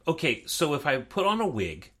Okay, so if I put on a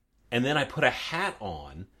wig and then I put a hat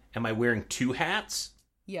on, am I wearing two hats?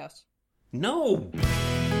 Yes. No.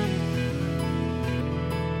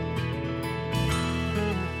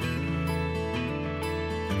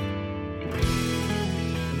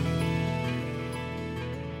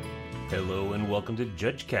 Hello and welcome to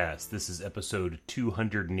JudgeCast. This is episode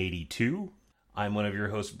 282. I'm one of your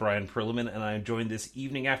hosts, Brian Perlman, and I'm joined this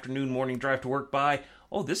evening, afternoon, morning drive to work by...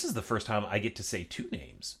 Oh, this is the first time I get to say two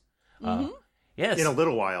names. Yes. In a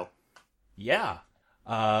little while. Yeah.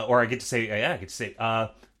 Or I get to say... Yeah, I get to say...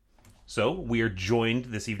 So, we are joined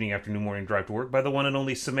this evening, afternoon, morning drive to work by the one and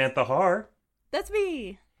only Samantha Har. That's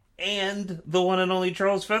me. And the one and only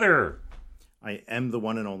Charles Feather. I am the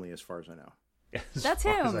one and only, as far as I know. That's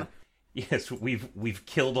him. Yes, we've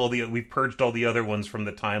killed we've purged all the other ones from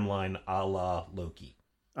the timeline, a la Loki.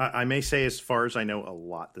 I may say, as far as I know, a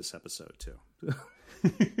lot this episode too.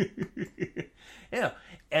 Yeah,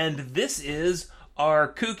 and this is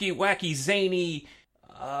our kooky, wacky, zany,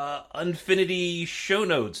 Unfinity show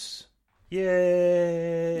notes.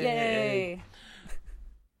 Yay!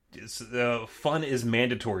 Fun is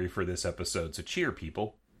mandatory for this episode, so cheer,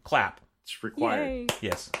 people. Clap. It's required. Yay.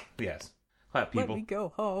 Yes. Clap, people. Let me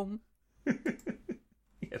go home.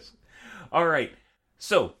 Yes. All right.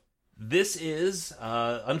 So this is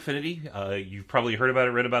Unfinity. You've probably heard about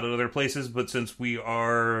it, read about it other places, but since we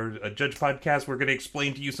are a Judge podcast, we're going to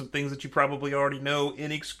explain to you some things that you probably already know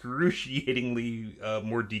in excruciatingly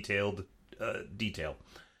more detailed detail.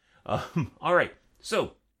 All right.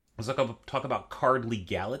 So let's talk about card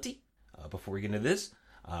legality. Before we get into this,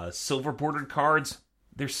 silver bordered cards,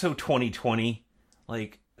 they're so 2020.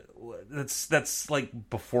 Like, that's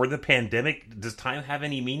like before the pandemic. Does time have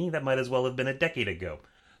any meaning? That might as well have been a decade ago.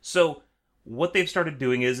 So what they've started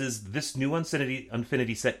doing is this new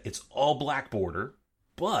Unfinity set, it's all black border,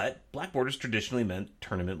 but black borders traditionally meant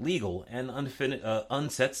tournament legal, and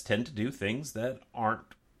unsets tend to do things that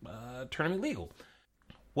aren't tournament legal.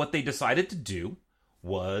 What they decided to do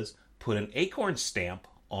was put an acorn stamp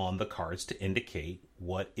on the cards to indicate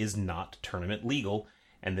what is not tournament legal,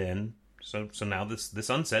 and then So now this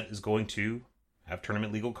unset is going to have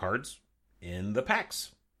tournament legal cards in the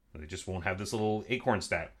packs. They just won't have this little acorn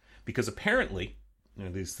stat. Because apparently,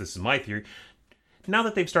 at least this is my theory, now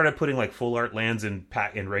that they've started putting like full art lands in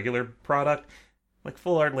regular product, like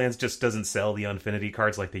full art lands just doesn't sell the Unfinity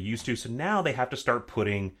cards like they used to. So now they have to start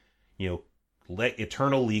putting,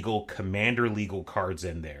 Eternal legal, Commander legal cards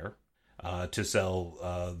in there to sell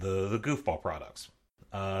the goofball products.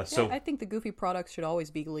 I think the goofy products should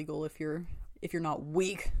always be legal if you're not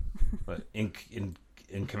weak.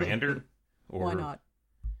 in Commander, or why not?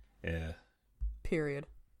 Yeah. Period.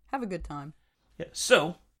 Have a good time. Yeah.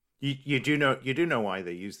 So You do know why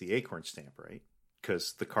they use the acorn stamp, right?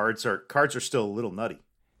 Because the cards are still a little nutty.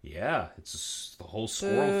 Yeah, it's the whole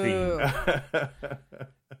squirrel theme.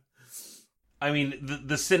 I mean,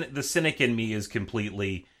 the cynic in me is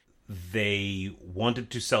completely. They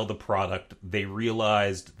wanted to sell the product. They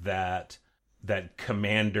realized that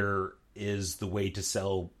Commander is the way to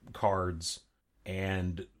sell cards,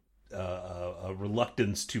 and a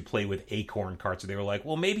reluctance to play with acorn cards. So they were like,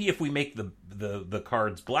 well, maybe if we make the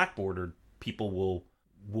cards black bordered, people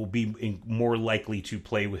will be more likely to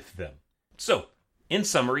play with them. So, in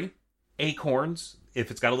summary, acorns,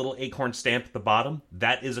 if it's got a little acorn stamp at the bottom,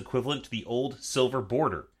 that is equivalent to the old silver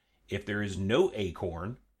border. If there is no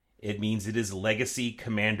acorn, it means it is Legacy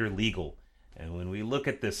Commander legal. And when we look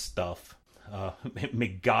at this stuff, may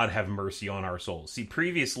God have mercy on our souls. See,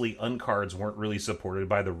 previously, uncards weren't really supported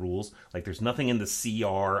by the rules. Like, there's nothing in the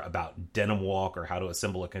CR about Denim Walk or how to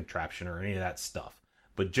assemble a contraption or any of that stuff.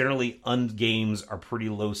 But generally, games are pretty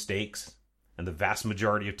low stakes. And the vast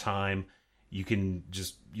majority of time, your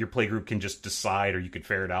playgroup can just decide, or you could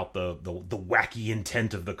ferret out the wacky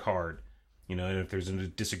intent of the card. And if there's a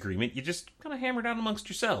disagreement, you just kind of hammer it out amongst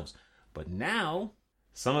yourselves. But now,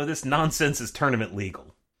 some of this nonsense is tournament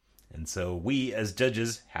legal. And so we, as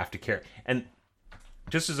judges, have to care. And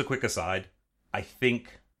just as a quick aside, I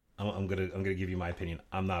think, I'm gonna give you my opinion.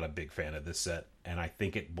 I'm not a big fan of this set. And I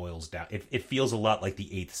think it boils down, it feels a lot like the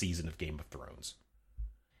 8th season of Game of Thrones.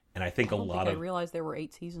 And I think I realized there were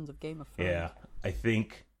 8 seasons of Game of Thrones. Yeah, I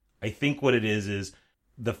think what it is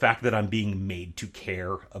the fact that I'm being made to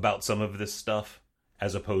care about some of this stuff,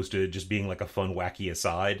 as opposed to just being like a fun, wacky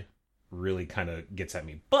aside, really kind of gets at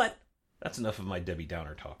me. But that's enough of my Debbie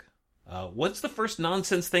Downer talk. What's the first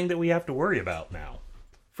nonsense thing that we have to worry about now?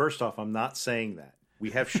 First off, I'm not saying that.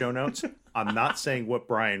 We have show notes. I'm not saying what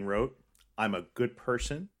Brian wrote. I'm a good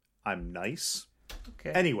person. I'm nice.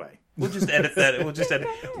 Okay. Anyway. We'll just edit that.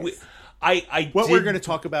 What we're going to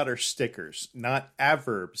talk about are stickers, not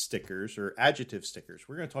adverb stickers or adjective stickers.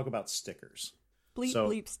 We're going to talk about stickers. Bleep,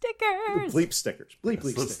 bleep stickers. Bleep stickers. Bleep,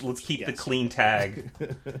 bleep stickers. Let's keep the clean tag.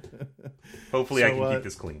 Hopefully I can keep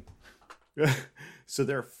this clean. So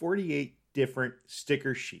there are 48 different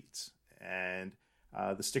sticker sheets. And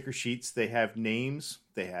the sticker sheets, they have names.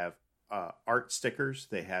 They have art stickers.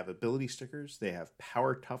 They have ability stickers. They have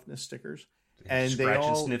power toughness stickers. And Scratch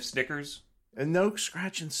and sniff stickers. And no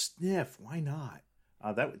scratch and sniff. Why not?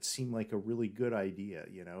 That would seem like a really good idea.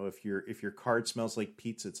 You know, if your card smells like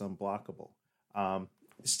pizza, it's unblockable.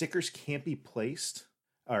 Stickers can't be placed,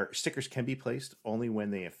 or stickers can be placed only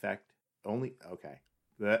when they affect only. Okay,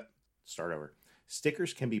 start over.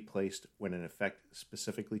 Stickers can be placed when an effect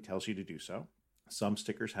specifically tells you to do so. Some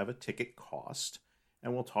stickers have a ticket cost,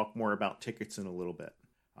 and we'll talk more about tickets in a little bit.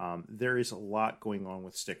 There is a lot going on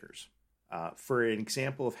with stickers. For an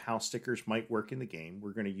example of how stickers might work in the game,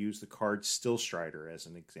 we're going to use the card Stillstrider as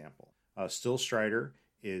an example. Stillstrider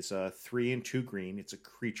is 3 and 2 green. It's a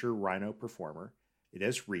creature rhino performer. It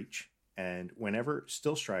has reach, and whenever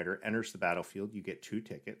Stillstrider enters the battlefield, you get 2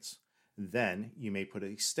 tickets. Then you may put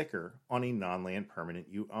a sticker on a non-land permanent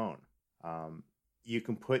you own. You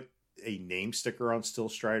can put a name sticker on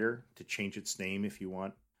Stillstrider to change its name if you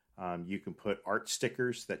want. You can put art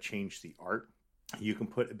stickers that change the art. You can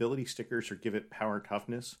put ability stickers or give it power and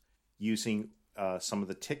toughness using some of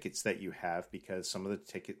the tickets that you have, because some of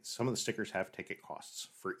the stickers have ticket costs.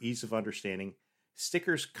 For ease of understanding,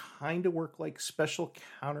 stickers kind of work like special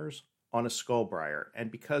counters on a Skullbriar.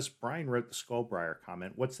 And because Brian wrote the Skullbriar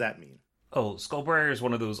comment, what's that mean? Oh, Skullbriar is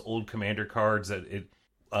one of those old commander cards that it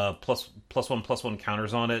 +1/+1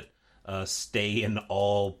 counters on it stay in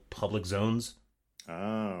all public zones.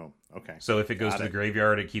 Oh, okay. So if it goes to the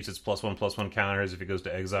graveyard, it keeps its +1/+1 counters. If it goes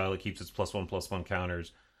to exile, it keeps its +1/+1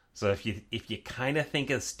 counters. So if you kind of think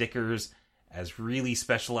of stickers as really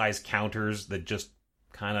specialized counters that just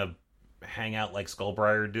kind of hang out like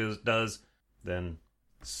Skullbriar does, then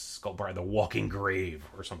Skullbriar, the Walking Grave,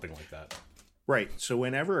 or something like that. Right. So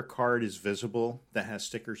whenever a card is visible that has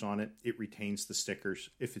stickers on it, it retains the stickers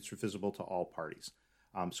if it's visible to all parties.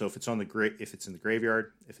 So if it's if it's in the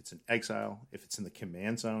graveyard, if it's in exile, if it's in the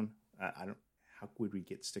command zone, how would we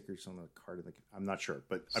get stickers on the card? I'm not sure,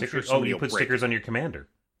 but stickers, I'm sure you put stickers on your commander,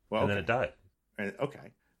 and then it died.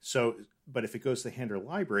 Okay. So, but if it goes to the hand or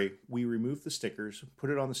library, we remove the stickers, put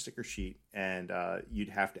it on the sticker sheet, and you'd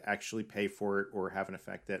have to actually pay for it or have an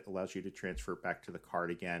effect that allows you to transfer it back to the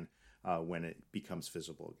card again when it becomes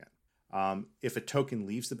visible again. If a token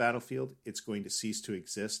leaves the battlefield, it's going to cease to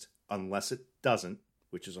exist unless it doesn't,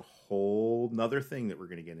 which is a whole nother thing that we're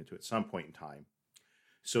going to get into at some point in time.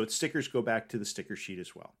 So its stickers go back to the sticker sheet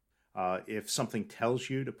as well. If something tells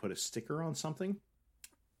you to put a sticker on something,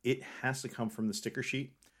 it has to come from the sticker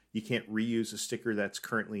sheet. You can't reuse a sticker that's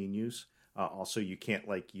currently in use. Also, you can't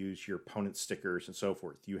use your opponent's stickers and so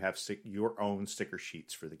forth. You have your own sticker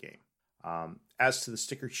sheets for the game. As to the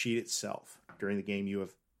sticker sheet itself, during the game you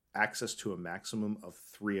have access to a maximum of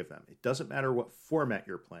 3 of them. It doesn't matter what format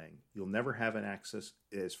you're playing. You'll never have an access,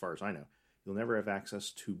 as far as I know, you'll never have access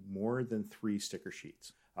to more than 3 sticker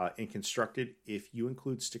sheets. In Constructed, if you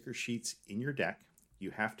include sticker sheets in your deck,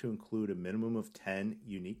 you have to include a minimum of 10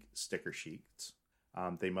 unique sticker sheets.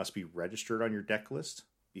 They must be registered on your deck list.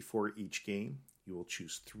 Before each game, you will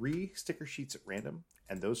choose 3 sticker sheets at random,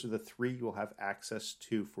 and those are the 3 you will have access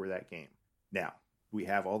to for that game. Now, we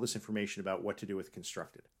have all this information about what to do with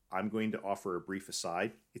Constructed. I'm going to offer a brief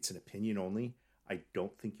aside. It's an opinion only. I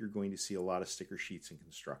don't think you're going to see a lot of sticker sheets in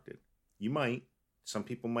Constructed. You might. Some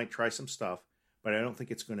people might try some stuff, but I don't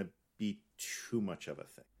think it's going to be too much of a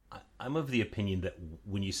thing. I'm of the opinion that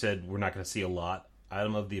when you said we're not going to see a lot,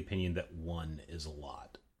 I'm of the opinion that 1 is a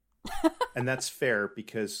lot. And that's fair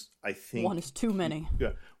because I think 1 is too many.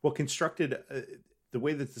 Yeah. Well, Constructed, the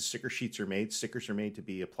way that the sticker sheets are made, stickers are made to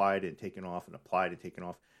be applied and taken off and applied and taken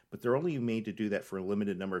off. But they're only made to do that for a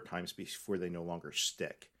limited number of times before they no longer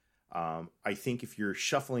stick. I think if you're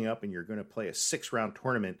shuffling up and you're going to play a 6-round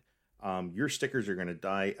tournament, your stickers are going to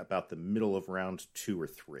die about the middle of round 2 or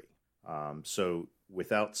 3. So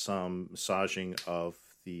without some massaging of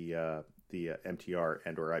the MTR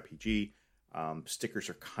and or IPG, stickers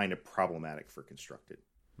are kind of problematic for Constructed.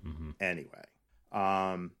 Mm-hmm.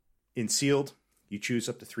 Anyway, in Sealed, you choose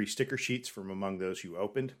up to 3 sticker sheets from among those you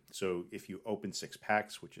opened. So if you open 6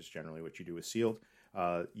 packs, which is generally what you do with Sealed,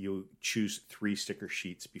 you choose 3 sticker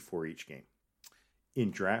sheets before each game.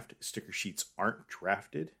 In Draft, sticker sheets aren't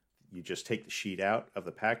drafted. You just take the sheet out of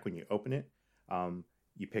the pack when you open it.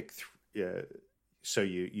 You pick, so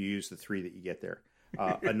you use the 3 that you get there.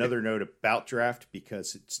 Another note about draft,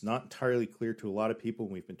 because it's not entirely clear to a lot of people,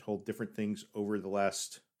 and we've been told different things over the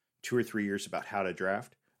last 2 or 3 years about how to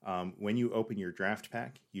draft. When you open your draft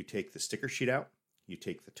pack, you take the sticker sheet out, you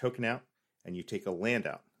take the token out, and you take a land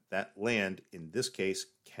out. That land, in this case,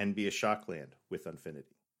 can be a shock land with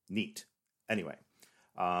Unfinity. Neat. Anyway,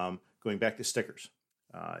 going back to stickers.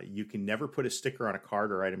 You can never put a sticker on a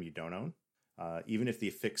card or item you don't own. Even if the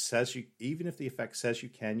effect says you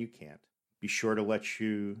can, you can't. Be sure to let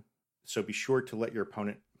your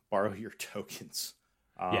opponent borrow your tokens.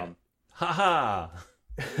 Yeah. Haha.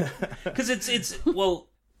 Because it's well,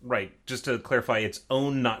 right. Just to clarify, it's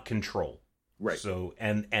own, not control. Right. So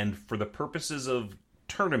and for the purposes of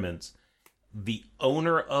tournaments, the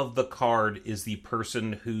owner of the card is the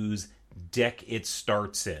person whose deck it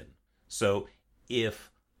starts in. So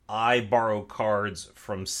if I borrow cards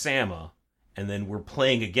from Sama and then we're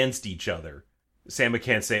playing against each other, Sama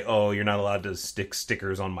can't say, "Oh, you're not allowed to stick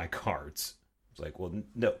stickers on my cards." It's like, well,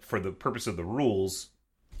 no, for the purpose of the rules,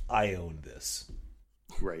 I own this.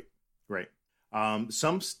 Right.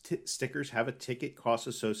 Some stickers have a ticket cost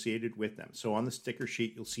associated with them. So on the sticker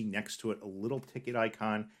sheet, you'll see next to it a little ticket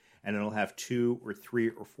icon, and it'll have 2 or 3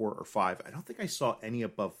 or 4 or 5. I don't think I saw any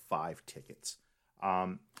above 5 tickets.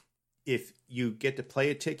 If you get to play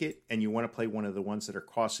a ticket and you want to play one of the ones that are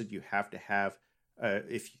costed, you have to have,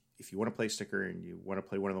 if you want to play a sticker and you want to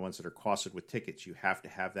play one of the ones that are costed with tickets, you have to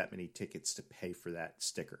have that many tickets to pay for that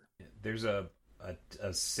sticker. There's a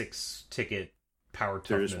 6 ticket power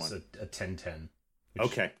toughness, a 10-10.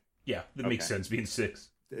 Okay. Yeah, that makes sense being 6.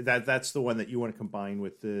 That's the one that you want to combine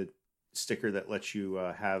with the sticker that lets you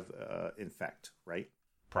have infect, right?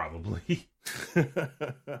 Probably.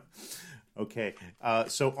 Okay.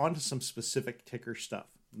 So on to some specific ticker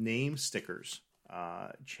stuff. Name stickers.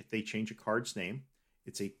 They change a card's name.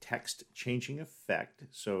 It's a text changing effect,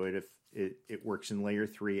 so it works in layer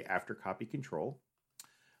 3 after copy control.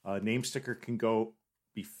 Name sticker can go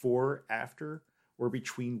before, after, or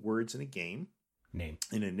between words in a game. In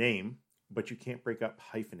a name, but you can't break up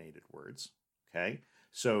hyphenated words. Okay,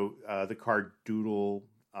 so the card doodle,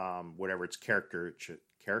 whatever its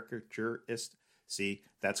caricaturist. See,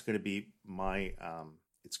 that's going to be my.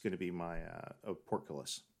 It's going to be my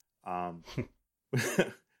portcullis.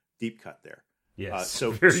 Deep cut there. Yes.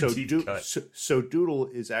 So doodle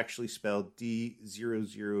is actually spelled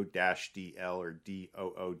D00-DL or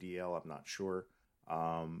DOODL. I'm not sure.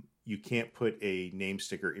 You can't put a name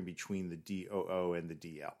sticker in between the DOO and the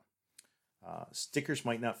DL. Stickers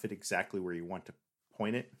might not fit exactly where you want to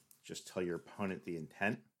point it. Just tell your opponent the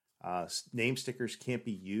intent. Name stickers can't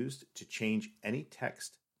be used to change any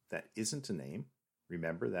text that isn't a name.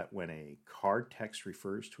 Remember that when a card text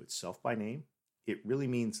refers to itself by name, it really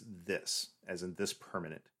means this, as in this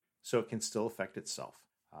permanent, so it can still affect itself.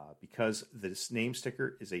 Because this name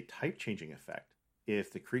sticker is a type changing effect,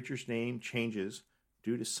 if the creature's name changes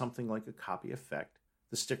due to something like a copy effect,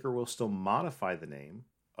 the sticker will still modify the name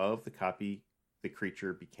of the copy the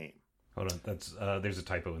creature became. Hold on, that's there's a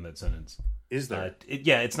typo in that sentence. Is there?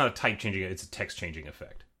 It's not a type changing, it's a text changing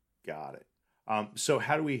effect. Got it. So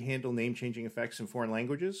how do we handle name changing effects in foreign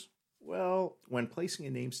languages? Well, when placing a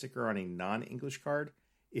name sticker on a non-English card,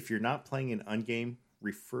 if you're not playing an ungame,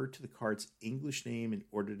 refer to the card's English name in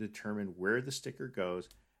order to determine where the sticker goes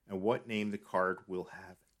and what name the card will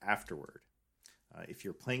have afterward. If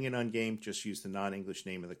you're playing an ungame, just use the non-English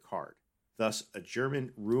name of the card. Thus, a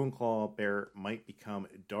German Ruhenclaw bear might become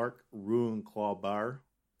Dark Ruhenclaw Bar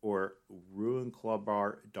or Ruhenclaw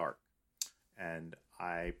Bar Dark. And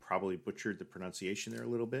I probably butchered the pronunciation there a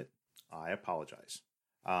little bit. I apologize.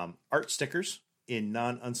 Art stickers. In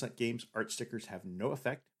non-unsent games, art stickers have no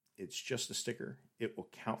effect. It's just a sticker. It will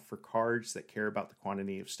count for cards that care about the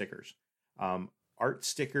quantity of stickers. Art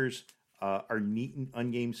stickers are neat in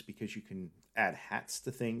ungames because you can add hats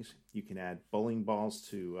to things. You can add bowling balls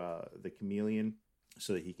to the chameleon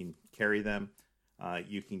so that he can carry them.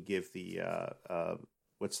 You can give the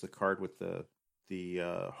what's the card with the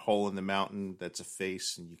hole in the mountain that's a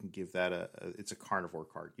face, and you can give that it's a carnivore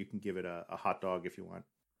card. You can give it a hot dog if you want.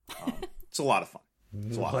 It's a lot of fun.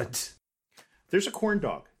 What? There's a corn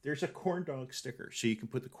dog. There's a corn dog sticker. So you can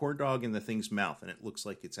put the corn dog in the thing's mouth, and it looks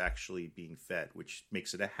like it's actually being fed, which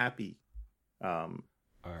makes it a happy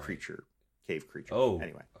creature, cave creature. Oh,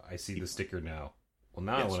 anyway. I see the sticker now. Well,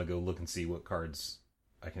 now yes. I want to go look and see what cards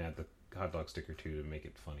I can add the hot dog sticker to make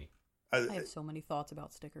it funny. I have so many thoughts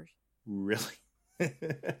about stickers. Really?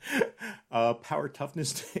 Power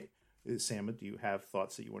toughness. Sama, do you have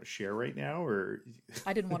thoughts that you want to share right now, or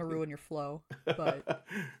I didn't want to ruin your flow, but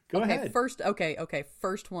go ahead. First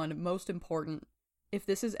one, most important. If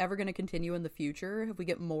this is ever going to continue in the future, if we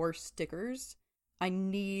get more stickers, I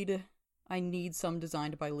need some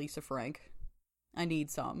designed by Lisa Frank. I need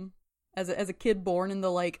some. As a kid born in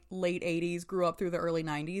the like late 80s, grew up through the early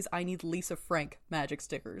 90s, I need Lisa Frank magic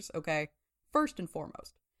stickers, okay? First and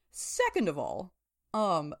foremost. Second of all,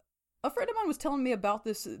 a friend of mine was telling me about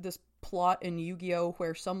this plot in Yu-Gi-Oh!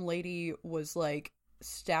 Where some lady was like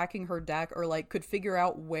stacking her deck, or like could figure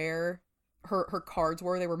out where her cards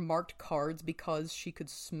were. They were marked cards because she could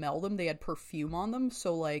smell them. They had perfume on them.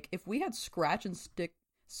 So like if we had scratch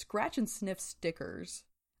and sniff stickers,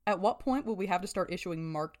 at what point will we have to start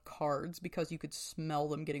issuing marked cards because you could smell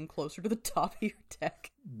them getting closer to the top of your deck?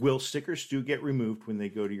 Will stickers do get removed when they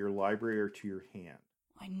go to your library or to your hand?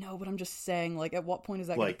 I know, but I'm just saying, like, at what point is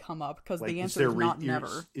that going to come up? Because like, the answer is not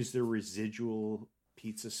never. Is there residual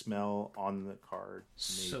pizza smell on the card?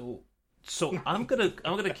 Maybe. So I'm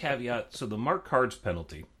gonna caveat. So the marked cards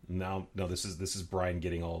penalty. No, this is Brian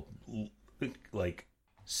getting all like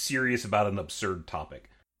serious about an absurd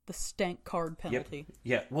topic. The stank card penalty. Yep.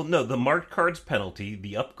 Yeah. Well, no, the marked cards penalty,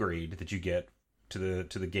 the upgrade that you get to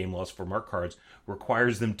the game loss for marked cards,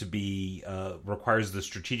 requires them to be requires the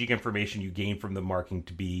strategic information you gain from the marking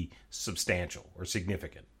to be substantial or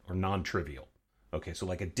significant or non-trivial. Okay, so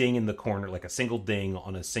like a ding in the corner, like a single ding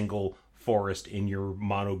on a single forest in your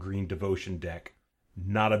mono green devotion deck,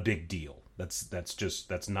 not a big deal. That's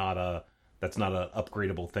not a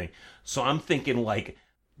upgradable thing. So I'm thinking like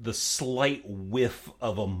the slight whiff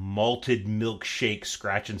of a malted milkshake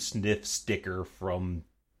scratch and sniff sticker from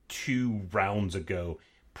 2 rounds ago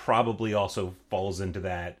probably also falls into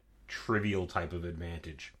that trivial type of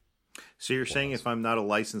advantage. So you're saying if I'm not a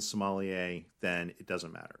licensed sommelier, then it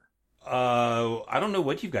doesn't matter? I don't know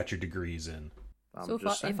what you've got your degrees in. So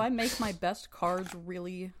if I make my best cards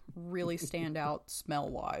really, really stand out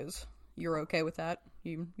smell-wise, you're okay with that?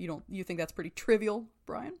 You think that's pretty trivial,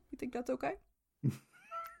 Brian? You think that's okay?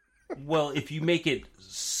 Well, if you make it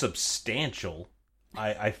substantial,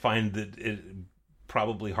 I find that it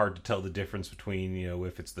probably hard to tell the difference between,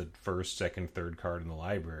 if it's the first, second, third card in the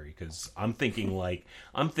library, because I'm thinking like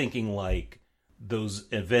those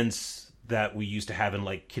events that we used to have in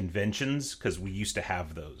like conventions, because we used to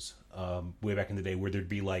have those way back in the day, where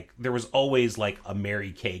there was always like a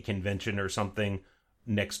Mary Kay convention or something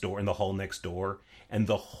next door, in the hall next door, and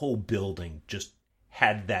the whole building just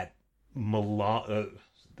had that malodorous,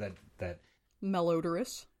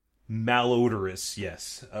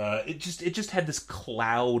 yes. It just had this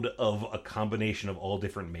cloud of a combination of all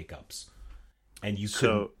different makeups, and you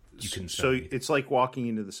couldn't smell anything. It's like walking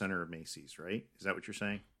into the center of Macy's, right? Is that what you're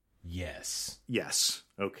saying? Yes.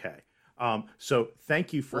 Okay. So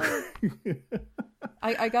thank you for.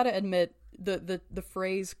 I gotta admit, the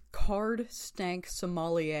phrase "card stank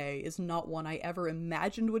sommelier" is not one I ever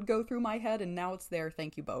imagined would go through my head, and now it's there.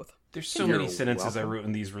 Thank you both. There's so many sentences I wrote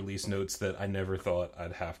in these release notes that I never thought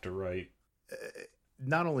I'd have to write.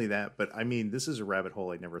 Not only that, but I mean, this is a rabbit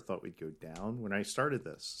hole I never thought we'd go down when I started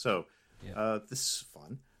this. So this is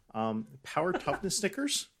fun. Power toughness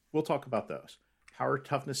stickers. We'll talk about those. Power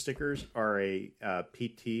toughness stickers are a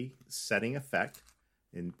PT setting effect,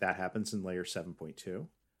 and that happens in layer 7.2.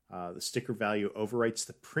 The sticker value overwrites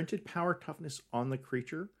the printed power toughness on the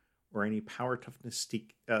creature or any power toughness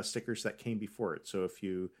stickers that came before it. So if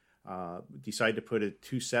you decide to put a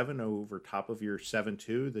 2/7 over top of your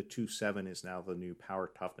 7/2, the 2/7 is now the new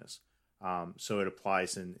power toughness. So it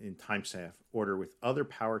applies in timestamp order with other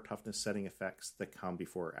power toughness setting effects that come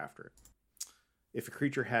before or after it. If a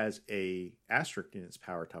creature has a asterisk in its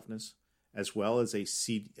power toughness, as well as a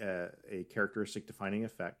characteristic defining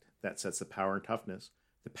effect that sets the power and toughness,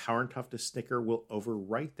 the power and toughness sticker will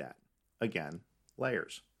overwrite that. Again,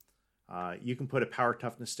 layers. You can put a power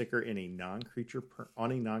toughness sticker in a non-creature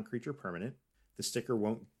permanent. The sticker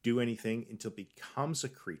won't do anything until it becomes a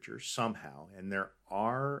creature somehow, and there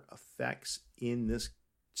are effects in this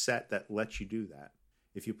set that lets you do that.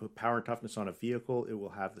 If you put power and toughness on a vehicle, it will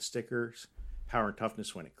have the stickers. Power and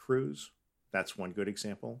toughness when it crews. That's one good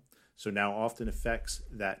example. So now often effects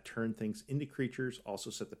that turn things into creatures also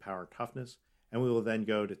set the power and toughness, and we will then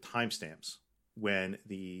go to timestamps when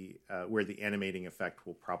where the animating effect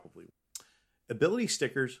will probably. Ability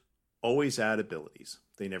stickers always add abilities.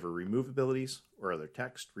 They never remove abilities or other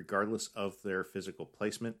text, regardless of their physical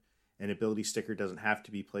placement. An ability sticker doesn't have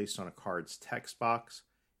to be placed on a card's text box.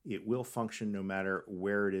 It will function no matter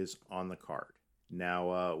where it is on the card.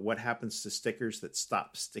 Now, what happens to stickers that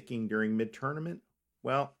stop sticking during mid-tournament?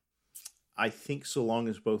 Well, I think so long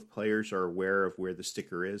as both players are aware of where the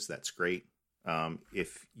sticker is, that's great.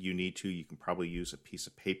 If you need to, you can probably use a piece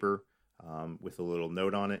of paper with a little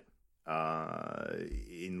note on it.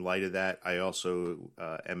 In light of that, I also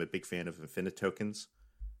am a big fan of Infinite tokens.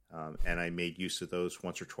 And I made use of those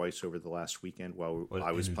once or twice over the last weekend while What,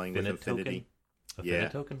 I was playing with Infinity. Token?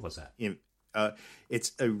 Token? What's that?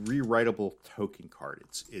 It's a rewritable token card.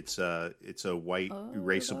 It's a white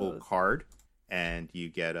erasable card, and you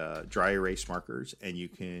get dry erase markers, and you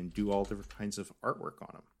can do all different kinds of artwork on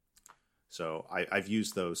them. So I've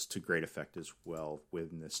used those to great effect as well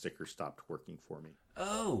when the sticker stopped working for me.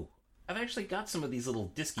 Oh, I've actually got some of these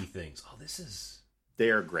little disky things. Oh, They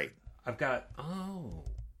are great. I've got... Oh.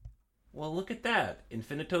 Well, look at that.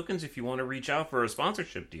 Infinite Tokens, if you want to reach out for a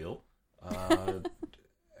sponsorship deal.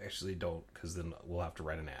 Actually, don't, because then we'll have to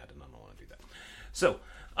write an ad, and I don't want to do that. So,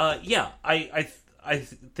 yeah, I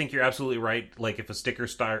think you're absolutely right. Like, if a sticker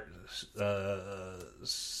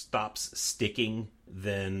stops sticking,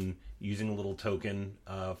 then using a little token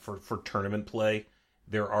for tournament play,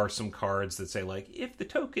 there are some cards that say, like, if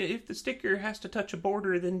the sticker has to touch a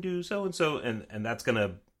border, then do so and so, and that's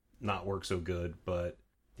gonna not work so good. But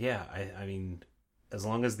yeah, I mean, as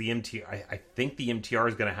long as the MTR, I think the MTR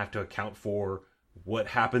is gonna have to account for what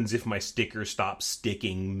happens if my sticker stops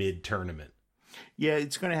sticking mid-tournament. Yeah,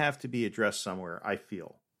 it's going to have to be addressed somewhere, I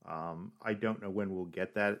feel. I don't know when we'll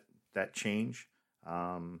get that change.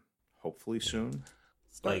 Hopefully soon.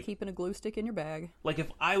 Start keeping a glue stick in your bag. Like,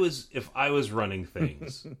 if I was running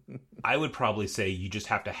things, I would probably say you just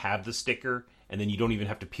have to have the sticker, and then you don't even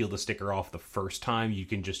have to peel the sticker off the first time. You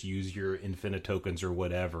can just use your Infinite Tokens or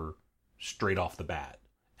whatever straight off the bat.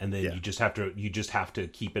 And then you just have to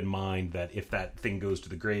keep in mind that if that thing goes to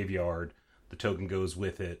the graveyard, the token goes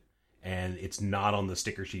with it, and it's not on the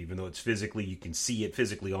sticker sheet, even though it's physically, you can see it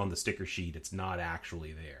physically on the sticker sheet, it's not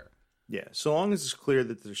actually there. Yeah, so long as it's clear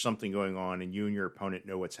that there's something going on and you and your opponent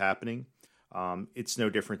know what's happening, it's no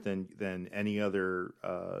different than any other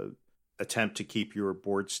attempt to keep your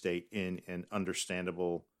board state in an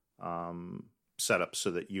understandable setup so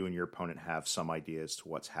that you and your opponent have some idea as to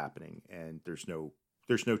what's happening, and there's no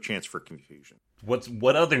chance for confusion.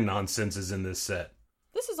 What other nonsense is in this set?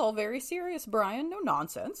 This is all very serious, Brian. No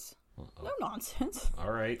nonsense. No nonsense.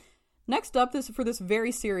 All right. Next up, for this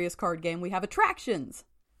very serious card game, we have attractions.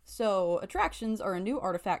 So, attractions are a new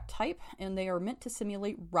artifact type, and they are meant to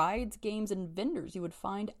simulate rides, games, and vendors you would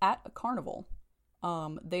find at a carnival.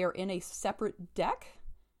 They are in a separate deck,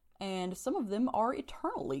 and some of them are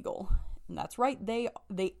eternal legal. And that's right, they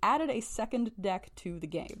added a second deck to the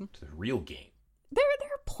game. To the real game. There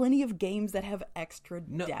are plenty of games that have extra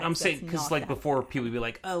decks. No, I'm saying, because like before, people would be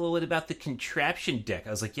like, oh, well, what about the contraption deck? I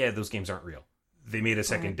was like, yeah, those games aren't real. They made a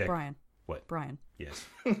second deck. Brian. What? Brian. Yes.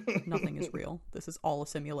 Nothing is real. This is all a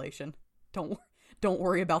simulation. Don't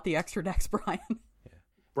worry about the extra decks, Brian. Yeah.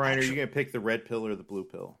 Brian, are you going to pick the red pill or the blue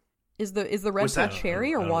pill? Is the red pill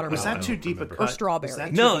cherry or watermelon? Was that too deep a cut? Or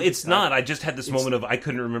strawberry? No, it's not. I just had this moment of I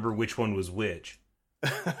couldn't remember which one was which.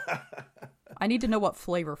 I need to know what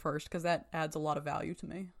flavor first, because that adds a lot of value to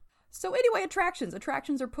me. So anyway, attractions.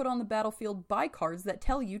 Attractions are put on the battlefield by cards that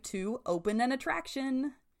tell you to open an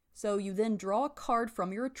attraction. So you then draw a card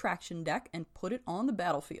from your attraction deck and put it on the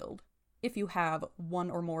battlefield. If you have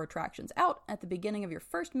one or more attractions out, at the beginning of your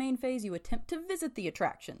first main phase, you attempt to visit the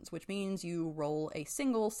attractions, which means you roll a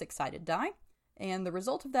single 6-sided die, and the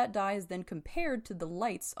result of that die is then compared to the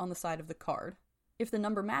lights on the side of the card. If the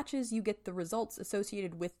number matches, you get the results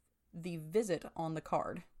associated with the visit on the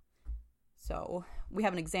card. So, we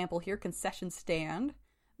have an example here, concession stand.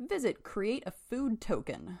 Visit, create a food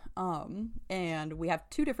token. And we have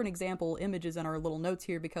two different example images in our little notes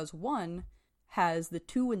here because one has the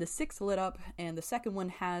 2 and the 6 lit up, and the second one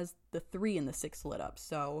has the 3 and the 6 lit up.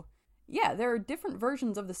 So, yeah, there are different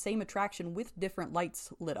versions of the same attraction with different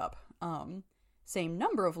lights lit up. Same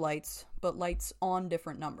number of lights, but lights on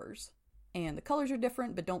different numbers. And the colors are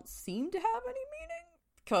different, but don't seem to have any meaning.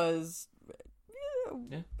 Because,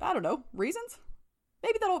 I don't know, reasons?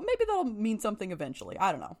 Maybe that'll mean something eventually.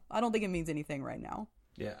 I don't know. I don't think it means anything right now.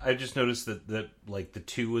 Yeah, I just noticed that like the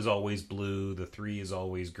 2 is always blue, the 3 is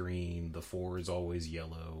always green, the 4 is always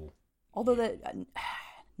yellow. Although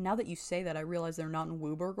now that you say that, I realize they're not in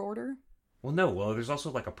Wooburg order. Well, there's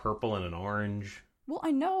also like a purple and an orange. Well,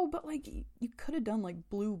 I know, but like you could have done like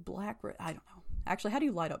blue, black, red. I don't know. Actually, how do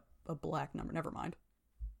you light up a black number? Never mind.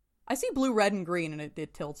 I see blue, red, and green, and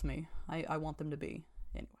it tilts me. I want them to be.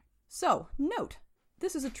 Anyway. So, note.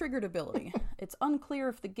 This is a triggered ability. It's unclear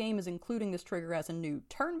if the game is including this trigger as a new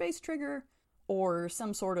turn-based trigger, or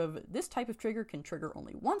some sort of, this type of trigger can trigger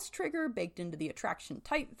only once trigger, baked into the attraction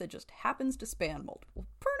type that just happens to span multiple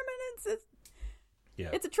tournaments.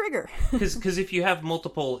 It's a trigger. Because if you have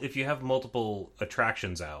multiple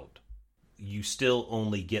attractions out, you still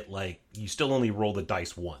only roll the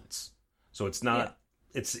dice once. So it's not,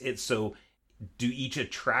 it's so do each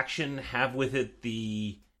attraction have with it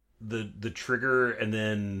the the trigger, and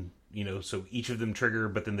then so each of them trigger,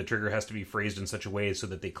 but then the trigger has to be phrased in such a way so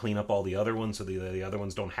that they clean up all the other ones, so the other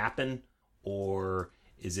ones don't happen? Or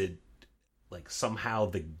is it like somehow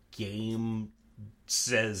the game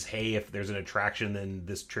says, hey, if there's an attraction, then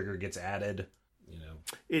this trigger gets added?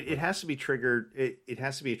 It has to be triggered. It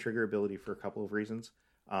has to be a trigger ability for a couple of reasons.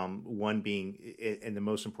 One being, and the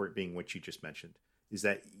most important being what you just mentioned, is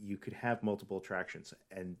that you could have multiple attractions,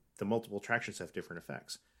 and the multiple attractions have different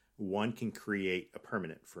effects. One can create a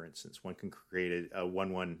permanent, for instance. One can create a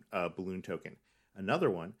 1/1 balloon token. Another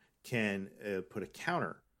one can put a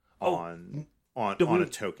counter on a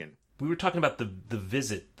token. We were talking about the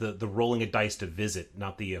visit, the rolling a dice to visit,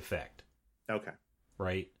 not the effect. Okay.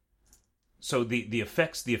 Right? So the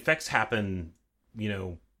effects happen,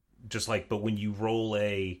 just like, but when you roll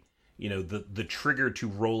the trigger to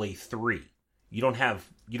roll a 3, you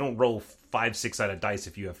don't roll 5, 6-sided dice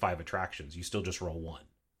if you have 5 attractions. You still just roll 1.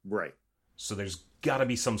 Right. So there's got to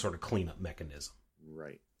be some sort of cleanup mechanism.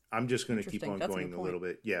 Right. I'm just going to keep on going a little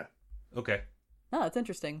bit. Yeah. Okay. No, that's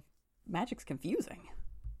interesting. Magic's confusing.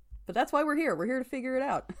 But that's why we're here. We're here to figure it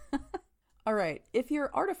out. All right. If your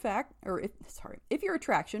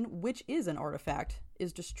attraction, which is an artifact,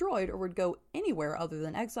 is destroyed or would go anywhere other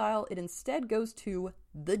than exile, it instead goes to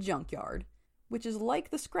the junkyard, which is like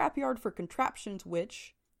the scrapyard for contraptions,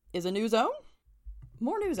 which is a new zone?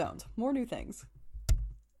 More new zones. More new things.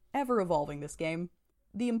 Ever evolving, this game.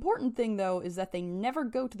 The important thing, though, is that they never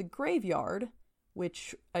go to the graveyard,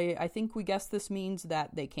 which I think we guess this means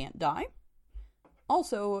that they can't die.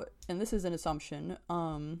 Also, and this is an assumption,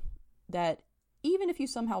 that even if you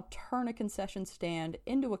somehow turn a concession stand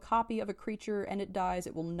into a copy of a creature and it dies,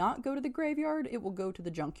 it will not go to the graveyard, it will go to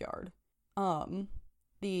the junkyard.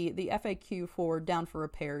 The FAQ for Down for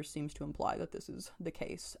Repairs seems to imply that this is the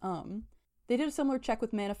case. They did a similar check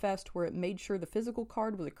with Manifest where it made sure the physical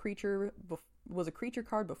card was a creature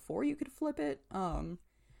card before you could flip it.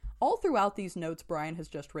 All throughout these notes, Brian has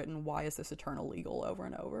just written, "Why is this Eternal legal?" over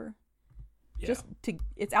and over. Yeah.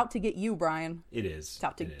 It's out to get you, Brian. It is. It's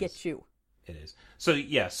out to get you. It is. So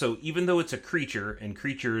even though it's a creature, and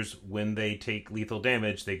creatures, when they take lethal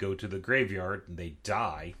damage, they go to the graveyard and they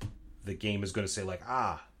die, the game is going to say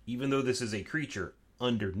even though this is a creature,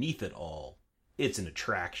 underneath it all, it's an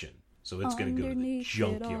attraction. So it's going to go to the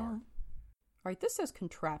junkyard. All right, this says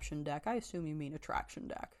contraption deck. I assume you mean attraction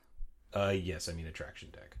deck. Yes, I mean attraction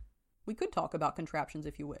deck. We could talk about contraptions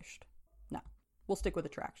if you wished. No, we'll stick with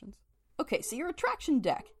attractions. Okay, so your attraction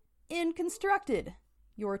deck. In Constructed,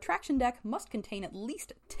 your attraction deck must contain at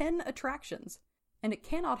least 10 attractions, and it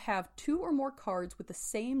cannot have 2 or more cards with the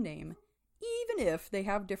same name, even if they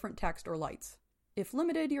have different text or lights. If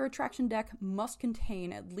limited, your attraction deck must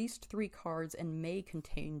contain at least 3 cards and may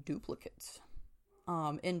contain duplicates.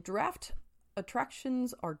 In Draft,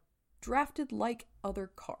 attractions are drafted like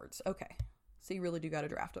other cards. Okay, so you really do gotta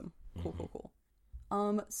draft them. Cool.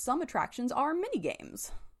 Some attractions are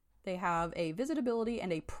minigames. They have a visit ability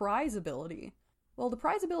and a prize ability. Well, the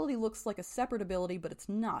prize ability looks like a separate ability, but it's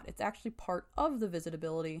not. It's actually part of the visit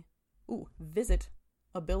ability. Ooh, visit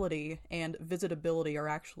ability and visitability are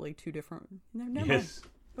actually 2 different... Never yes.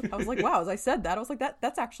 mind. I was like, wow, as I said that, I was like,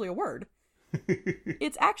 that's actually a word.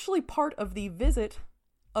 It's actually part of the visit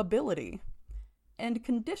ability and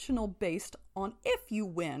conditional based on if you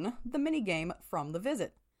win the minigame from the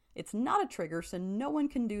visit. It's not a trigger, so no one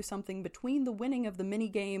can do something between the winning of the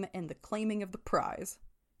minigame and the claiming of the prize.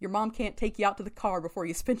 Your mom can't take you out to the car before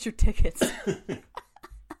you spent your tickets.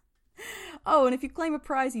 Oh, and if you claim a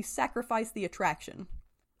prize, you sacrifice the attraction.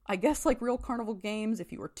 I guess like real carnival games,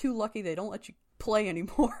 if you were too lucky, they don't let you play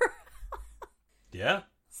anymore. Yeah.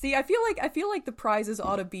 See, I feel like the prizes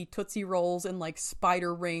ought to be Tootsie Rolls and like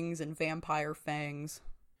spider rings and vampire fangs.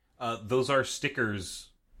 Those are stickers.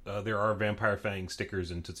 There are Vampire Fang stickers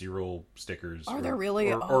and Tootsie Roll stickers. Are there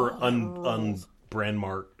really? Or brand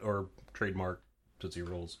marked or trademark Tootsie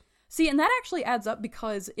Rolls. See, and that actually adds up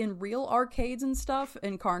because in real arcades and stuff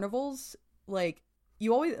and carnivals, like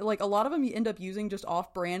you always like a lot of them you end up using just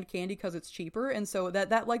off-brand candy because it's cheaper, and so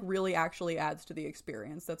that like really actually adds to the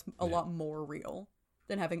experience. That's a lot more real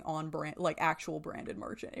than having on-brand like actual branded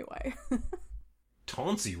merch anyway.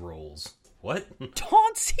 Tonsy Rolls. What?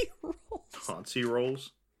 Tonsy Rolls. Tonsy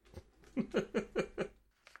Rolls.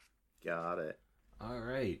 Got it. All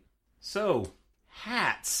right. So,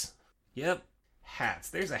 hats. Yep, hats.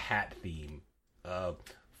 There's a hat theme.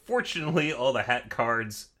 Fortunately, all the hat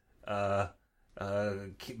cards care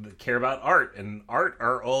about art, and art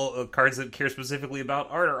are all cards that care specifically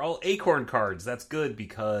about art are all Acorn cards. That's good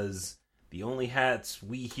because the only hats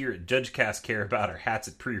we here at JudgeCast care about are hats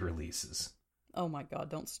at pre-releases. Oh my god,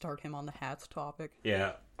 don't start him on the hats topic.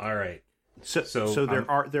 Yeah. All right. So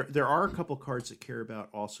there are a couple cards that care about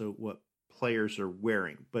also what players are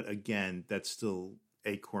wearing, but again, that's still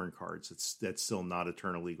Acorn cards. That's still not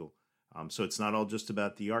Eternal Eagle. So it's not all just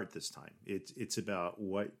about the art this time. It's about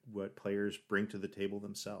what players bring to the table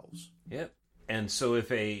themselves. Yep. And so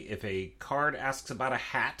if a card asks about a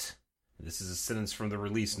hat, this is a sentence from the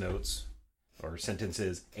release notes, or sentence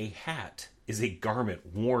is, a hat is a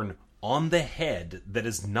garment worn on the head that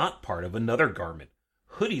is not part of another garment.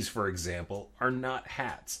 Hoodies, for example, are not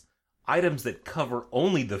hats. Items that cover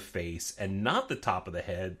only the face and not the top of the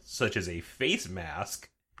head, such as a face mask,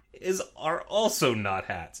 are also not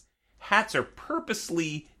hats. Hats are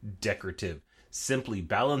purposely decorative. Simply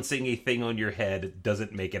balancing a thing on your head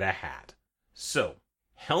doesn't make it a hat. So,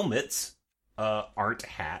 helmets aren't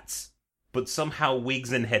hats, but somehow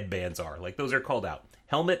wigs and headbands are. Like, those are called out.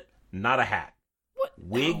 Helmet, not a hat. What?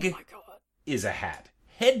 Wig Oh my god. is a hat.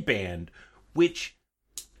 Headband, which,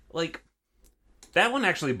 like, that one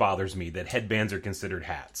actually bothers me, that headbands are considered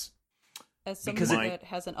hats. As someone Because that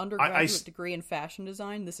has an undergraduate degree in fashion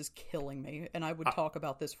design, this is killing me, and I would talk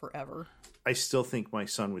about this forever. I still think my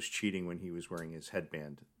son was cheating when he was wearing his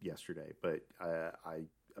headband yesterday, but I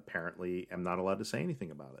apparently am not allowed to say anything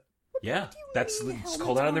about it. Yeah, that's it's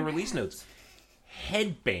called out in the release notes.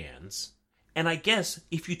 Headbands, and I guess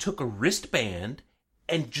if you took a wristband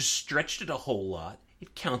and just stretched it a whole lot,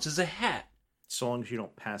 it counts as a hat. So long as you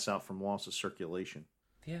don't pass out from loss of circulation.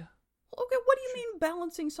 Yeah. Okay, what do you mean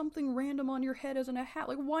balancing something random on your head isn't a hat?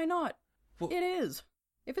 Like, why not? Well, it is.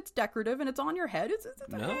 If it's decorative and it's on your head, it's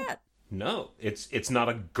a hat. No, it's not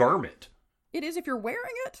a garment. It is if you're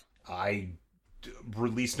wearing it.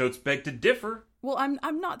 Release notes beg to differ. Well,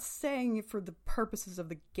 I'm not saying for the purposes of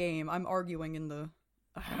the game. I'm arguing in the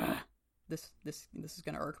this is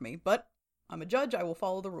going to irk me, but I'm a judge. I will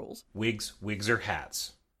follow the rules. Wigs are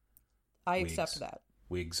hats. I accept that.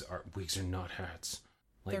 Wigs are not hats.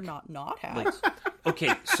 Like, they're not hats.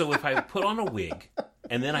 Okay, so if I put on a wig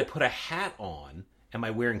and then I put a hat on, am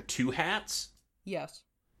I wearing two hats? Yes.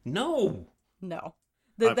 No.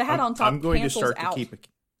 The hat on top I'm going cancels to start out.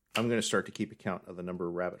 I'm going to start to keep account of the number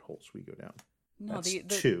of rabbit holes we go down. No, That's the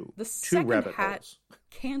two second rabbit hat holes.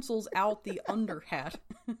 cancels out the under hat.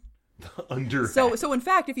 Under So in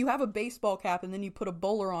fact, if you have a baseball cap and then you put a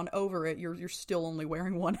bowler on over it, you're still only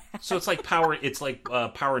wearing one hat. So it's like power. It's like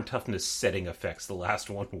power and toughness setting effects. The last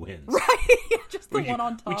one wins. Right? Just the one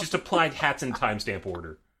on top. We just applied hats in timestamp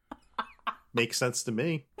order. Makes sense to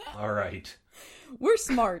me. All right. We're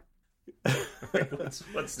smart. What's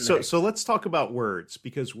next? So let's talk about words,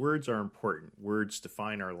 because words are important. Words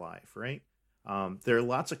define our life, right? There are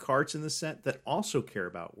lots of cards in the set that also care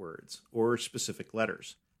about words or specific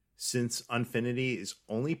letters. Since Unfinity is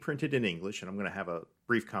only printed in English, and I'm going to have a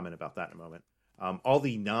brief comment about that in a moment, all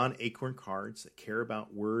the non-Acorn cards that care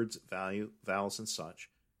about words, vowels, and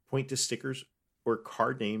such point to stickers or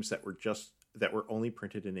card names that were only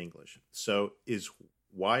printed in English. So is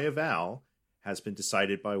why a vowel has been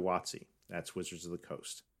decided by WotC. That's Wizards of the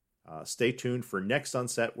Coast. Stay tuned for next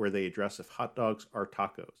Unset, where they address if hot dogs are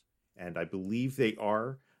tacos. And I believe they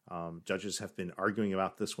are. Judges have been arguing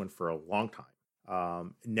about this one for a long time.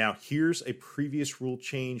 Now, here's a previous rule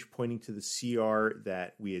change pointing to the CR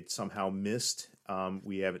that we had somehow missed.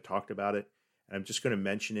 We haven't talked about it. And I'm just going to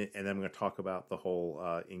mention it, and then I'm going to talk about the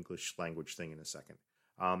whole English language thing in a second.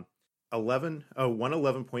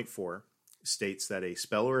 111.4 states that a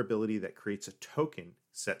spell or ability that creates a token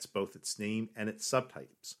sets both its name and its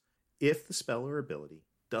subtypes. If the spell or ability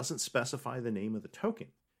doesn't specify the name of the token,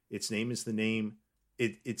 its name is the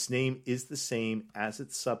same as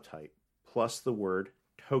its subtype plus the word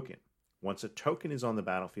token. Once a token is on the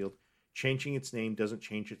battlefield, changing its name doesn't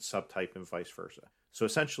change its subtype and vice versa. So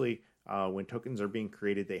essentially, when tokens are being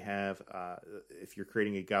created, they have if you're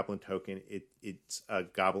creating a goblin token, it's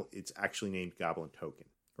actually named goblin token,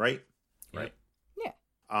 right? Right. Yeah.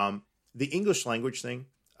 The English language thing,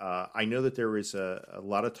 I know that there is a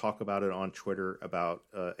lot of talk about it on Twitter about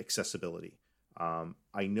accessibility.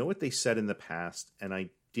 I know what they said in the past, and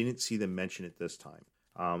I didn't see them mention it this time.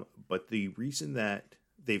 But the reason that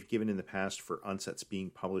they've given in the past for unsets being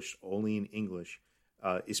published only in English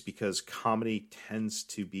is because comedy tends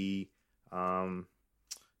to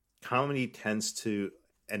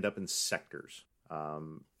end up in sectors.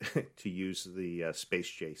 To use the Space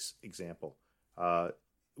Jace example,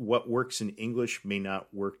 what works in English may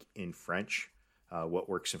not work in French. What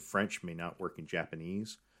works in French may not work in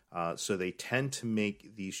Japanese. So they tend to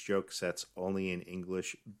make these joke sets only in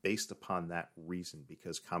English based upon that reason,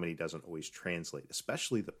 because comedy doesn't always translate,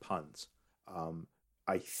 especially the puns.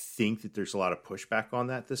 I think that there's a lot of pushback on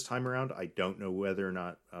that this time around. I don't know whether or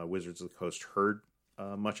not Wizards of the Coast heard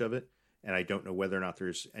much of it, and I don't know whether or not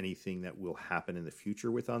there's anything that will happen in the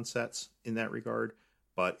future with unsets in that regard.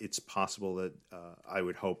 But it's possible that I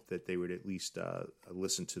would hope that they would at least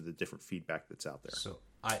listen to the different feedback that's out there. So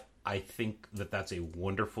I think that that's a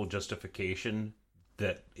wonderful justification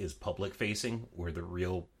that is public facing, where the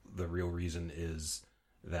real reason is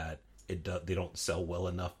that they don't sell well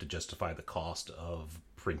enough to justify the cost of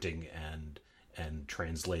printing and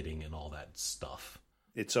translating and all that stuff.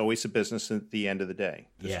 It's always a business at the end of the day.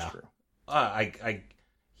 This yeah, is true.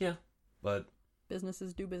 But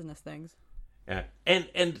Businesses do business things. yeah,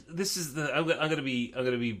 and this is I'm gonna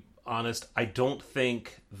be honest. I don't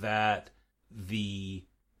think that the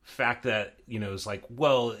fact that it's like,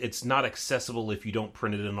 well, it's not accessible if you don't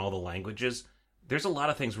print it in all the languages. There's a lot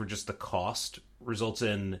of things where just the cost results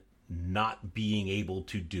in not being able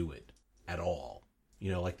to do it at all.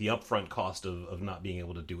 Like the upfront cost of not being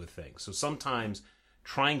able to do a thing. So sometimes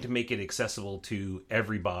trying to make it accessible to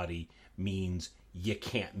everybody means you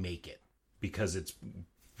can't make it because it's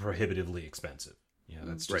prohibitively expensive.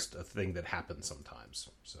 That's just a thing that happens sometimes.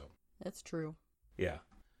 So That's true. yeah.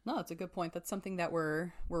 No, that's a good point. That's something that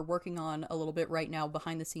we're working on a little bit right now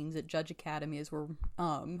behind the scenes at Judge Academy, as we're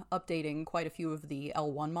updating quite a few of the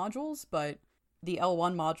L1 modules, but the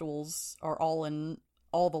L1 modules are all in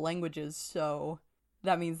all the languages, so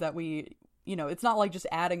that means that we, it's not like just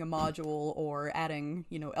adding a module or adding,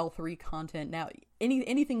 L3 content. Now,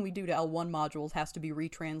 anything we do to L1 modules has to be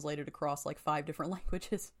retranslated across like 5 different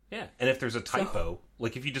languages. Yeah, and if there's a typo,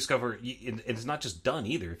 like if you discover, it's not just done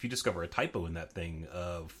either. If you discover a typo in that thing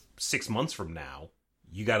 6 months from now,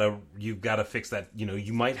 you've got to fix that.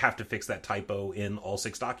 You might have to fix that typo in all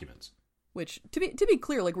 6 documents. Which, to be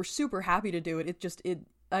clear, like, we're super happy to do it.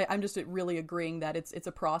 I'm just really agreeing that it's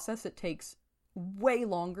a process. It takes way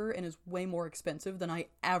longer and is way more expensive than I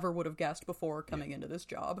ever would have guessed before coming into this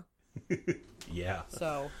job. Yeah.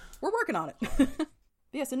 So we're working on it.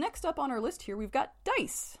 Yeah, so next up on our list here, we've got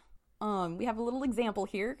dice. We have a little example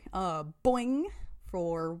here. Boing,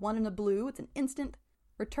 for 1 and a blue. It's an instant.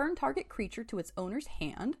 Return target creature to its owner's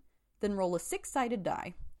hand, then roll a 6-sided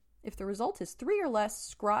die. If the result is 3 or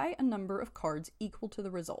less, scry a number of cards equal to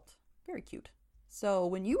the result. Very cute. So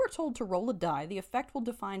when you are told to roll a die, the effect will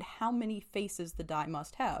define how many faces the die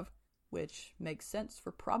must have, which makes sense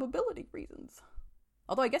for probability reasons.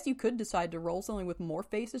 Although I guess you could decide to roll something with more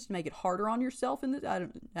faces to make it harder on yourself in this.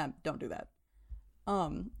 Don't do that.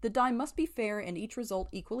 The die must be fair and each result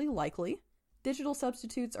equally likely. Digital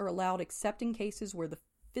substitutes are allowed except in cases where the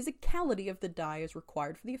physicality of the die is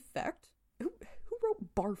required for the effect. Who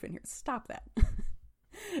wrote barf in here? Stop that.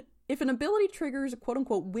 If an ability triggers,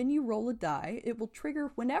 quote-unquote, when you roll a die, it will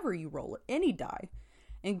trigger whenever you roll any die,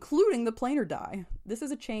 including the planar die. This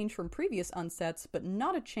is a change from previous unsets, but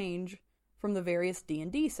not a change from the various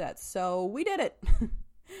D&D sets, so we did it!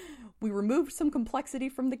 We removed some complexity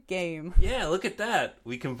from the game. Yeah, look at that.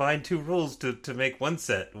 We combined 2 rules to make one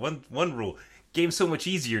set, one rule. Game's so much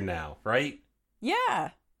easier now, right?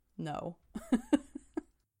 Yeah! No.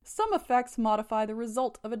 Some effects modify the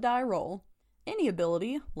result of a die roll. Any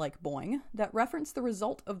ability, like Boing, that reference the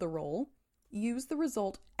result of the roll, use the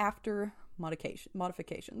result after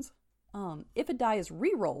modifications. If a die is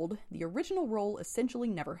re-rolled, the original roll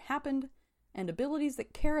essentially never happened, and abilities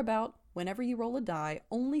that care about whenever you roll a die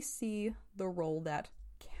only see the roll that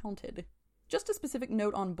counted. Just a specific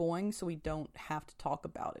note on Boing so we don't have to talk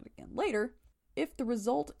about it again later. If the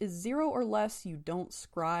result is 0 or less, you don't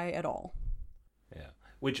scry at all. Yeah.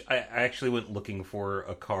 Which I actually went looking for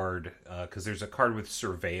a card, because there's a card with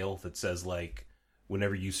Surveil that says, like,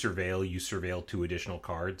 whenever you surveil 2 additional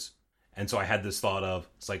cards. And so I had this thought of,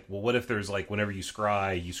 it's like, well, what if there's, like, whenever you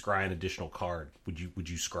scry an additional card? Would you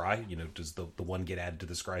scry? Does the 1 get added to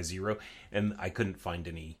the scry 0? And I couldn't find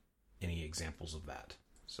any examples of that.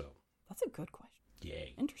 So That's a good question.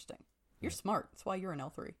 Yay. Interesting. You're smart. That's why you're an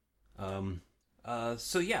L3.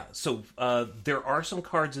 So there are some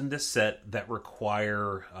cards in this set that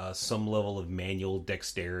require some level of manual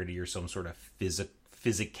dexterity or some sort of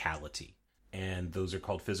physicality. And those are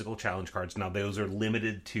called physical challenge cards. Now, those are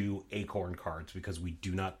limited to Acorn cards because we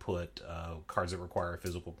do not put cards that require a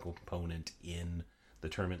physical component in the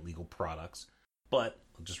tournament legal products. But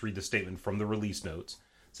I'll just read the statement from the release notes.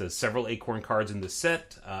 It says, several Acorn cards in this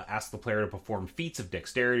set ask the player to perform feats of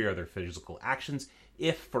dexterity or other physical actions.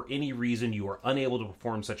 If, for any reason, you are unable to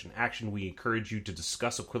perform such an action, we encourage you to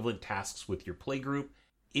discuss equivalent tasks with your playgroup.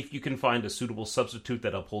 If you can find a suitable substitute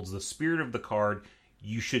that upholds the spirit of the card,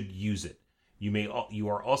 you should use it. You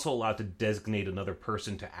are also allowed to designate another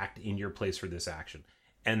person to act in your place for this action.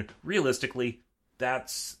 And realistically,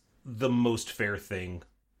 that's the most fair thing.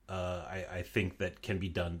 I think that can be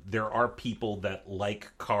done. There are people that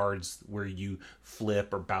like cards where you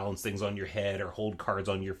flip or balance things on your head or hold cards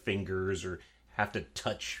on your fingers or have to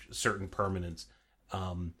touch certain permanents.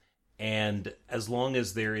 And as long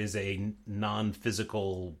as there is a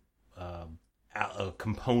non-physical a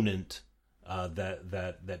component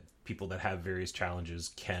that people that have various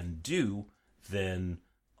challenges can do, then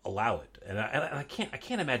allow it. And I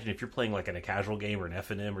can't imagine if you're playing like in a casual game or an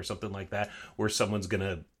F&M or something like that, where someone's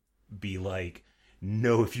gonna be like,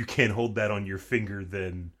 no, if you can't hold that on your finger,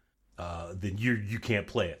 then you can't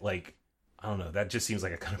play it. Like, I don't know. That just seems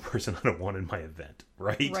like a kind of person I don't want in my event,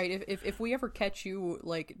 right? Right. If we ever catch you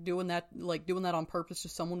like doing that on purpose to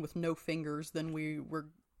someone with no fingers, then we're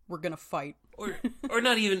gonna fight. Or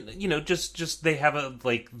not even, just they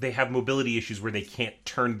have mobility issues where they can't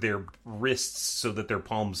turn their wrists so that their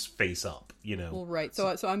palms face up. Well, right.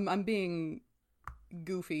 So I'm being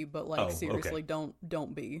goofy, but seriously, okay.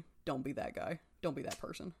 don't be that guy. Don't be that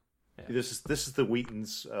person. Yeah. This is the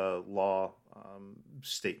Wheaton's law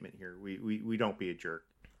statement here. We don't be a jerk.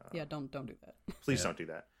 Don't do that. Please don't do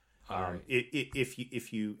that. Right.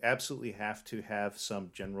 If you absolutely have to have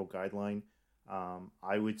some general guideline,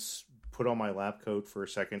 I would put on my lab coat for a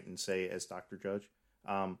second and say, as Dr. Judge,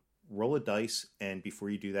 roll a dice, and before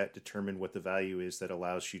you do that, determine what the value is that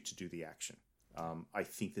allows you to do the action. I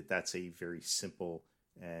think that's a very simple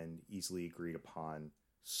and easily agreed upon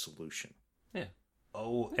solution. Yeah.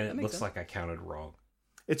 Oh, and it looks sense. like I counted wrong.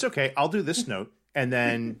 It's okay. I'll do this note, and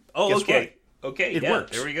then guess okay. What? Okay, it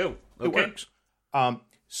works. There we go. Okay. It works.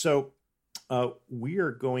 So we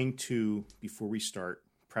are going to, before we start,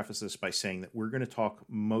 preface this by saying that we're going to talk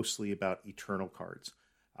mostly about Eternal cards.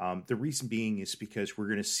 The reason being is because we're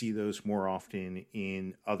going to see those more often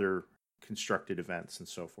in other constructed events and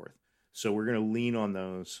so forth. So we're going to lean on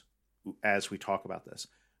those as we talk about this.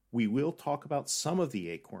 We will talk about some of the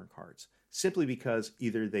Acorn cards, simply because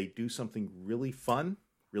either they do something really fun,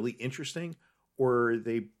 really interesting, or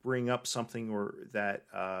they bring up something or that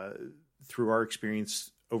through our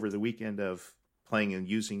experience over the weekend of playing and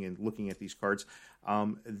using and looking at these cards,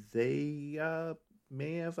 they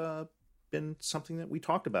may have been something that we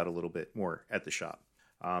talked about a little bit more at the shop.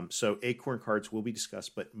 So Acorn cards will be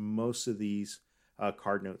discussed, but most of these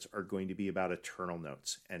card notes are going to be about Eternal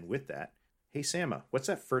notes. And with that, hey, Sama, what's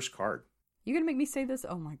that first card? You gonna make me say this?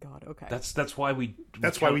 Oh my god! Okay. That's why we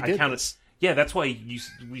did this. Yeah, that's why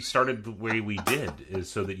we started the way we did, is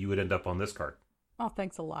so that you would end up on this card. Oh,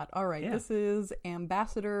 thanks a lot. All right, Yeah. This is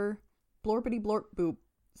Ambassador Blorpity Blorp Boop.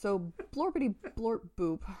 So Blorpity Blorp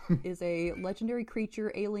Boop is a legendary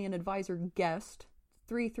creature, alien advisor guest.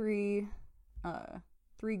 3/3,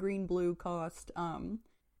 3 green blue cost.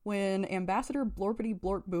 When Ambassador Blorpity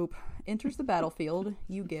Blorp Boop enters the battlefield,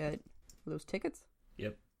 you get those tickets.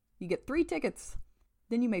 Yep. You get 3 tickets.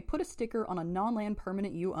 Then you may put a sticker on a non-land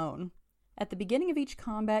permanent you own. At the beginning of each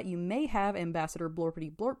combat, you may have Ambassador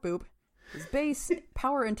Blorpity Blorp Boop. His base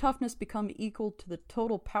power and toughness become equal to the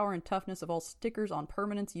total power and toughness of all stickers on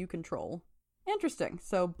permanents you control. Interesting.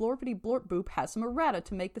 So Blorpity Blorp Boop has some errata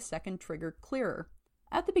to make the second trigger clearer.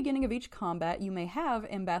 At the beginning of each combat, you may have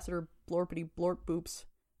Ambassador Blorpity Blorp Boop's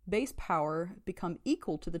base power become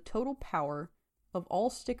equal to the total power of all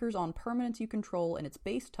stickers on permanents you control, and its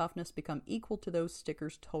base toughness become equal to those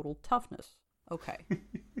stickers' total toughness. Okay.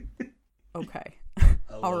 Okay.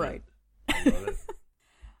 All right. I love it.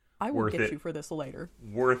 I will Worth get it. you for this later.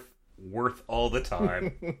 Worth all the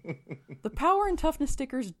time. The power and toughness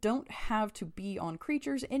stickers don't have to be on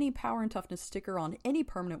creatures. Any power and toughness sticker on any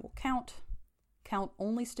permanent will count. Count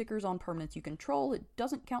only stickers on permanents you control. It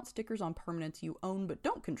doesn't count stickers on permanents you own but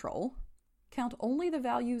don't control. Count only the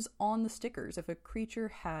values on the stickers. If a creature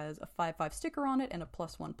has a 5/5 sticker on it and a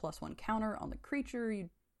 +1/+1 counter on the creature,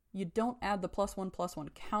 you don't add the +1/+1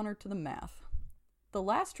 counter to the math. The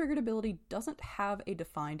last triggered ability doesn't have a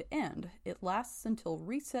defined end. It lasts until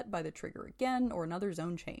reset by the trigger again or another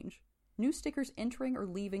zone change. New stickers entering or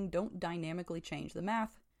leaving don't dynamically change the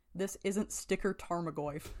math. This isn't Sticker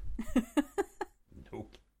Tarmogoyf.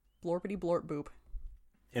 Nope. Blorpity Blorp Boop.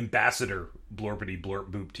 Ambassador Blorpity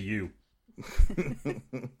Blorp Boop to you.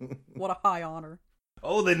 What a high honor.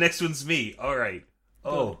 Oh, the next one's me. All right.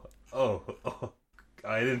 Oh.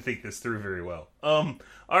 I didn't think this through very well. All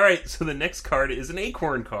right. So the next card is an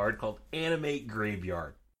Acorn card called Animate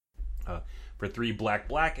Graveyard. For 3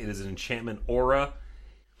 black, it is an enchantment aura.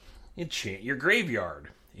 Enchant your graveyard.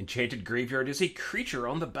 Enchanted Graveyard is a creature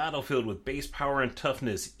on the battlefield with base power and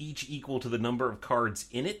toughness, each equal to the number of cards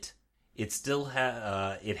in it. It still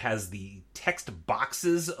it has the text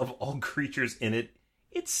boxes of all creatures in it.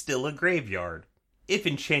 It's still a graveyard. If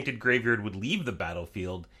Enchanted Graveyard would leave the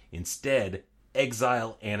battlefield, instead,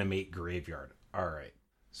 exile Animate Graveyard. Alright,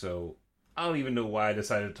 so I don't even know why I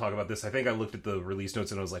decided to talk about this. I think I looked at the release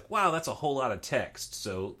notes and I was like, wow, that's a whole lot of text.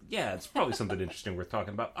 So yeah, it's probably something interesting worth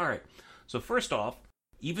talking about. Alright, so first off,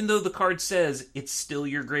 even though the card says it's still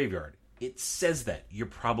your graveyard, it says that. You're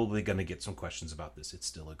probably going to get some questions about this. It's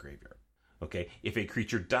still a graveyard. Okay, if a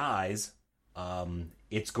creature dies,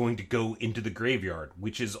 it's going to go into the graveyard,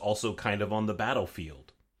 which is also kind of on the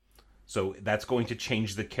battlefield. So that's going to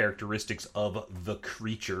change the characteristics of the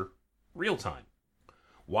creature real time.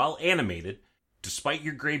 While animated, despite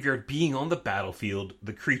your graveyard being on the battlefield,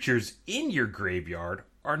 the creatures in your graveyard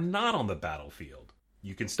are not on the battlefield.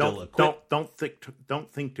 You can still equip. Don't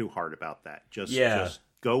think too hard about that. Just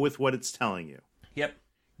go with what it's telling you. Yep.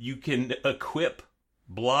 You can equip,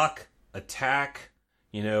 block, attack,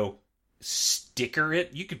 sticker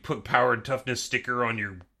it. You could put power and toughness sticker on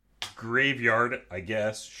your graveyard, I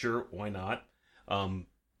guess. Sure, why not?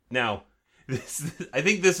 Now, I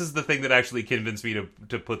think this is the thing that actually convinced me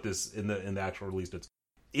to put this in the actual release notes.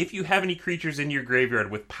 If you have any creatures in your graveyard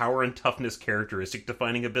with power and toughness characteristic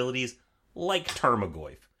defining abilities, like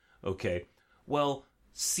Tarmogoyf, okay, well,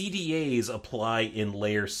 CDAs apply in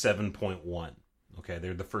layer 7.1. Okay,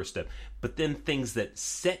 they're the first step. But then things that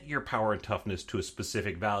set your power and toughness to a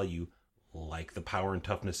specific value, like the power and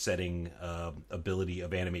toughness setting ability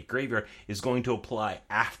of Animate Graveyard, is going to apply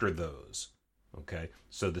after those. Okay,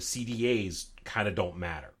 so the CDAs kind of don't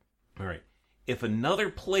matter. All right, if another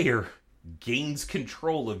player gains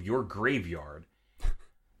control of your graveyard,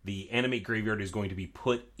 the Animate Graveyard is going to be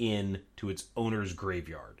put in to its owner's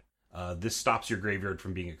graveyard. This stops your graveyard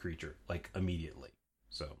from being a creature, like, immediately.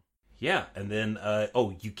 So, yeah, and then,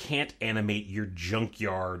 you can't animate your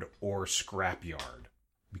junkyard or scrapyard,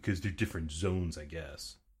 because they're different zones, I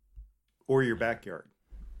guess. Or your backyard.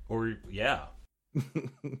 Or, yeah.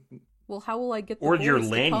 Well, how will I get the or boys your to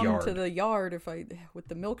land come yard to the yard with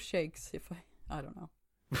the milkshakes? I don't know.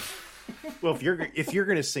 Well, if you're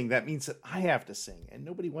going to sing, that means that I have to sing, and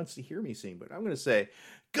nobody wants to hear me sing. But I'm going to say,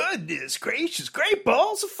 "Goodness gracious, great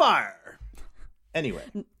balls of fire!" Anyway,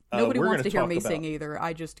 nobody wants to hear me sing either.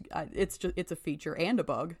 It's a feature and a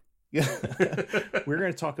bug. Yeah, we're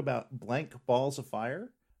going to talk about blank balls of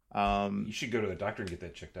fire. You should go to the doctor and get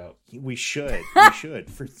that checked out. We should.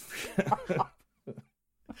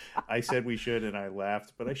 I said we should, and I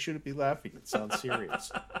laughed, but I shouldn't be laughing. It sounds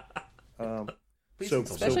serious.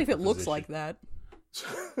 Especially if it looks like that.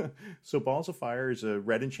 So Balls of Fire is a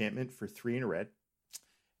red enchantment for 3 and a red.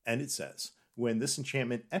 And it says, when this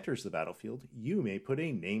enchantment enters the battlefield, you may put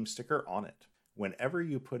a name sticker on it. Whenever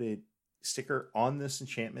you put a sticker on this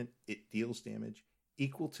enchantment, it deals damage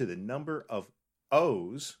equal to the number of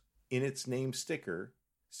O's in its name stickers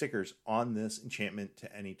on this enchantment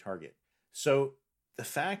to any target. So the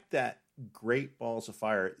fact that Great Balls of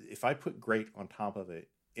Fire, if I put great on top of it,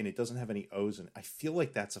 and it doesn't have any O's in it, I feel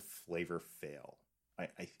like that's a flavor fail.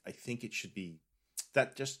 I think it should be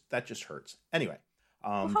that just hurts. Anyway,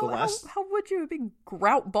 how would you be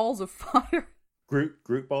Grout Balls of Fire?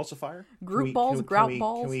 Groot Balls of Fire? Groot Balls.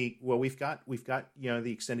 Well, we've got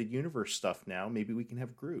the extended universe stuff now. Maybe we can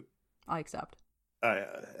have Groot. I accept.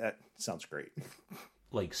 That sounds great.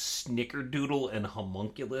 Like Snickerdoodle and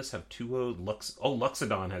Homunculus have 2 O's.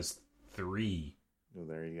 Luxodon has 3. Oh,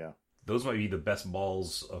 there you go. Those might be the best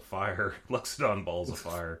balls of fire. Luxodon balls of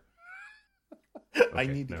fire. Okay, I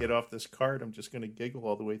need to get off this card. I'm just going to giggle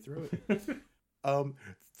all the way through it.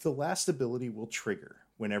 The last ability will trigger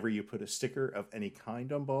whenever you put a sticker of any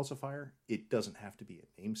kind on Balls of Fire. It doesn't have to be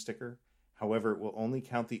a name sticker. However, it will only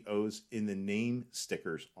count the O's in the name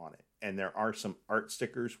stickers on it. And there are some art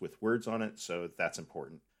stickers with words on it, so that's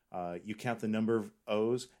important. You count the number of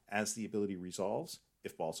O's as the ability resolves.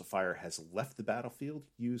 If Balls of Fire has left the battlefield,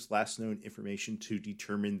 use last known information to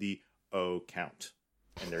determine the O count.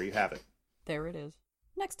 And there you have it. There it is.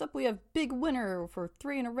 Next up, we have Big Winner for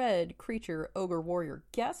 3 and a red, creature, Ogre Warrior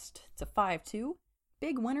Guest. It's a 5/2.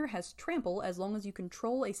 Big Winner has trample as long as you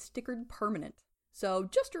control a stickered permanent. So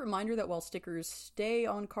just a reminder that while stickers stay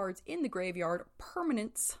on cards in the graveyard,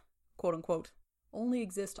 permanents, quote unquote, only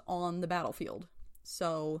exist on the battlefield.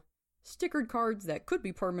 So stickered cards that could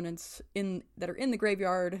be permanents that are in the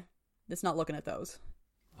graveyard, it's not looking at those.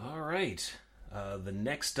 All right. The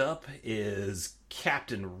next up is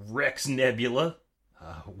Captain Rex Nebula,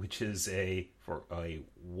 which is a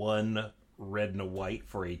 1 red and a white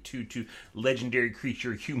for a 2/2 legendary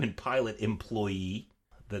creature human pilot employee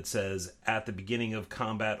that says at the beginning of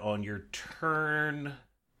combat on your turn,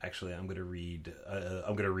 Actually, I'm going to read.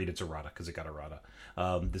 Its errata because it got errata.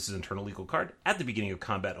 This is internal legal card. At the beginning of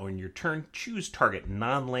combat on your turn, choose target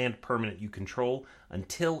non-land permanent you control.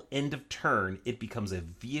 Until end of turn, it becomes a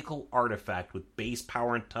vehicle artifact with base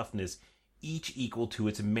power and toughness, each equal to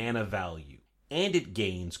its mana value, and it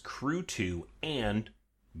gains Crew 2 and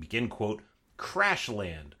begin quote Crash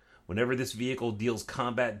Land. Whenever this vehicle deals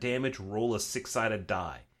combat damage, roll a 6-sided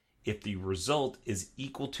die. If the result is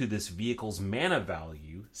equal to this vehicle's mana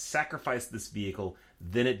value, sacrifice this vehicle,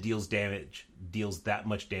 then it deals that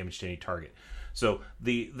much damage to any target. So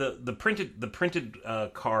the printed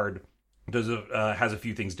card has a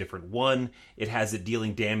few things different. One, it has it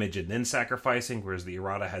dealing damage and then sacrificing, whereas the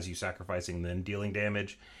errata has you sacrificing and then dealing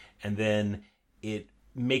damage. And then it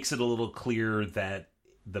makes it a little clearer that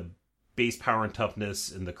the base power and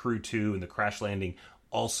toughness and the Crew 2 and the crash landing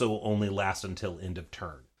also only last until end of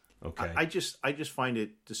turn. Okay. I just find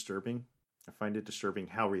it disturbing. I find it disturbing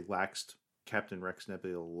how relaxed Captain Rex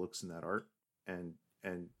Nebula looks in that art, and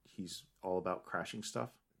he's all about crashing stuff.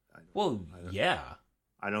 I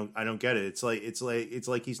don't get it. It's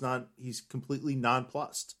like he's completely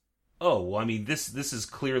nonplussed. Oh, well, I mean, this is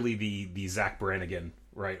clearly the Zach Brannigan,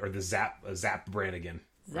 right? Or the Zap Brannigan.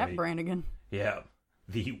 Zap right? Brannigan. Yeah.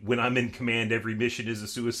 The when I'm in command, every mission is a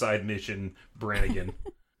suicide mission, Brannigan.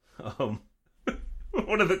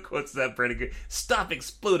 One of the quotes that Brannigan, "Stop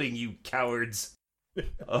exploding, you cowards."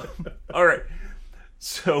 All right.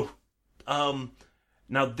 So,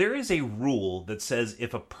 now there is a rule that says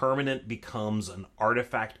if a permanent becomes an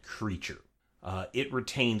artifact creature, it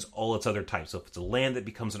retains all its other types. So if it's a land that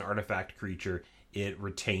becomes an artifact creature, it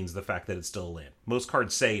retains the fact that it's still a land. Most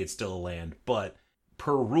cards say it's still a land, but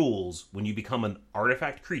per rules, when you become an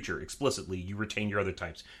artifact creature explicitly, you retain your other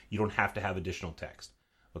types. You don't have to have additional text.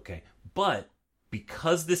 Okay? But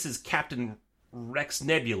because this is Captain Rex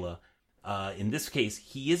Nebula, in this case,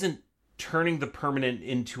 he isn't turning the permanent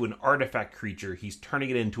into an artifact creature. He's turning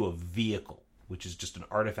it into a vehicle, which is just an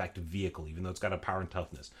artifact vehicle, even though it's got a power and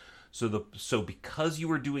toughness. So because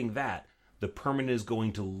you are doing that, the permanent is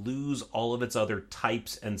going to lose all of its other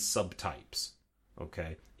types and subtypes.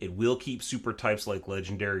 Okay? It will keep super types like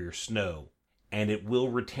legendary or snow, and it will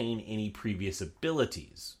retain any previous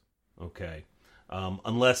abilities. Okay?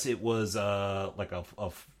 Unless it was like a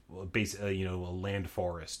land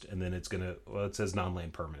forest, and then it's gonna. Well, it says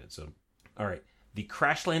non-land permanent. So, all right. The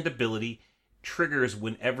crash land ability triggers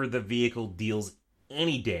whenever the vehicle deals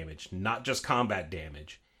any damage, not just combat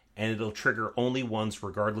damage, and it'll trigger only once,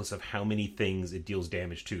 regardless of how many things it deals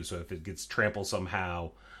damage to. So, if it gets trampled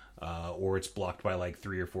somehow, or it's blocked by like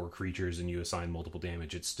 3 or 4 creatures, and you assign multiple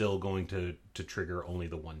damage, it's still going to trigger only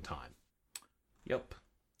the one time. Yep.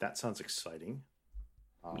 That sounds exciting.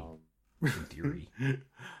 In theory.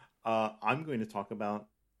 I'm going to talk about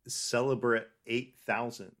Celebrate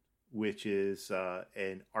 8000, which is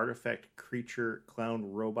an artifact creature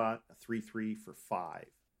clown robot, a 3/3 for 5.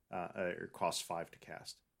 It costs 5 to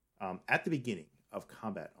cast. At the beginning of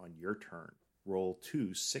combat on your turn, roll 2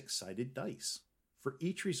 6-sided dice. For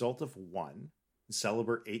each result of 1,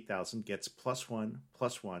 Celebrate 8000 gets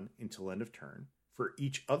 +1/+1 until end of turn. For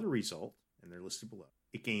each other result, and they're listed below,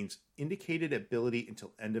 it gains indicated ability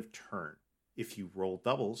until end of turn. If you roll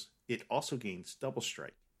doubles, it also gains double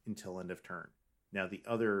strike until end of turn. Now, the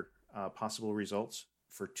other possible results,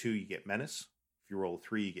 for 2, you get menace. If you roll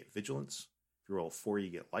 3, you get vigilance. If you roll 4, you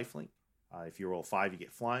get lifelink. If you roll 5, you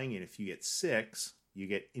get flying. And if you get 6, you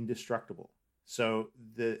get indestructible. So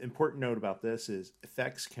the important note about this is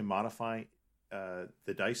effects can modify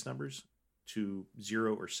the dice numbers to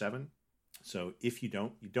 0 or 7. So if you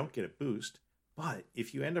don't get a boost. But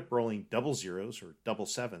if you end up rolling double 0s or double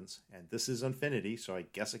 7s, and this is Infinity, so I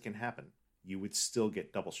guess it can happen, you would still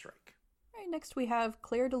get double strike. All right, next we have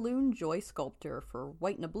Claire de Lune, Joy Sculptor for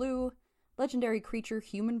white and a blue, legendary creature,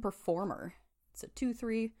 human performer. It's a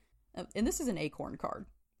 2/3, and this is an acorn card.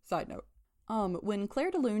 Side note. When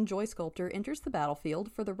Claire de Lune, Joy Sculptor, enters the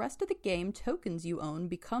battlefield, for the rest of the game, tokens you own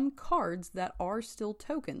become cards that are still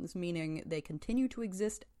tokens, meaning they continue to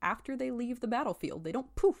exist after they leave the battlefield. They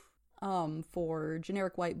don't poof. For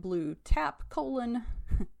generic white blue, tap, :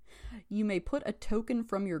 you may put a token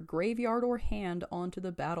from your graveyard or hand onto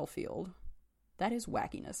the battlefield. That is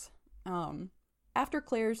wackiness. After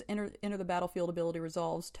Claire's enter the battlefield ability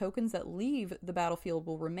resolves, tokens that leave the battlefield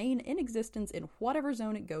will remain in existence in whatever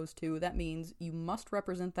zone it goes to. That means you must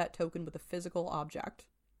represent that token with a physical object.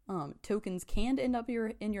 Tokens can end up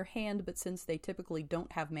in your hand, but since they typically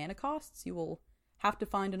don't have mana costs, you will have to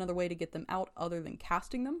find another way to get them out other than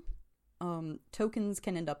casting them. Tokens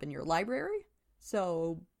can end up in your library,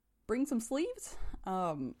 so bring some sleeves.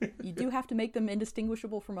 You do have to make them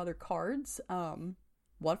indistinguishable from other cards.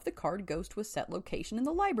 What if the card goes to a set location in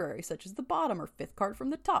the library, such as the bottom or fifth card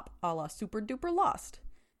from the top, a la Super Duper Lost?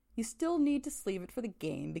 You still need to sleeve it for the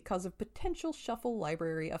game because of potential shuffle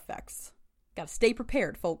library effects. Gotta stay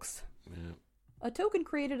prepared, folks. Yeah. A token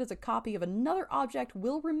created as a copy of another object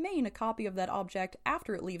will remain a copy of that object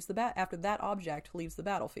after that object leaves the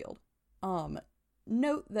battlefield.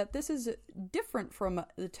 Note that this is different from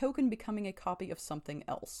the token becoming a copy of something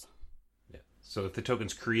else. Yeah. So if the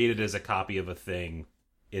token's created as a copy of a thing,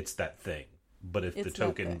 it's that thing. But if It's the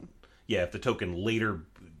token, if the token later,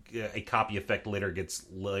 a copy effect later gets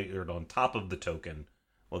layered on top of the token,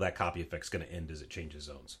 well, that copy effect's going to end as it changes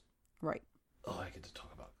zones. Right. Oh, I get to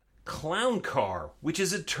talk about Clown Car, which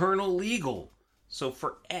is eternal legal. So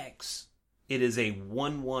for X, it is a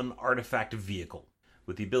 1/1 artifact vehicle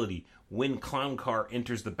with the ability, when Clown Car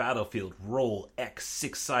enters the battlefield, roll X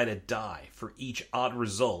 6-sided die. For each odd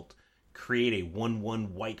result, create a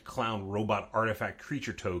 1/1 white clown robot artifact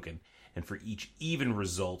creature token, and for each even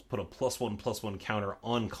result, put a +1/+1 counter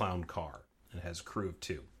on Clown Car. It has a crew of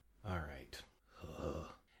 2. Alright.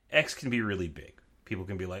 X can be really big. People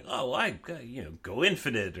can be like, oh, I go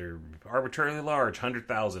infinite or arbitrarily large,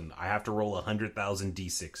 100,000. I have to roll 100,000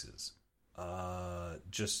 D6s.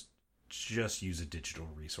 Just use a digital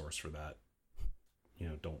resource for that.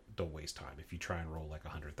 Don't waste time. If you try and roll like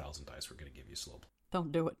 100,000 dice, we're going to give you slow.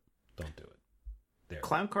 Don't do it. Don't do it. There.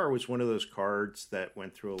 Clown Car was one of those cards that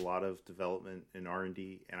went through a lot of development and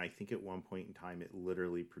R&D, and I think at one point in time it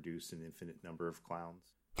literally produced an infinite number of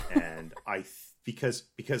clowns. And because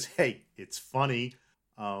hey, it's funny,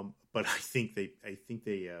 but I think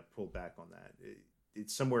they pulled back on that.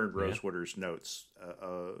 It's somewhere in Rosewater's notes,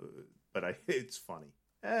 but it's funny.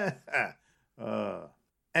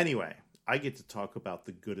 Anyway, I get to talk about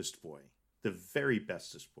the goodest boy, the very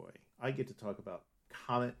bestest boy. I get to talk about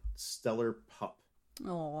Comet Stellar Pup.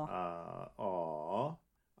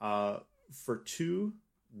 For 2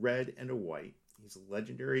 red and a white, he's a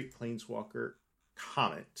legendary planeswalker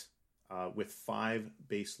Comet with 5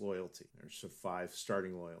 base loyalty. There's 5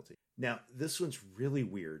 starting loyalty. Now, this one's really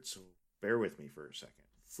weird, so bear with me for a second.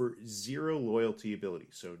 For 0 loyalty ability,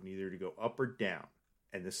 so neither to go up or down,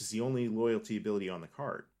 and this is the only loyalty ability on the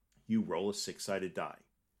card, you roll a 6-sided die.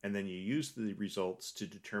 And then you use the results to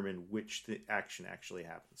determine which the action actually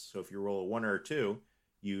happens. So if you roll a 1 or a 2,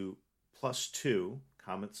 you +2,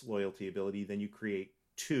 Comet's loyalty ability, then you create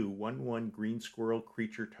 2 1/1 green squirrel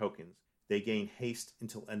creature tokens. They gain haste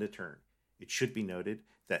until end of turn. It should be noted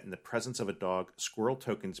that in the presence of a dog, squirrel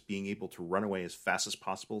tokens being able to run away as fast as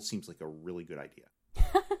possible seems like a really good idea.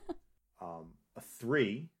 A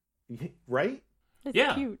 3, right?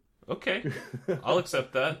 That's cute. Okay. I'll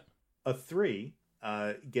accept that. A 3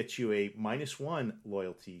 gets you a -1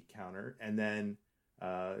 loyalty counter, and then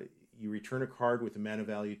you return a card with a mana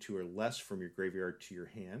value 2 or less from your graveyard to your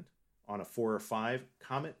hand. On a 4 or 5,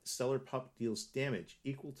 Comet Stellar Pup deals damage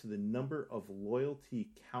equal to the number of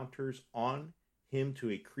loyalty counters on him to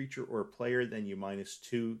a creature or a player, then you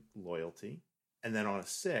 -2 loyalty. And then on a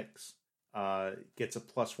 6, gets a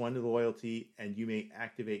 +1 to the loyalty, and you may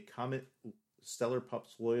activate Comet Stellar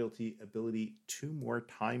Pup's loyalty ability 2 more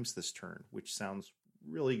times this turn, which sounds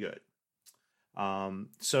really good.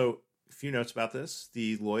 So a few notes about this.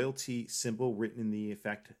 The loyalty symbol written in the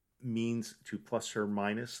effect means to plus or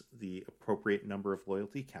minus the appropriate number of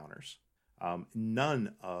loyalty counters.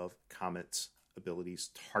 None of Comet's abilities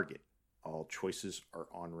target. All choices are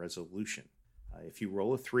on resolution. If you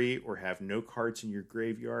roll a 3 or have no cards in your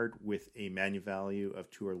graveyard with a mana value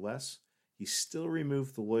of 2 or less, you still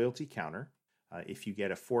remove the loyalty counter. If you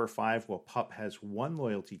get a 4 or 5 while Pup has 1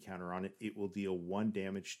 loyalty counter on it, it will deal 1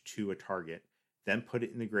 damage to a target. Then put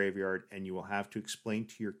it in the graveyard, and you will have to explain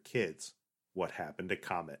to your kids what happened to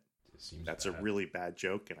Comet. That's bad. A really bad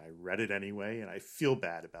joke, and I read it anyway, and I feel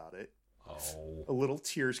bad about it. Oh. A little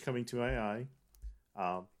tears coming to my eye.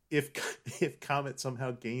 If Comet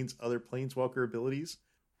somehow gains other Planeswalker abilities,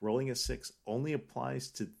 rolling a 6 only applies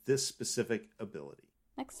to this specific ability.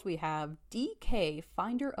 Next we have DK,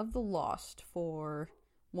 Finder of the Lost, for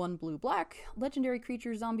 1 blue-black, legendary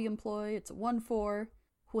creature zombie employ. It's a 1/4.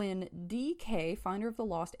 When DK, Finder of the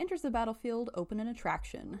Lost, enters the battlefield, open an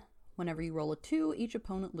attraction. Whenever you roll a 2, each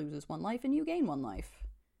opponent loses 1 life and you gain 1 life.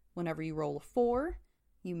 Whenever you roll a 4,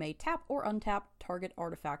 you may tap or untap target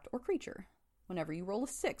artifact or creature. Whenever you roll a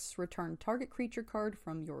 6, return target creature card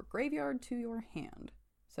from your graveyard to your hand.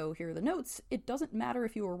 So here are the notes. It doesn't matter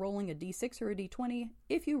if you are rolling a d6 or a d20.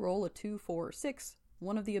 If you roll a 2, 4, or 6,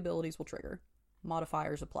 one of the abilities will trigger.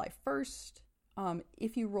 Modifiers apply first.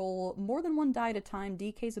 If you roll more than 1 die at a time,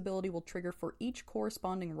 DK's ability will trigger for each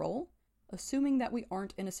corresponding roll. assuming that we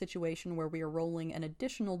aren't in a situation where we are rolling an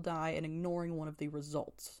additional die and ignoring one of the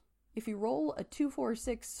results. If you roll a 2, 4,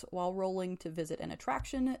 6 while rolling to visit an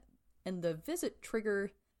attraction, and the visit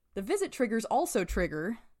triggers also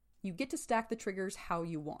trigger, you get to stack the triggers how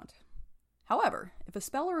you want. However, if a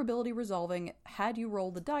spell or ability resolving had you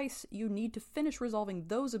roll the dice, you need to finish resolving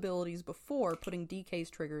those abilities before putting DK's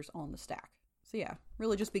triggers on the stack. So yeah,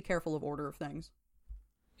 really just be careful of order of things.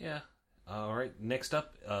 Yeah. All right. Next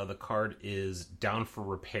up, the card is Down for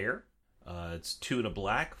Repair. It's 2 and a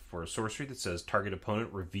black for a sorcery that says target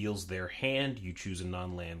opponent reveals their hand. You choose a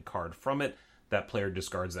non-land card from it. That player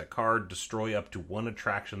discards that card. Destroy up to one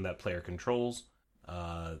attraction that player controls.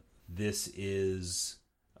 This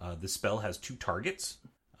spell has 2 targets,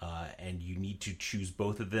 and you need to choose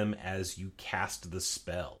both of them as you cast the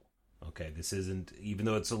spell. Okay, this isn't, even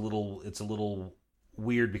though it's a little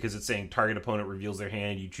weird because it's saying target opponent reveals their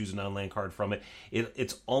hand, you choose a non-land card from it.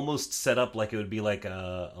 It's almost set up like it would be like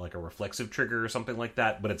a reflexive trigger or something like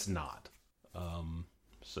that, but it's not.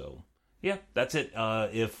 So yeah, that's it.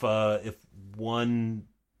 If one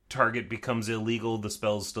target becomes illegal, the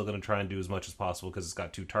spell's still going to try and do as much as possible because it's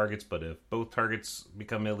got 2 targets, but if both targets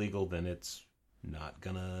become illegal, then it's not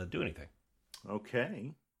going to do anything.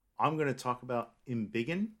 Okay. I'm going to talk about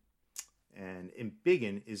Embiggen. And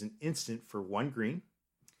Embiggen is an instant for 1 green.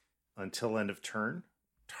 Until end of turn,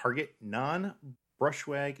 target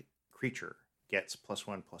non-Brushwag creature gets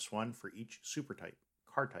 +1/+1 for each super type,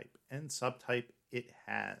 card type, and subtype it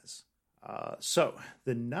has. So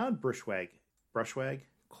the non-Brushwag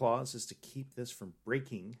clause is to keep this from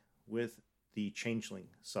breaking with the changeling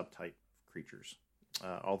subtype creatures.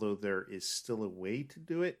 Although there is still a way to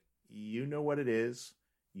do it, you know what it is.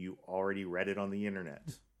 You already read it on the internet.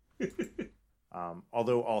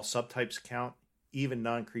 Although all subtypes count, even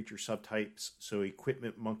non-creature subtypes, so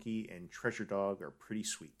Equipment Monkey and Treasure Dog are pretty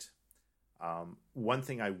sweet. One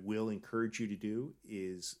thing I will encourage you to do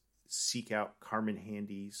is seek out Carmen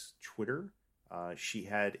Handy's Twitter. She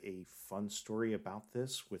had a fun story about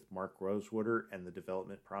this with Mark Rosewater and the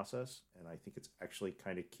development process, and I think it's actually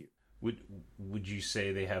kind of cute. Would you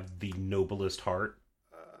say they have the noblest heart?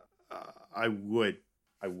 I would.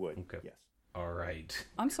 Okay. Yes. All right.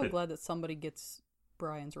 I'm so glad that somebody gets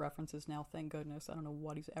Brian's references now, thank goodness. I don't know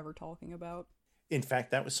what he's ever talking about. In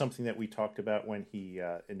fact, that was something that we talked about when he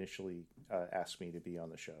initially asked me to be on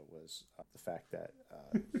the show, was the fact that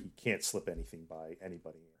he can't slip anything by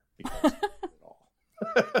anybody because at all.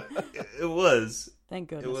 It was. Thank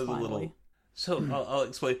goodness, It was finally. a little. So I'll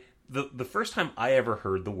explain. The first time I ever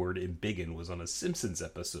heard the word Embiggen was on a Simpsons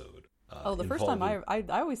episode. The first time I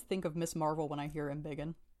always think of Miss Marvel when I hear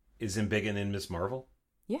Embiggen. Is Embiggen in Miss Marvel?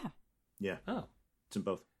 Yeah. Yeah. Oh. It's in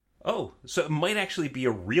both. Oh, so it might actually be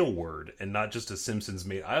a real word and not just a Simpsons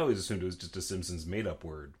made. I always assumed it was just a Simpsons made up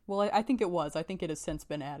word. Well, I think it was. I think it has since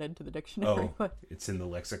been added to the dictionary. Oh, but... it's in the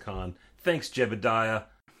lexicon. Thanks, Jebediah.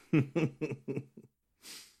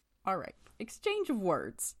 All right. Exchange of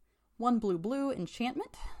words. 1 blue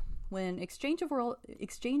enchantment. When exchange of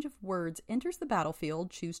words enters the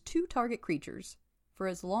battlefield, choose 2 target creatures. For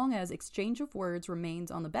as long as exchange of words remains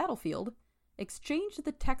on the battlefield, exchange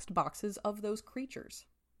the text boxes of those creatures.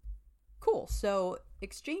 Cool, so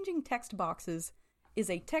exchanging text boxes is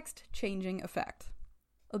a text-changing effect.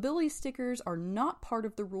 Ability stickers are not part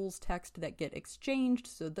of the rules text that get exchanged,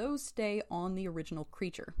 so those stay on the original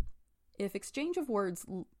creature. If exchange of words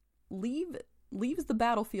leaves the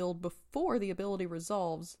battlefield before the ability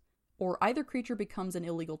resolves, or either creature becomes an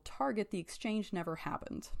illegal target, the exchange never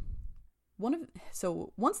happened.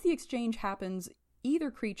 Once the exchange happens, either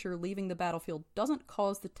creature leaving the battlefield doesn't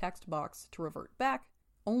cause the text box to revert back.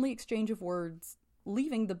 Only exchange of words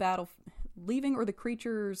leaving or the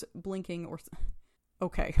creature's blinking or...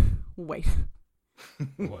 Okay, wait.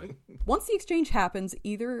 What? Once the exchange happens,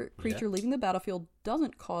 either creature leaving the battlefield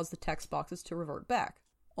doesn't cause the text boxes to revert back.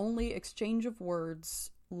 Only exchange of words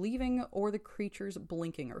leaving or the creature's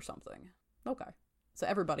blinking or something. Okay. So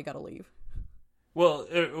everybody gotta leave. Well,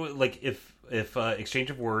 like if exchange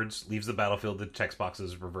of words leaves the battlefield, the text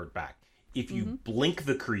boxes revert back. If you blink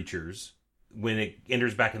the creatures, when it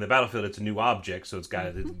enters back in the battlefield, it's a new object, so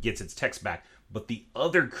it gets its text back. But the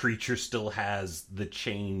other creature still has the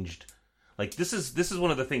changed. Like this is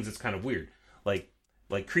one of the things that's kind of weird. Like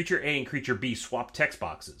creature A and creature B swap text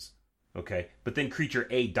boxes, okay, but then creature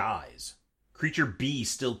A dies. Creature B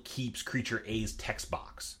still keeps creature A's text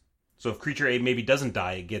box. So if creature A maybe doesn't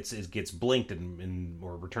die, it gets blinked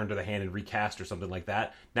or returned to the hand and recast or something like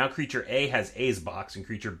that. Now creature A has A's box and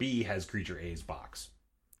creature B has creature A's box.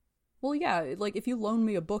 Well, yeah, like if you loan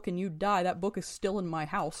me a book and you die, that book is still in my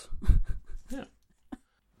house. Yeah.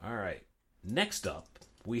 All right. Next up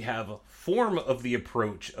we have a form of the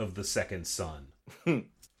approach of the second sun.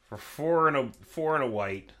 For 4 and a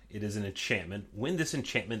white, it is an enchantment. When this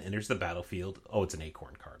enchantment enters the battlefield, it's an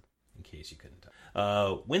acorn card, in case you couldn't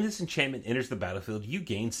tell. When this enchantment enters the battlefield, you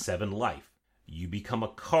gain 7 life. You become a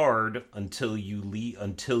card until you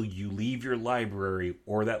leave your library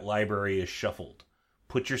or that library is shuffled.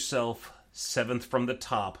 Put yourself 7th from the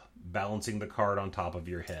top, balancing the card on top of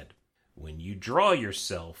your head. When you draw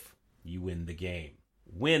yourself, you win the game.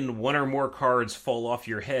 When 1 or more cards fall off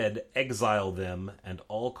your head, exile them and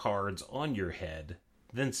all cards on your head,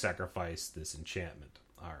 then sacrifice this enchantment.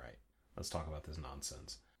 Alright, let's talk about this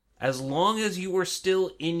nonsense. As long as you are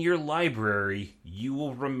still in your library, you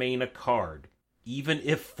will remain a card, even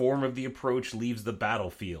if Form of the Approach leaves the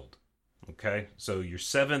battlefield. Okay, so you're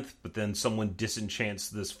 7th, but then someone disenchants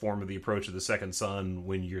this Form of the Approach of the Second Sun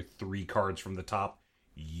when you're 3 cards from the top.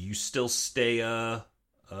 You still stay a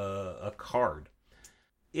card.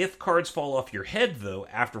 If cards fall off your head, though,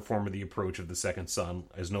 after Form of the Approach of the Second Sun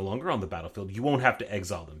is no longer on the battlefield, you won't have to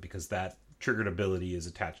exile them because that triggered ability is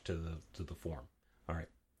attached to the form. All right.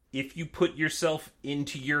 If you put yourself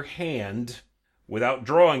into your hand without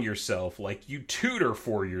drawing yourself, like you tutor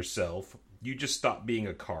for yourself, you just stop being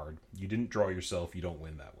a card. You didn't draw yourself, you don't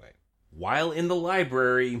win that way. While in the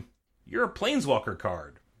library, you're a Planeswalker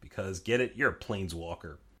card because, get it, you're a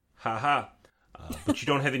Planeswalker. Haha. But you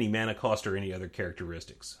don't have any mana cost or any other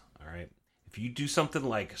characteristics. All right. If you do something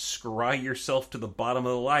like scry yourself to the bottom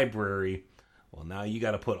of the library, well, now you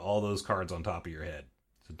got to put all those cards on top of your head.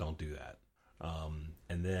 So don't do that.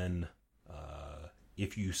 And then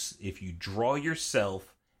if you draw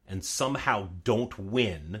yourself and somehow don't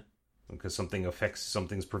win because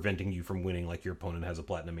something's preventing you from winning, like your opponent has a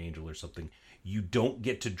Platinum Angel or something, you don't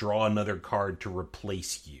get to draw another card to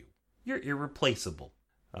replace you. You're irreplaceable.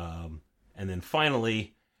 And then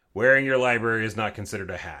finally, wearing your library is not considered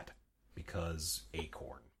a hat, because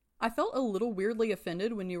acorn. I felt a little weirdly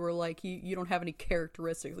offended when you were like, you don't have any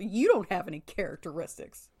characteristics. You don't have any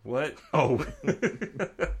characteristics. What? Oh.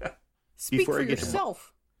 Speak for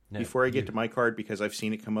yourself. Before I get to my card, because I've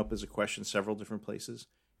seen it come up as a question several different places,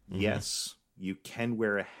 yes, you can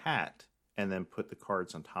wear a hat and then put the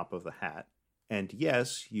cards on top of the hat. And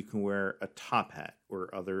yes, you can wear a top hat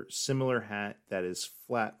or other similar hat that is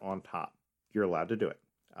flat on top. You're allowed to do it.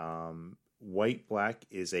 White Black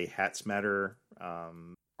is a Hats Matter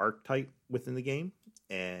archetype within the game,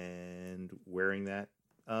 and wearing that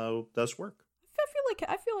does work.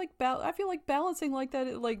 I feel like balancing like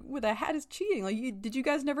that, like with a hat, is cheating. Like, did you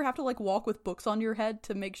guys never have to like walk with books on your head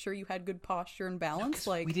to make sure you had good posture and balance?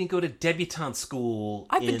 No, we didn't go to debutante school.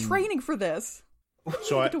 I've been training for this.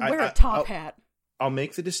 So I have to wear a top hat. I'll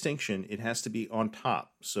make the distinction. It has to be on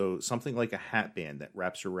top. So something like a hat band that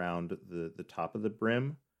wraps around the top of the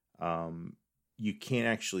brim. You can't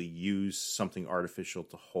actually use something artificial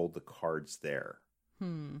to hold the cards there.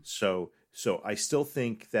 So I still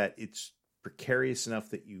think that it's precarious enough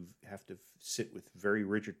that you have to sit with very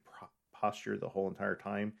rigid posture the whole entire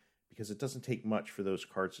time, because it doesn't take much for those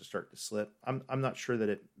cards to start to slip. I'm not sure that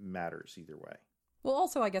it matters either way. Well,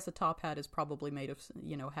 also, I guess a top hat is probably made of,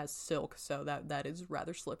 has silk, so that is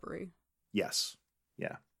rather slippery. Yes.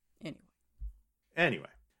 Yeah. Anyway.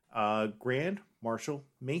 Grand Marshal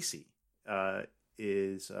Macy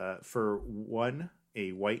is, for 1,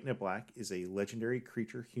 a white and a black, is a legendary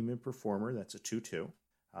creature human performer. That's a 2/2.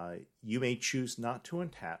 You may choose not to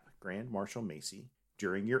untap Grand Marshal Macy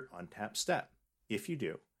during your untap step. If you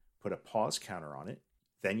do, put a pause counter on it.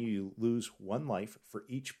 Then you lose 1 life for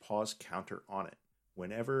each pause counter on it.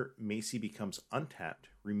 Whenever Macy becomes untapped,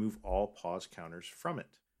 remove all pause counters from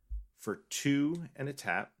it. For 2 and a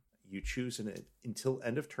tap, you choose an until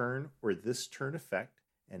end of turn or this turn effect,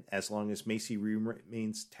 and as long as Macy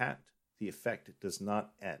remains tapped, the effect does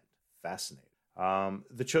not end. Fascinating.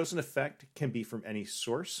 The chosen effect can be from any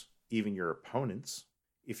source, even your opponent's.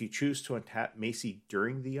 If you choose to untap Macy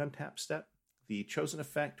during the untap step, the chosen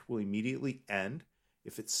effect will immediately end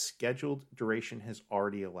if its scheduled duration has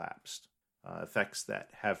already elapsed. Effects that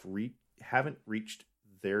haven't reached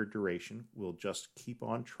their duration will just keep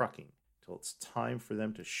on trucking till it's time for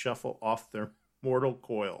them to shuffle off their mortal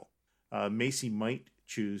coil. Macy might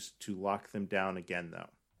choose to lock them down again, though.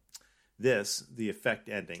 The effect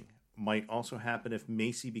ending, might also happen if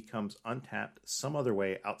Macy becomes untapped some other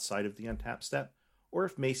way outside of the untap step, or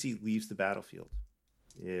if Macy leaves the battlefield.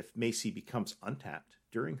 If Macy becomes untapped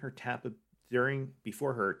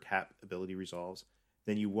before her tap ability resolves,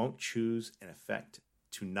 then you won't choose an effect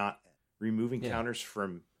to not end. Removing counters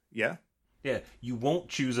from... Yeah? Yeah, you won't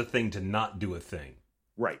choose a thing to not do a thing.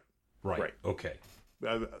 Right. Okay.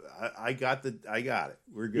 I got it.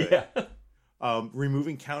 We're good. Yeah.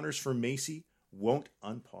 Removing counters from Macy won't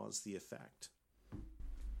unpause the effect.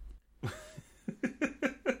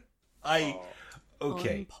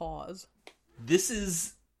 Okay. Unpause.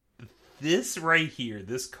 This right here,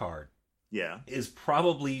 this card, Yeah. is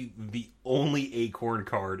probably the only Acorn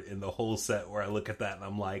card in the whole set where I look at that and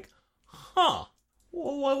I'm like, huh,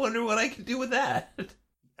 well, I wonder what I can do with that.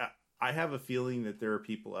 I have a feeling that there are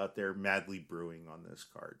people out there madly brewing on this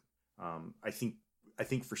card. I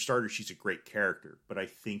think for starters, she's a great character, but I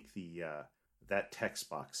think that text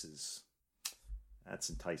box that's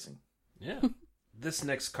enticing. Yeah. This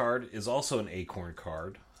next card is also an Acorn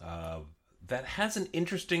card that has an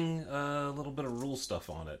interesting little bit of rule stuff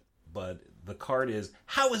on it. But the card is,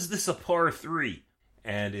 how is this a par 3?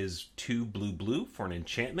 And is 2 blue for an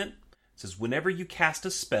enchantment. It says, whenever you cast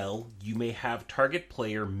a spell, you may have target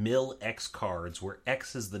player mill X cards, where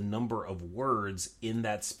X is the number of words in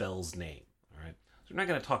that spell's name. All right. So we're not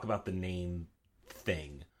going to talk about the name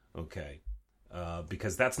thing, okay?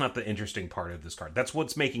 Because that's not the interesting part of this card. That's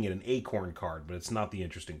what's making it an Acorn card, but it's not the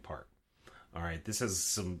interesting part. All right, this has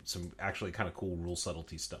some actually kind of cool rule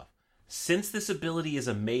subtlety stuff. Since this ability is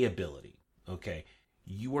a May ability, okay,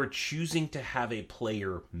 you are choosing to have a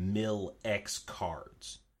player mill X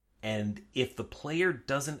cards. And if the player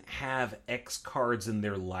doesn't have X cards in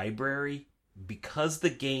their library, because the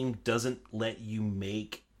game doesn't let you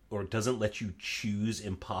make or doesn't let you choose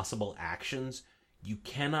impossible actions, you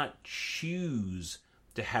cannot choose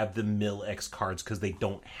to have them mill X cards because they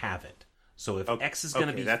don't have it. So if X is going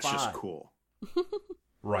to be 5... that's just cool.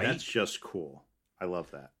 Right? That's just cool. I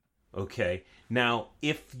love that. Okay. Now,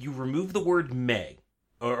 if you remove the word may,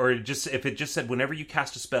 or just if it just said whenever you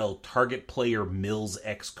cast a spell, target player mills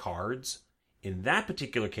X cards, in that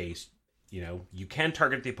particular case, you can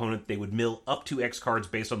target the opponent. They would mill up to X cards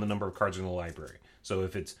based on the number of cards in the library. So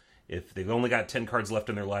if they've only got 10 cards left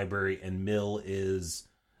in their library and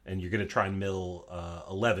and you're going to try and mill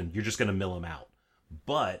 11, you're just going to mill them out.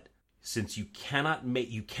 But since you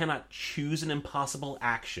cannot choose an impossible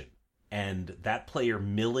action, and that player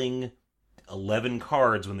milling 11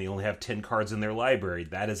 cards when they only have 10 cards in their library,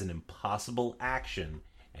 that is an impossible action,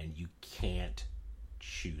 and you can't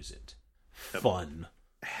choose it. Fun.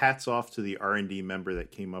 Hats off to the R&D member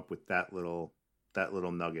that came up with that little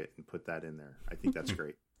nugget and put that in there. I think that's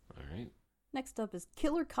great. All right. Next up is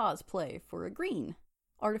Killer Cosplay for a green.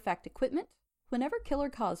 Artifact equipment. Whenever Killer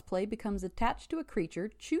Cosplay becomes attached to a creature,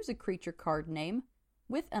 choose a creature card name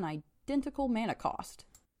with an identical mana cost.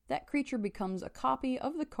 That creature becomes a copy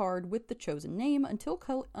of the card with the chosen name until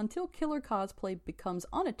Killer Cosplay becomes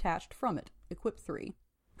unattached from it. Equip 3.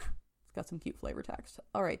 It's got some cute flavor text.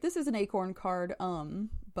 Alright, this is an Acorn card,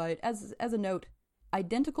 but as a note,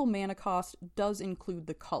 identical mana cost does include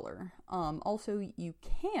the color. Also, you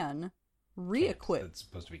can re-equip. It's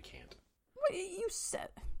supposed to be can't. What you said?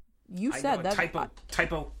 You said that.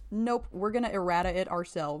 Typo. Nope, we're gonna errata it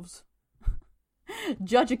ourselves.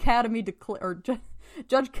 Judge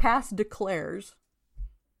Cass declares.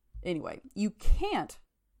 Anyway, you can't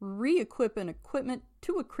re-equip an equipment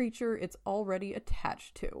to a creature it's already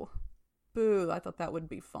attached to. Boo! I thought that would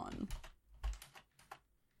be fun.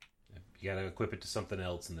 You gotta equip it to something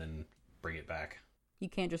else and then bring it back. You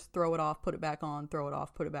can't just throw it off, put it back on, throw it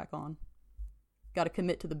off, put it back on. Gotta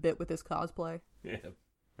commit to the bit with this cosplay. Yeah.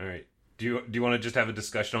 All right. Do you want to just have a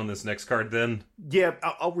discussion on this next card then? Yeah,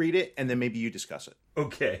 I'll read it and then maybe you discuss it.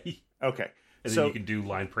 Okay. Okay. And then you can do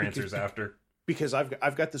line prancers after. Because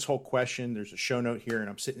I've got this whole question. There's a show note here, and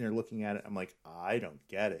I'm sitting there looking at it. I'm like, I don't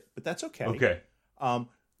get it, but that's okay. Okay.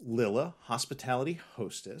 Lilla, Hospitality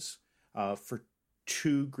Hostess. For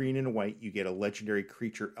 2 green and a white, you get a legendary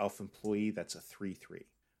creature elf employee. That's a 3/3.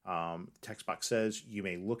 The text box says you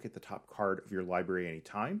may look at the top card of your library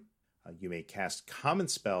anytime. You may cast common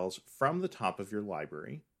spells from the top of your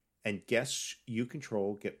library, and guests you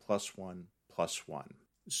control get +1/+1.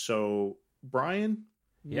 So, Brian,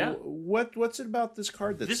 yeah, what's it about this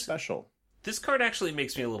card that's special? This card actually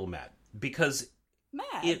makes me a little mad because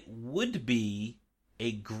it would be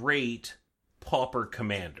a great pauper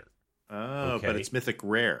commander. Oh, okay. But it's mythic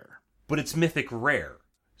rare.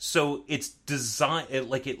 So it's designed,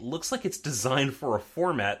 it looks like it's designed for a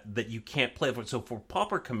format that you can't play. So for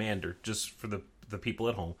Pauper Commander, just for the people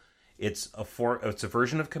at home, it's a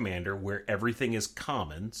version of Commander where everything is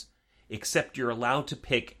commons, except you're allowed to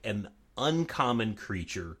pick an uncommon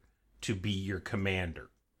creature to be your commander.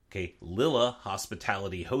 Okay, Lilla,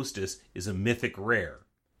 Hospitality Hostess, is a mythic rare.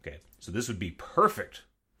 Okay, so this would be perfect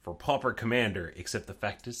for Pauper Commander, except the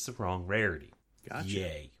fact it's the wrong rarity.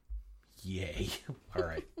 Gotcha. Yay. All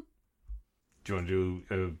right. Do you want to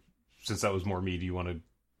do, since that was more me, do you want to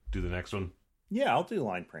do the next one? Yeah, I'll do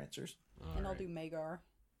Line Prancers. And I'll do Magar.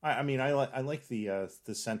 I mean, I like the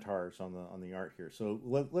centaurs on the art here. So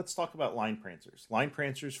let's talk about line prancers. Line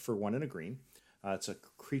prancers for 1 and a green. It's a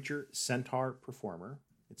creature centaur performer.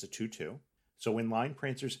 It's a 2/2. So when line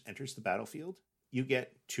prancers enters the battlefield, you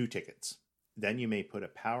get 2 tickets. Then you may put a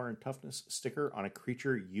power and toughness sticker on a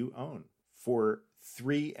creature you own. For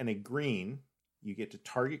 3 and a green, you get to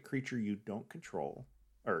target creature you don't control,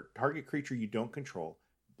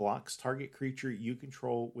 blocks target creature you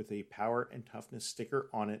control with a power and toughness sticker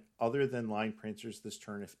on it other than line prancers this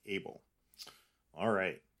turn if able. All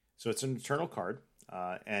right. So it's an eternal card,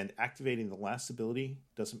 and activating the last ability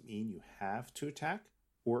doesn't mean you have to attack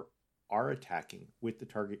or are attacking with the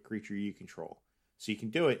target creature you control. So you can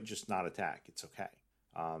do it and just not attack. It's okay.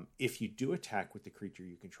 If you do attack with the creature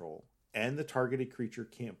you control and the targeted creature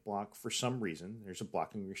can't block for some reason, there's a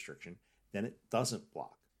blocking restriction, then it doesn't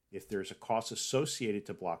block. If there's a cost associated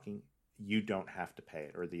to blocking, you don't have to pay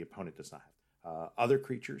it, or the opponent does not have. Other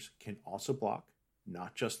creatures can also block,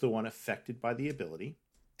 not just the one affected by the ability.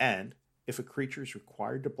 And if a creature is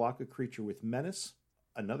required to block a creature with menace,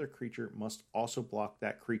 another creature must also block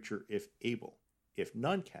that creature if able. If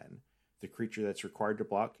none can, the creature that's required to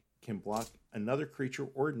block can block another creature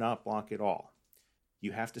or not block at all.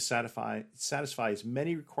 You have to satisfy as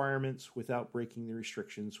many requirements without breaking the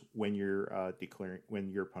restrictions when your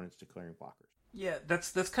opponent's declaring blockers. Yeah,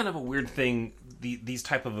 that's kind of a weird thing. These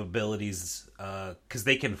type of abilities, because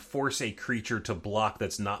they can force a creature to block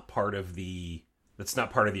that's not part of the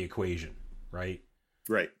equation, right?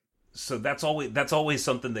 Right. So that's always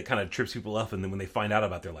something that kind of trips people up, and then when they find out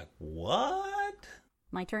about it, they're like, "What?"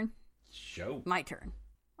 My turn. Show. My turn.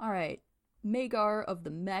 All right. Magar of the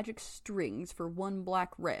Magic Strings for 1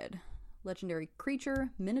 black-red. Legendary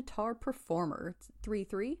creature, Minotaur Performer. It's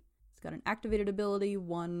 3/3. It's got an activated ability,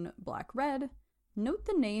 1 black-red. Note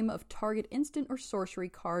the name of target instant or sorcery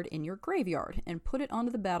card in your graveyard and put it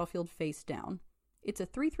onto the battlefield face down. It's a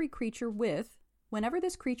 3/3 creature with, whenever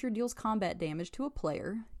this creature deals combat damage to a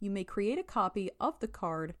player, you may create a copy of the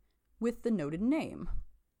card with the noted name.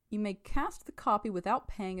 You may cast the copy without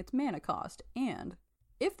paying its mana cost, and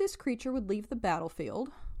if this creature would leave the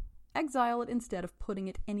battlefield, exile it instead of putting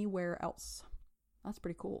it anywhere else. That's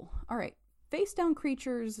pretty cool. Alright, face-down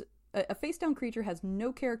creatures. A face-down creature has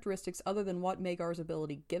no characteristics other than what Magar's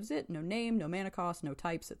ability gives it. No name, no mana cost, no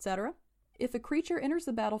types, etc. If a creature enters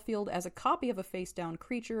the battlefield as a copy of a face-down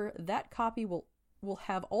creature, that copy will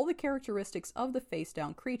have all the characteristics of the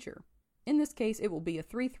face-down creature. In this case, it will be a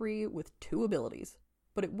 3/3 with 2 abilities.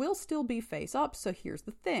 But it will still be face-up, so here's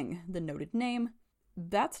the thing. The noted name.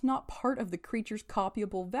 That's not part of the creature's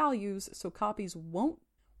copyable values, so copies won't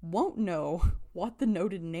know what the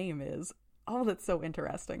noted name is. Oh, that's so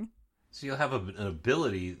interesting. So you'll have an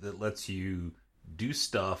ability that lets you do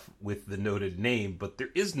stuff with the noted name, but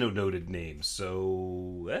there is no noted name,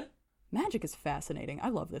 so... Magic is fascinating. I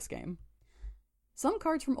love this game. Some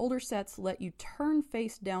cards from older sets let you turn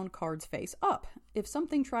face-down cards face-up. If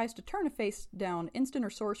something tries to turn a face-down instant or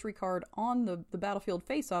sorcery card on the battlefield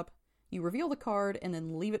face-up, you reveal the card and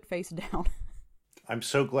then leave it face down. I'm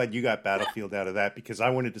so glad you got Battlefield out of that because I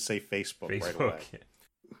wanted to say Facebook right away.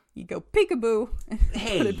 You go peekaboo.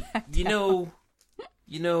 Hey, put it back down.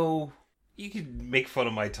 you can make fun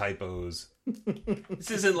of my typos.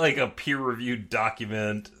 This isn't like a peer-reviewed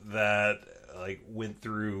document that like went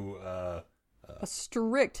through a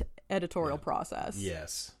strict editorial process.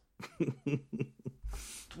 Yes.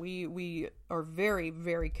 We are very,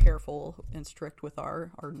 very careful and strict with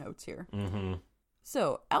our notes here. Mm-hmm.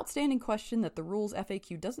 So, outstanding question that the rules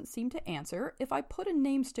FAQ doesn't seem to answer. If I put a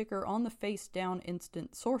name sticker on the face down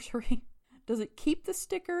instant sorcery, does it keep the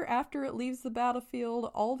sticker after it leaves the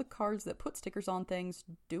battlefield? All the cards that put stickers on things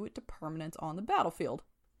do it to permanence on the battlefield.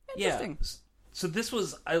 Interesting. Yeah. So this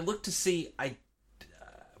was, I looked to see,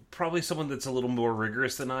 probably someone that's a little more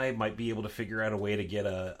rigorous than I might be able to figure out a way to get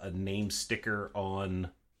a name sticker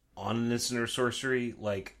on an instant or sorcery.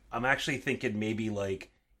 Like, I'm actually thinking maybe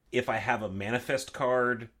like if I have a manifest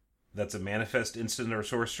card that's a manifest instant or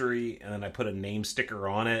sorcery, and then I put a name sticker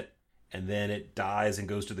on it, and then it dies and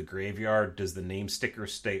goes to the graveyard, does the name sticker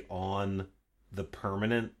stay on the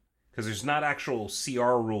permanent? Because there's not actual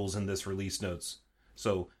CR rules in this release notes.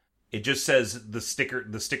 So it just says the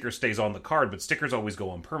sticker stays on the card, but stickers always go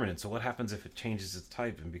on permanent. So what happens if it changes its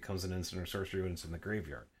type and becomes an instant or sorcery when it's in the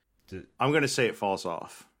graveyard? I'm going to say it falls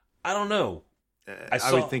off. I don't know.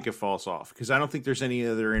 I would think it falls off because I don't think there's any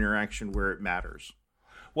other interaction where it matters.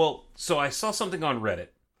 Well, so I saw something on Reddit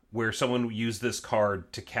where someone used this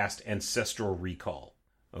card to cast Ancestral Recall.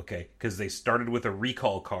 Okay, because they started with a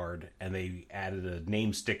recall card and they added a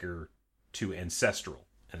name sticker to Ancestral.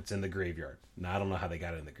 and it's in the graveyard. Now, I don't know how they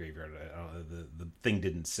got it in the graveyard. The thing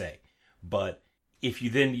didn't say. But if you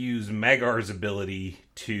then use Magar's ability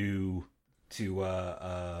to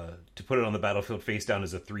put it on the battlefield face down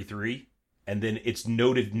as a 3/3, and then its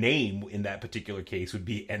noted name in that particular case would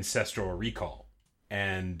be Ancestral Recall,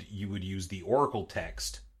 and you would use the Oracle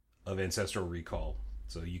text of Ancestral Recall,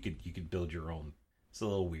 so you could build your own. It's a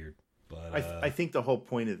little weird, but I think the whole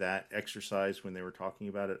point of that exercise when they were talking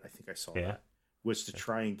about it, I think I saw that, was to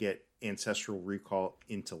try and get Ancestral Recall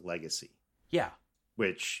into Legacy. Yeah.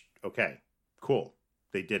 Which, okay, cool.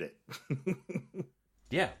 They did it.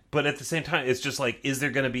 Yeah, but at the same time, it's just like, is there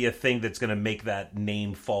going to be a thing that's going to make that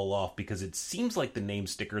name fall off? Because it seems like the name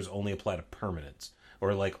stickers only apply to permanents,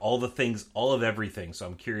 or like all the things, all of everything. So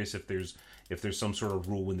I'm curious if there's some sort of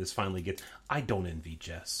rule when this finally gets. I don't envy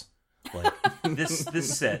Jess. Like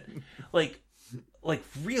this set, like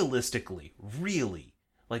realistically, really,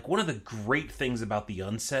 like one of the great things about the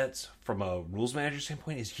unsets from a rules manager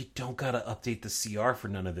standpoint is you don't got to update the CR for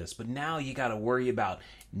none of this. But now you got to worry about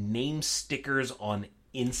name stickers on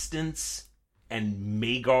instance and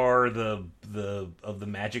Magar of the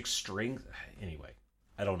magic string. Anyway,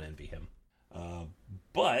 I don't envy him,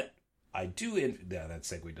 but I do that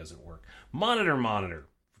segue doesn't work. Monitor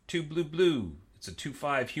 2 blue, it's a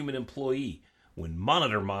 2/5 human employee. When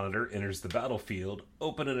monitor enters the battlefield,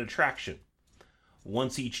 open an attraction.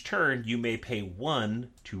 Once each turn, you may pay 1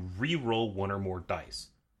 to re-roll 1 or more dice.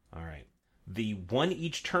 All right, the 1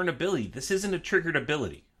 each turn ability, this isn't a triggered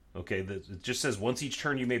ability. Okay, it just says once each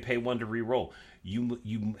turn you may pay 1 to re-roll.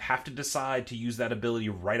 You have to decide to use that ability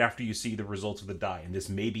right after you see the results of the die, and this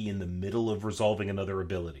may be in the middle of resolving another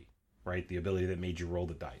ability, right? The ability that made you roll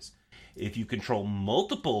the dice. If you control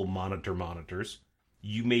multiple monitors,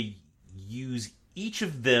 you may use each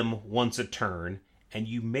of them once a turn, and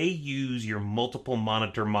you may use your multiple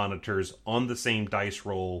monitors on the same dice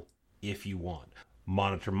roll if you want.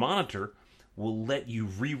 Monitor will let you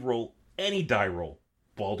re-roll any die roll.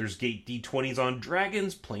 Baldur's Gate D20s on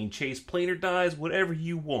dragons, Plane Chase planar dies, whatever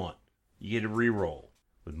you want. You get a re-roll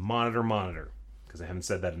with Monitor, because I haven't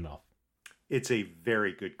said that enough. It's a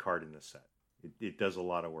very good card in this set. It does a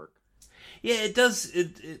lot of work. Yeah, it does.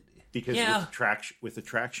 Because with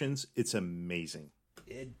attractions, it's amazing.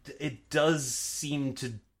 It does seem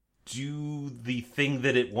to do the thing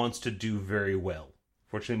that it wants to do very well.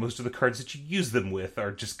 Fortunately, most of the cards that you use them with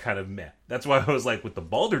are just kind of meh. That's why I was like, with the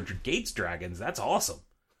Baldur's Gates dragons, that's awesome.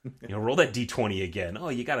 Roll that D20 again. Oh,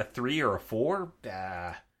 you got a 3 or a 4?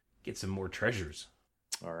 Get some more treasures.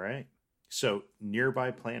 All right. So,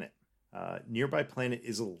 Nearby Planet. Nearby Planet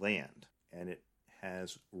is a land, and it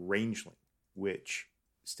has Rangeling, which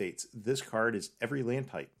states this card is every land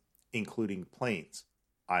type, including plains,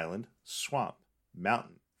 island, swamp,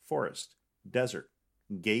 mountain, forest, desert,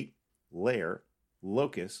 gate, lair,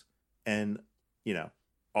 locust, and,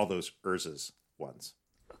 all those Urzas ones.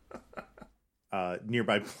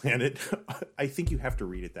 Nearby Planet, I think you have to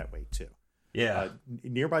read it that way, too. Yeah.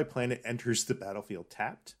 Nearby Planet enters the battlefield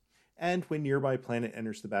tapped, and when Nearby Planet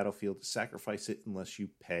enters the battlefield, sacrifice it unless you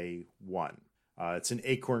pay 1. It's an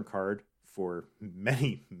acorn card for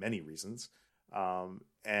many, many reasons.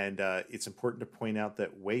 And it's important to point out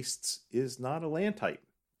that Wastes is not a land type.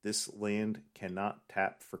 This land cannot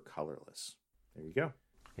tap for colorless. There you go.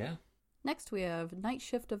 Yeah. Next we have Night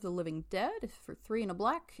Shift of the Living Dead for 3 and a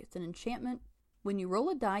black. It's an enchantment. When you roll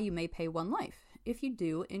a die, you may pay 1 life. If you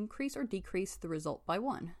do, increase or decrease the result by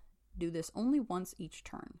 1. Do this only once each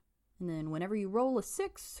turn. And then whenever you roll a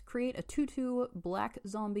 6, create a 2/2 black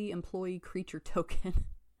zombie employee creature token.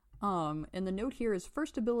 And the note here is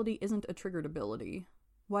first ability isn't a triggered ability.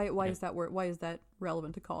 Why is that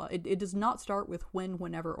relevant to call out? It does not start with when,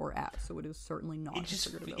 whenever, or at, so it is certainly not a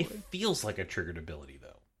triggered ability. It feels like a triggered ability,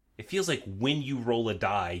 though. It feels like when you roll a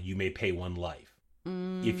die, you may pay 1 life.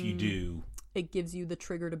 If you do, it gives you the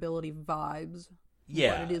triggered ability vibes.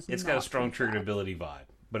 Yeah, it's got a strong triggered ability vibe,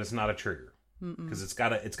 but it's not a trigger because it's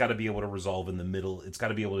got to be able to resolve in the middle. It's got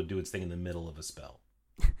to be able to do its thing in the middle of a spell,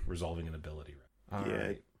 resolving an ability. All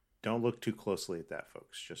right. Don't look too closely at that,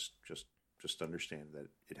 folks. Just understand that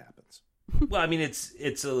it happens. Well, I mean,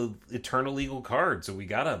 it's a eternal legal card, so we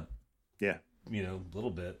gotta, a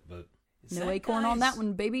little bit, but no acorn on that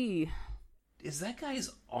one, baby. Is that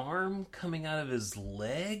guy's arm coming out of his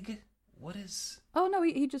leg? What is? Oh no,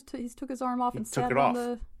 he took his arm off and sat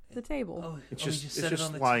on the table. Oh, it's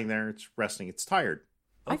just lying there. It's resting. It's tired.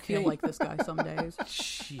 Okay. I feel like this guy some days.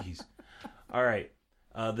 Jeez. All right.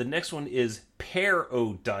 The next one is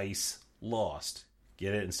Pair-O-Dice Lost.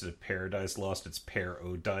 Get it? Instead of Paradise Lost, it's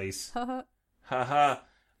Pair-O-Dice. Ha ha.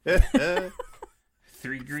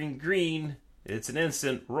 3 green. It's an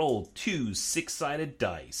instant. Roll 2 6-sided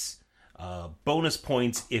dice. Bonus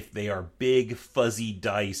points if they are big, fuzzy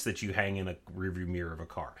dice that you hang in a rearview mirror of a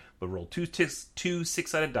car. But roll 2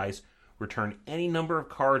 6-sided dice. Return any number of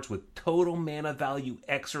cards with total mana value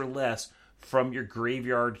X or less from your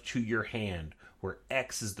graveyard to your hand, where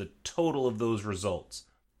X is the total of those results.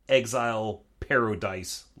 Exile,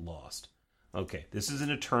 Paradise, lost. Okay, this is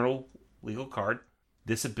an eternal legal card.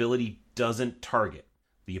 This ability doesn't target.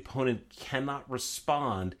 The opponent cannot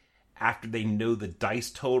respond after they know the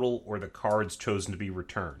dice total or the cards chosen to be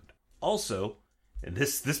returned. Also, and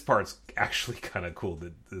this part's actually kind of cool,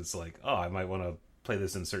 that it's like, oh, I might want to play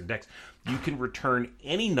this in certain decks. You can return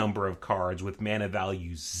any number of cards with mana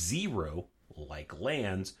value 0, like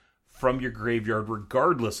lands, from your graveyard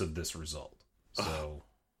regardless of this result. So,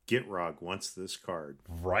 Gitrog wants this card.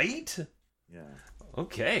 Right? Yeah.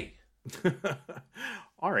 Okay.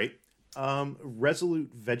 All right.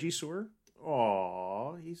 Resolute Vegisaur.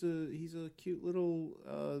 Aw, he's a cute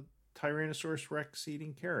little Tyrannosaurus Rex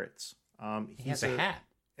eating carrots. He has a hat.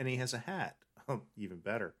 And he has a hat. Oh, even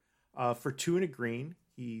better. For 2 and a green,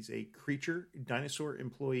 he's a creature dinosaur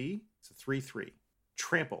employee. It's a 3/3.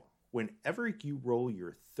 Trample. Whenever you roll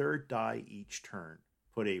your third die each turn,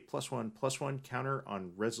 put a +1/+1 counter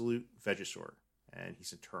on Resolute Vegisaur. And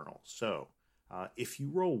he's eternal. So, if you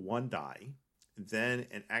roll 1 die, then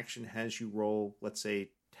an action has you roll, let's say,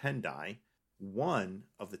 10 die. 1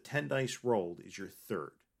 of the 10 dice rolled is your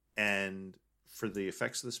third. And for the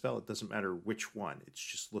effects of the spell, it doesn't matter which one. It's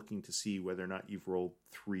just looking to see whether or not you've rolled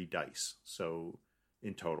 3 dice. So,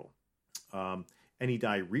 in total. Any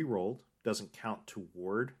die re-rolled doesn't count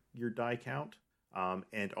toward your die count.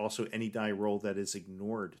 And also, any die roll that is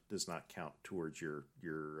ignored does not count towards your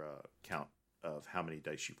count of how many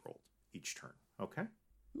dice you've rolled each turn. Okay?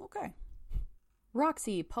 Okay.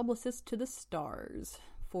 Roxy, Publicist to the Stars.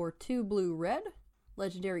 For 2 blue-red,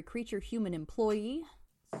 legendary creature human employee,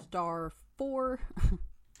 star 4.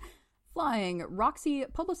 Flying, Roxy,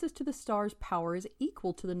 Publicist to the Stars power is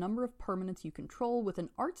equal to the number of permanents you control with an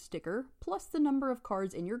art sticker, plus the number of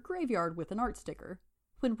cards in your graveyard with an art sticker.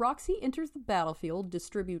 When Roxy enters the battlefield,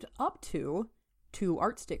 distribute up to 2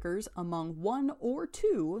 art stickers among 1 or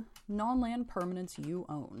 2 non-land permanents you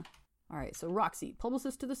own. Alright, so Roxy,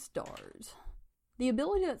 Publicist to the Stars. The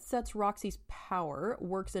ability that sets Roxy's power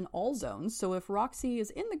works in all zones, so if Roxy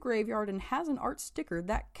is in the graveyard and has an art sticker,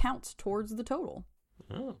 that counts towards the total.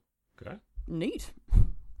 Oh, okay. Neat.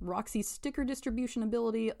 Roxy's sticker distribution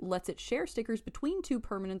ability lets it share stickers between 2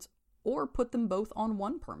 permanents or put them both on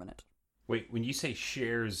 1 permanent. Wait, when you say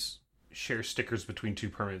share stickers between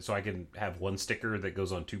 2 permanents, so I can have 1 sticker that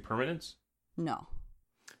goes on 2 permanents? No.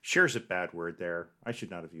 Share's a bad word there. I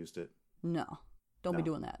should not have used it. No. Don't be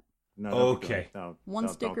doing that. No. Okay. No, 1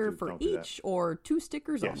 sticker for each, or 2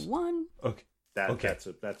 stickers on 1. Okay.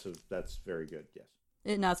 That's very good.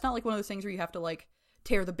 Yes. No, it's not like one of those things where you have to like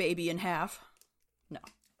tear the baby in half. No.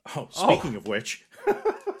 Oh, speaking of which.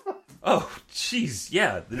 Oh, jeez.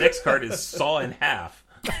 Yeah, the next card is Saw in Half.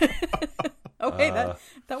 Okay,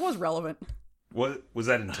 that was relevant. What was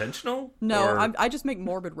that intentional? No, or... I just make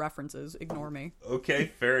morbid references. Ignore me.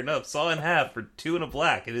 Okay, fair enough. Saw in Half for 2 and a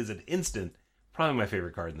black. It is an instant. Probably my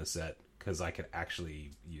favorite card in the set because I could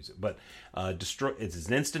actually use it. But it's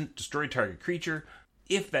an instant. Destroy target creature.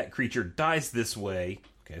 If that creature dies this way,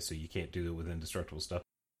 okay, so you can't do it with indestructible stuff.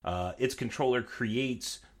 Its controller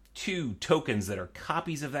creates 2 tokens that are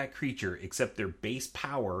copies of that creature, except their base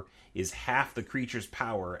power is half the creature's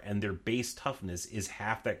power, and their base toughness is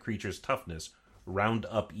half that creature's toughness. Round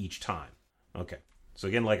up each time. Okay. So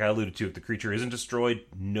again, like I alluded to, if the creature isn't destroyed,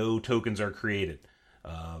 no tokens are created.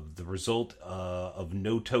 The result of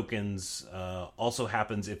no tokens also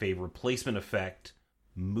happens if a replacement effect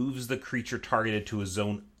moves the creature targeted to a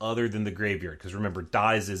zone other than the graveyard. Because remember,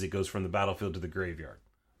 dies is it goes from the battlefield to the graveyard.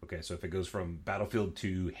 Okay, so if it goes from battlefield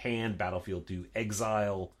to hand, battlefield to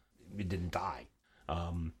exile, it didn't die.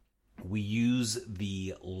 We use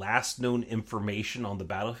the last known information on the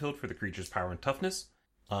battlefield for the creature's power and toughness.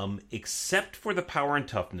 Except for the power and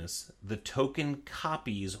toughness, the token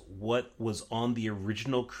copies what was on the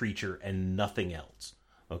original creature and nothing else.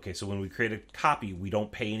 Okay, so when we create a copy, we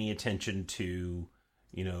don't pay any attention to,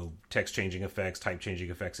 text changing effects, type changing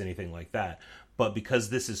effects, anything like that. But because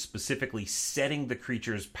this is specifically setting the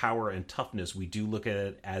creature's power and toughness, we do look at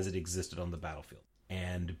it as it existed on the battlefield.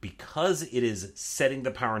 And because it is setting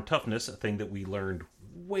the power and toughness, a thing that we learned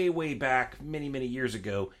way, way back many, many years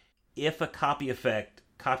ago, if a copy effect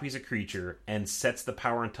copies a creature and sets the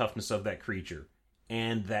power and toughness of that creature,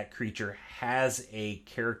 and that creature has a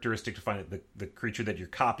characteristic defining, the creature that you're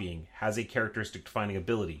copying has a characteristic defining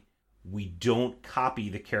ability, we don't copy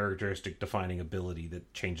the characteristic defining ability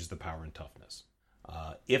that changes the power and toughness.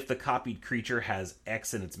 If the copied creature has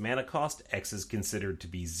X in its mana cost, X is considered to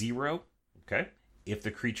be 0. Okay. If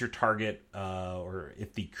the creature target, or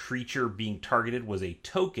if the creature being targeted was a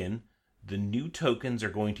token, the new tokens are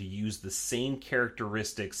going to use the same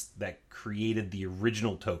characteristics that created the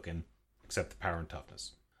original token, except the power and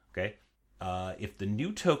toughness. Okay. If the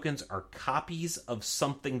new tokens are copies of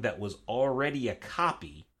something that was already a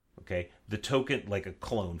copy, okay, the token, like a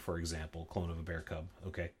clone, for example, clone of a bear cub,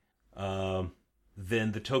 okay,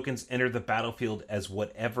 then the tokens enter the battlefield as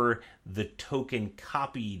whatever the token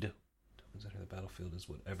copied. Tokens enter the battlefield as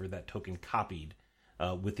whatever that token copied,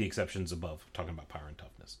 with the exceptions above, talking about power and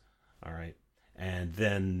toughness. All right. And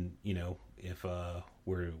then, if where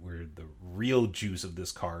the real juice of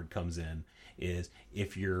this card comes in is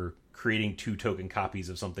if you're creating 2 token copies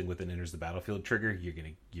of something with an enters the battlefield trigger, you're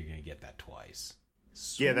gonna get that twice.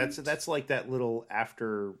 Sweet. Yeah, that's like that little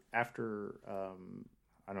after I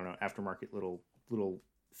don't know, aftermarket little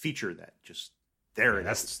feature that just there. Yeah,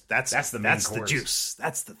 that's the main course. The juice.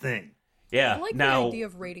 That's the thing. Yeah. I like the idea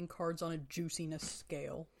of rating cards on a juiciness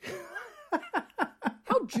scale.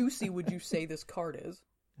 How juicy would you say this card is?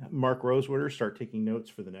 Mark Rosewater, start taking notes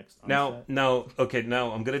for the next onset. Now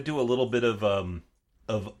I'm going to do a little bit of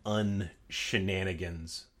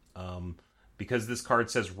unshenanigans. Because this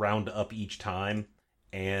card says round up each time,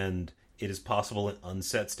 and it is possible in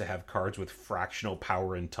unsets to have cards with fractional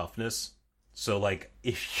power and toughness. So, like,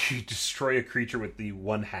 if you destroy a creature with the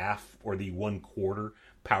 1/2 or the 1/4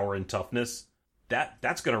 power and toughness,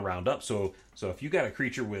 that's going to round up. So if you got a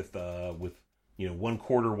creature with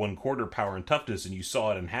 1/4 power and toughness, and you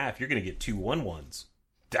saw it in half, you're going to get 2 1/1s.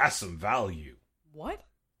 That's some value. What?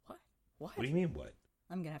 What do you mean, what?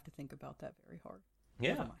 I'm going to have to think about that very hard.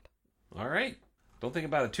 Yeah. Never mind. All right. Don't think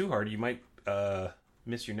about it too hard. You might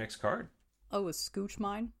miss your next card. Oh, is Scooch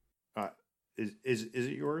mine? Is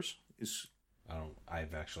it yours?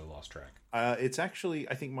 I've actually lost track. It's actually,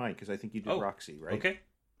 I think, mine, because I think you did Roxy, right? Okay.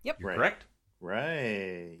 Yep. You're correct.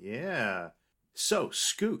 Right. Yeah. So,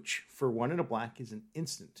 Scooch, for 1 and a black, is an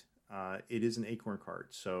instant. It is an Acorn card,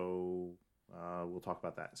 so we'll talk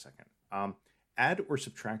about that in a second. Add or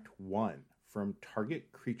subtract 1 from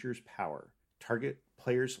target creature's power, target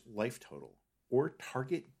player's life total, or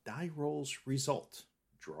target die roll's result.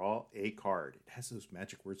 Draw a card. It has those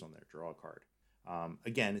magic words on there. Draw a card.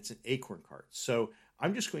 Again, it's an Acorn card. So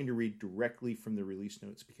I'm just going to read directly from the release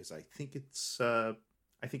notes because I think it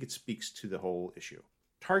speaks to the whole issue.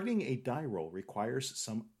 Targeting a die roll requires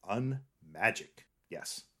some unmagic.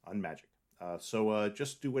 Yes, unmagic. So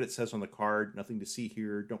just do what it says on the card. Nothing to see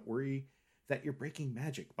here. Don't worry that you're breaking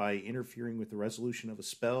magic by interfering with the resolution of a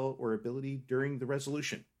spell or ability during the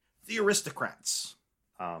resolution. The Aristocrats.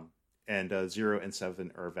 And 0 and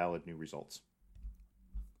 7 are valid new results.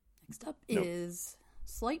 Next up is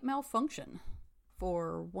Slight Malfunction.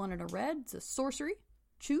 For 1 and a red, it's a sorcery.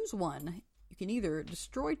 Choose 1. You can either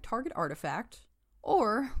destroy target artifact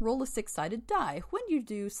or roll a 6-sided die. When you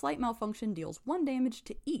do, Slight Malfunction deals 1 damage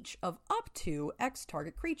to each of up to X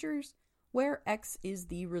target creatures, where X is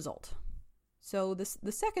the result. So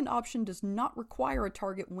the second option does not require a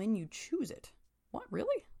target when you choose it. What,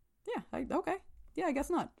 really? Yeah, okay. Yeah, I guess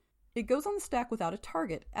not. It goes on the stack without a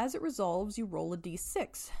target. As it resolves, you roll a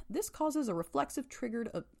d6. This causes a reflexive triggered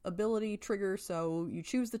ability trigger, so you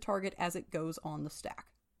choose the target as it goes on the stack.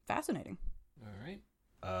 Fascinating. All right.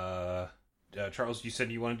 Charles, you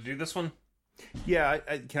said you wanted to do this one? Yeah,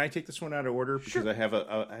 can I take this one out of order? Because sure. I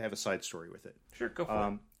have a side story with it. Sure, go for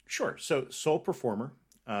it. Sure. So Soul Performer,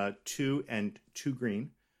 2 and 2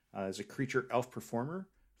 green, is a creature elf performer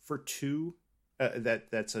for 2.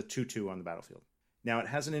 That's a 2/2 on the battlefield. Now, it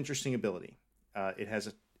has an interesting ability. It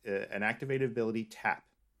has an activated ability, tap.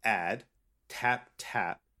 Add, tap,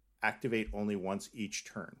 activate only once each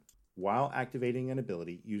turn. While activating an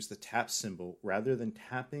ability, use the tap symbol rather than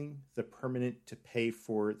tapping the permanent to pay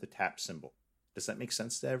for the tap symbol. Does that make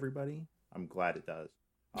sense to everybody? I'm glad it does.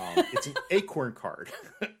 It's an Acorn card,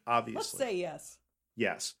 obviously. Let's say yes.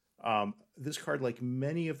 Yes. This card, like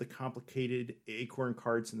many of the complicated Acorn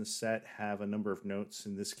cards in the set, have a number of notes.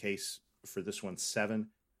 In this case, for this one,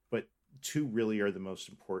 7, but 2 really are the most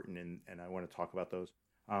important, and I want to talk about those.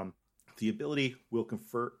 This ability will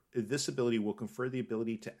confer the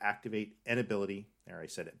ability to activate an ability. There, I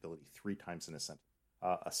said ability 3 times in a sentence.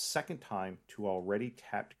 A second time to already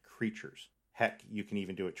tapped creatures. Heck, you can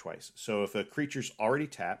even do it twice. So if a creature's already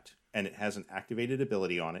tapped and it has an activated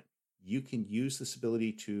ability on it, you can use this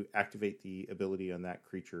ability to activate the ability on that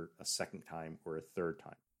creature a second time or a third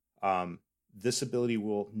time. This ability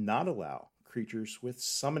will not allow creatures with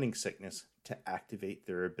summoning sickness to activate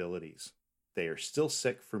their abilities. They are still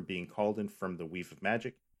sick from being called in from the Weave of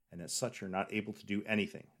Magic, and as such are not able to do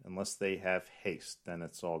anything unless they have haste. Then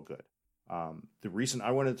it's all good. The reason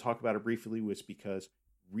I wanted to talk about it briefly was because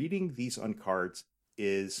reading these uncards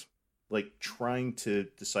is like trying to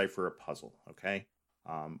decipher a puzzle, okay?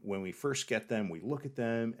 When we first get them, we look at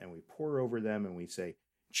them and we pore over them and we say,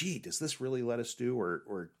 gee, does this really let us do,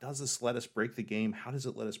 or does this let us break the game? How does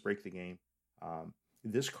it let us break the game?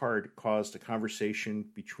 This card caused a conversation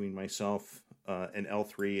between myself and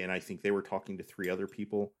L3, and I think they were talking to 3 other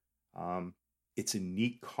people. It's a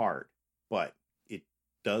neat card, but it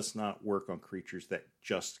does not work on creatures that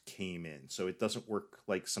just came in. So it doesn't work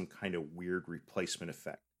like some kind of weird replacement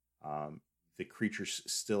effect. The creatures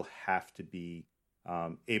still have to be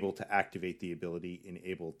able to activate the ability and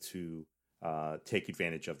able to take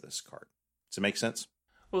advantage of this card. Does it make sense?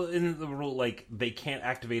 Well, in the rule, like, they can't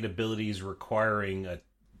activate abilities requiring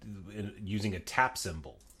using a tap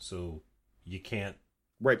symbol. So you can't.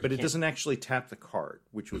 Right, but it doesn't actually tap the card,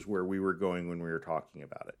 which was where we were going when we were talking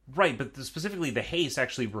about it. Right, but specifically the haste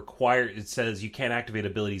actually it says you can't activate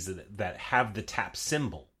abilities that have the tap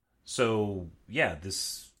symbol. So, yeah,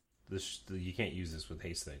 this you can't use this with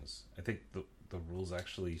haste things. I think the rules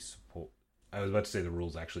actually support. I was about to say the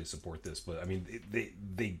rules actually support this, but I mean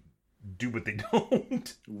they do, but they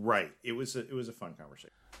don't. Right. It was a fun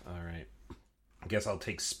conversation. All right. I guess I'll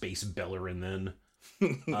take Space Bellerin then.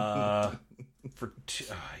 For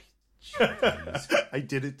I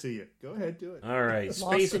did it to you. Go ahead, do it. All right,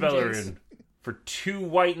 Space Bellerin for 2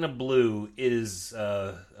 white and a blue is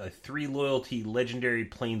a 3 loyalty legendary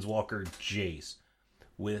planeswalker Jace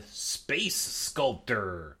with Space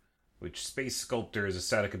Sculptor, which Space Sculptor is a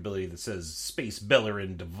static ability that says Space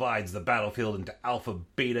Bellerin divides the battlefield into alpha,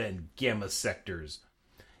 beta, and gamma sectors.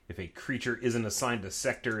 If a creature isn't assigned a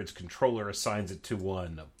sector, its controller assigns it to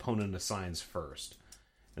one. Opponent assigns first.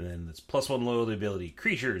 And then this +1 loyalty ability.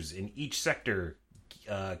 Creatures in each sector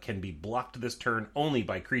can be blocked this turn only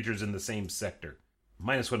by creatures in the same sector.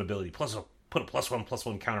 -1 ability. Put a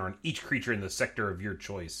 +1/+1 counter on each creature in the sector of your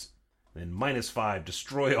choice. And then -5.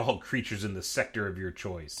 Destroy all creatures in the sector of your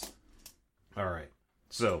choice. Alright.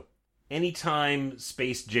 So, anytime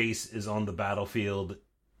Space Jace is on the battlefield,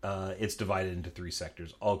 it's divided into 3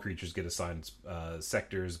 sectors. All creatures get assigned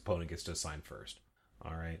sectors. Opponent gets to assign first.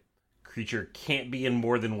 Alright. Creature can't be in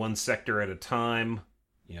more than 1 sector at a time.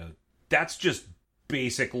 You know, that's just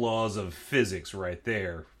basic laws of physics right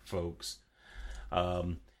there, folks.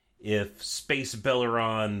 If Space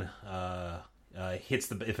Bellerin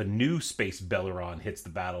if a new Space Bellerin hits the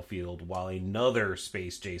battlefield while another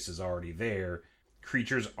Space Jace is already there,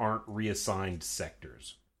 creatures aren't reassigned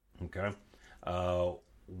sectors. Okay?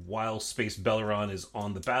 While Space Bellerin is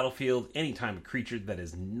on the battlefield, anytime a creature that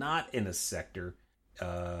is not in a sector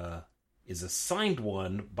is assigned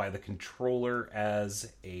one by the controller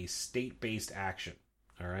as a state-based action.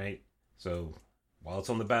 All right. So while it's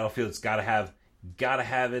on the battlefield, it's gotta have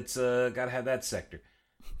that sector.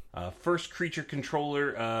 Creature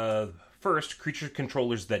controllers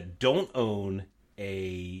that don't own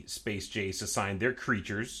a Space Jace assign their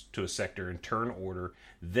creatures to a sector in turn order.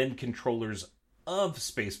 Then controllers of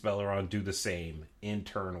Space Bellerin do the same in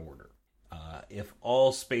turn order. If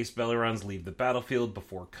all Space Bellerins leave the battlefield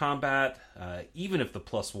before combat, even if the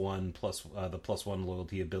 +1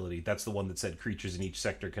 loyalty ability, that's the one that said creatures in each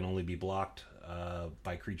sector can only be blocked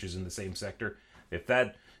by creatures in the same sector. If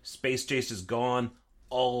that Space Jace is gone,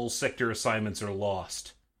 all sector assignments are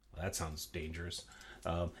lost. Well, that sounds dangerous.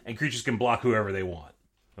 And creatures can block whoever they want.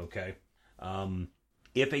 Okay?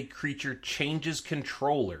 If a creature changes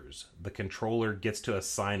controllers, the controller gets to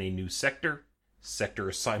assign a new sector. Sector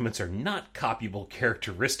assignments are not copyable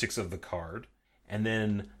characteristics of the card. And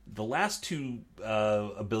then the last 2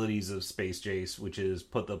 abilities of Space Jace, which is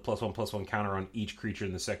put the +1/+1 counter on each creature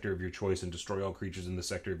in the sector of your choice and destroy all creatures in the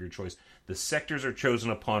sector of your choice. The sectors are chosen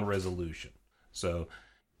upon resolution. So,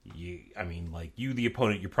 the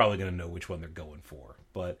opponent, you're probably going to know which one they're going for.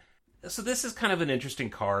 So this is kind of an interesting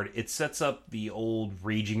card. It sets up the old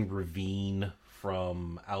Raging Ravine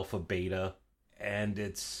from Alpha Beta, and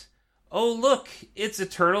it's... Oh, look! It's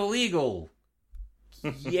Eternal Eagle!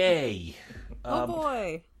 Yay! Oh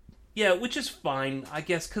boy! Yeah, which is fine, I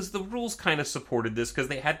guess, because the rules kind of supported this, because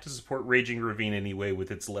they had to support Raging Ravine anyway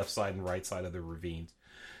with its left side and right side of the ravines.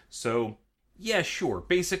 So, yeah, sure.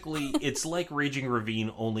 Basically, it's like Raging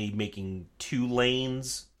Ravine only making 2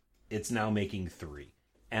 lanes. It's now making 3.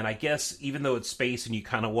 And I guess, even though it's space and you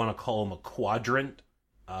kind of want to call them a quadrant,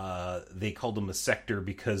 they called them a sector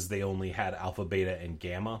because they only had alpha, beta, and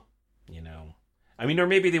gamma. You know, I mean, or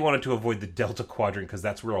maybe they wanted to avoid the Delta Quadrant because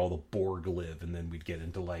that's where all the Borg live, and then we'd get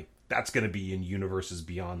into, like, that's going to be in universes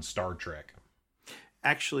beyond Star Trek.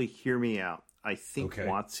 Actually, hear me out. I think Okay.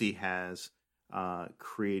 WotC has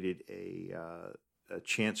created a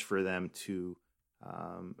chance for them to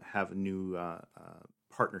have a new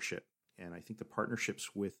partnership. And I think the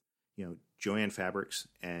partnership's with, Joanne Fabrics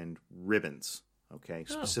and Ribbons. Okay,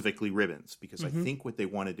 specifically Ribbons, because I think what they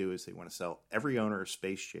want to do is they want to sell every owner of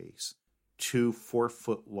Space Chase 2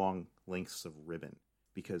 4-foot-long lengths of ribbon.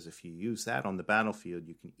 Because if you use that on the battlefield,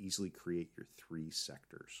 you can easily create your 3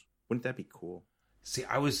 sectors. Wouldn't that be cool? See,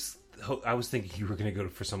 I was thinking you were going to go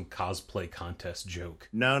for some cosplay contest joke.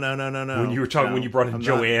 No. When you were talking, when you brought in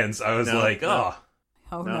Joanne's, I was like, oh,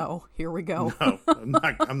 Oh no, here we go. No, I'm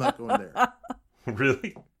not going there.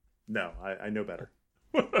 really? No, I know better.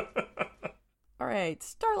 All right,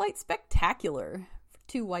 Starlight Spectacular.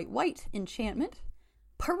 2 white enchantment.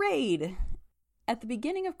 Parade. At the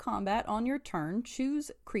beginning of combat on your turn,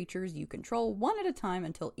 choose creatures you control one at a time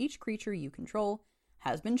until each creature you control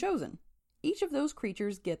has been chosen. Each of those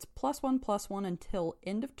creatures gets +1/+1 until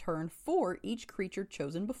end of turn for each creature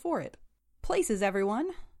chosen before it. Places, everyone.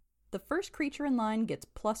 The first creature in line gets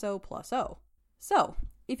 +0/+0. So,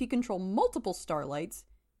 if you control multiple Starlights,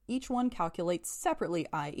 each one calculates separately,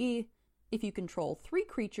 i.e., if you control 3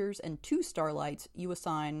 creatures and 2 Starlights, you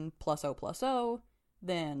assign +0/+0,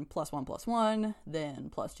 then +1/+1, then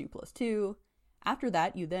 +2/+2. After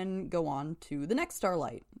that, you then go on to the next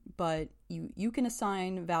Starlight, but you can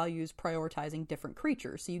assign values prioritizing different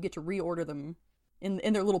creatures, so you get to reorder them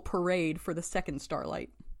in their little parade for the second Starlight.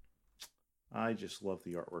 I just love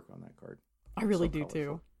the artwork on that card. I really So do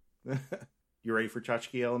colorful. too. You ready for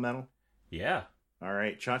Tchotchke Elemental? Yeah. All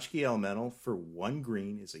right, Tchotchke Elemental for 1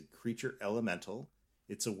 green is a creature elemental.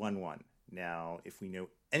 It's a 1/1. Now, if we know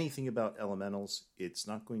anything about elementals, it's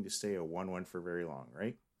not going to stay a 1/1 for very long,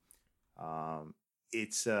 right?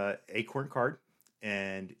 It's a acorn card,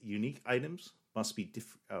 and unique items must be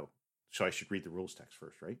different. Oh, so I should read the rules text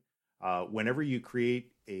first, right? Whenever you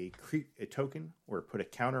create a token or put a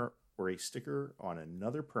counter or a sticker on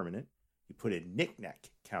another permanent, you put a knick-knack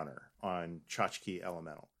counter on Tchotchke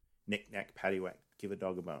Elemental. Knick-knack, paddywhack, give a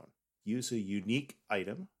dog a bone. Use a unique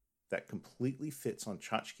item that completely fits on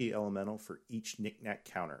Tchotchke Elemental for each knick-knack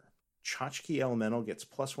counter. Tchotchke Elemental gets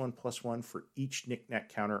 +1/+1 for each knick-knack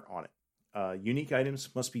counter on it. Unique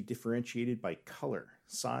items must be differentiated by color,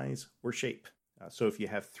 size, or shape. So if you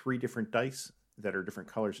have 3 different dice that are different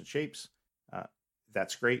colors and shapes,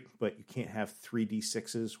 that's great, but you can't have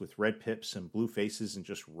 3d6s with red pips and blue faces and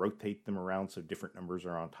just rotate them around so different numbers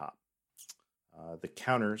are on top. The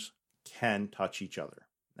counters can touch each other.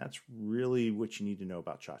 That's really what you need to know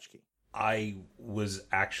about Tchotchke. I was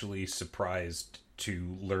actually surprised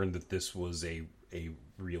to learn that this was a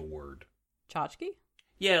real word. Tchotchke?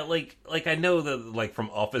 Yeah, like I know that, like, from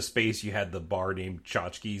Office Space you had the bar named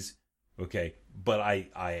Tchotchkes, okay, but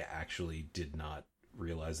I actually did not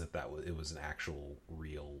realize that it was an actual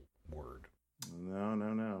real word.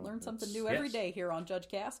 No. Learn something new every day here on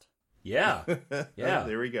JudgeCast. Yeah, yeah.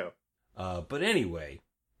 There we go. But anyway,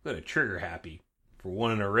 go to Trigger Happy for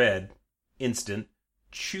 1 in a red instant.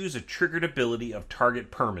 Choose a triggered ability of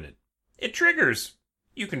target permanent. It triggers.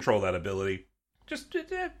 You control that ability. Just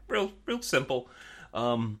real simple.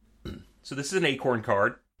 So this is an acorn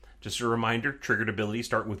card. Just a reminder, triggered abilities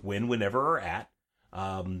start with win, whenever, or at.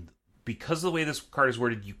 Because of the way this card is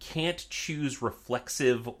worded, you can't choose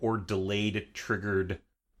reflexive or delayed triggered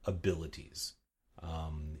abilities.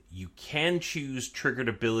 You can choose triggered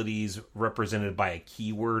abilities represented by a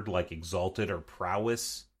keyword like Exalted or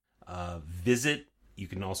Prowess. Visit, you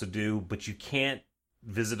can also do, but you can't.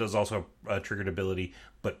 Visit is also a triggered ability,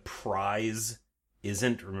 but Prize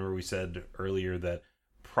isn't. Remember we said earlier that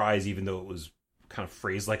Prize, even though it was kind of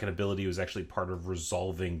phrased like an ability, was actually part of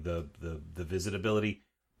resolving the Visit ability.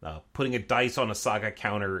 Putting a dice on a Saga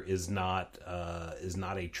counter is not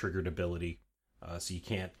a triggered ability. So you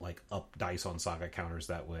can't, like, up dice on Saga counters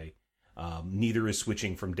that way. Neither is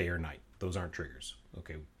switching from day or night. Those aren't triggers.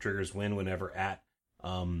 Okay, triggers win, whenever, at.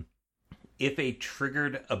 If a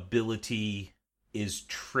triggered ability is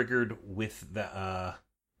triggered with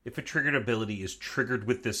if a triggered ability is triggered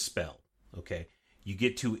with this spell, okay, you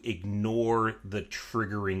get to ignore the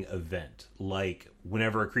triggering event. Like,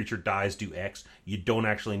 whenever a creature dies, do X. You don't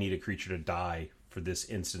actually need a creature to die for this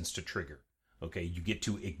instance to trigger. Okay, you get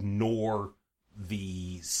to ignore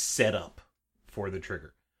the setup for the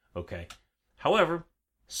trigger. Okay. However,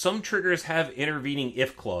 some triggers have intervening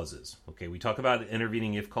if clauses. Okay, we talk about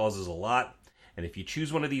intervening if clauses a lot, and if you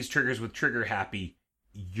choose one of these triggers with Trigger Happy,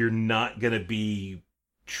 you're not going to be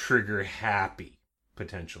trigger happy,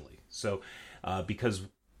 potentially. So, because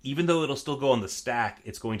even though it'll still go on the stack,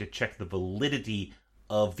 it's going to check the validity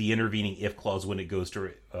of the intervening if clause when it goes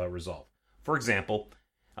to resolve. For example,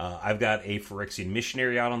 I've got a Phyrexian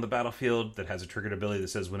missionary out on the battlefield that has a triggered ability that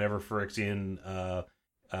says whenever Phyrexian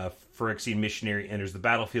missionary enters the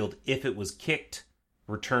battlefield, if it was kicked,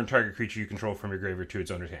 return target creature you control from your graveyard to its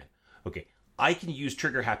owner's hand. Okay, I can use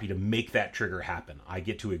Trigger Happy to make that trigger happen. I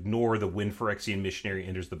get to ignore the when Phyrexian missionary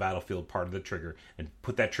enters the battlefield part of the trigger and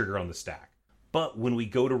put that trigger on the stack. But when we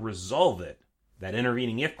go to resolve it, that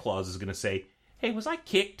intervening if clause is going to say, hey, was I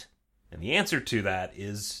kicked? And the answer to that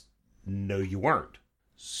is, no, you weren't.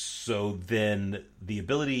 So then the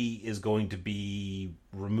ability is going to be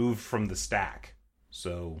removed from the stack.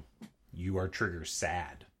 So you are trigger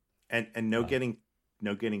sad. And no getting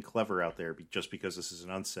clever out there just because this is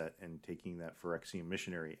an unset and taking that Phyrexian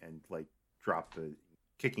missionary and like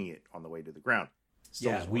kicking it on the way to the ground.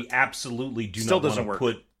 We absolutely do Still not want to work.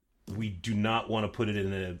 put. We do not want to put it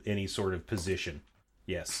in any sort of position.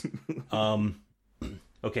 Yes.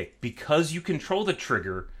 Okay, because you control the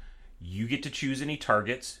trigger, you get to choose any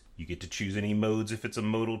targets, you get to choose any modes if it's a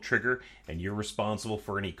modal trigger, and you're responsible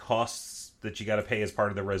for any costs that you got to pay as part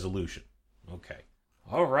of the resolution. Okay.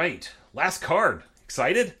 All right. Last card.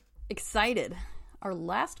 Excited? Excited. Our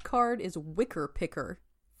last card is Wicker Picker.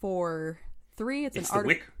 For 3, it's an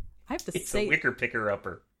artifact. I have to It's say a Wicker Picker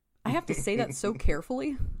upper. I have to say that so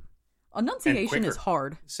carefully. Enunciation is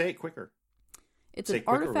hard. Say it quicker. It's Say an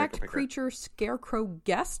quicker, artifact Wicker Picker. creature Scarecrow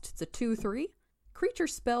Guest. It's a 2/3. Creature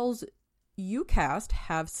spells you cast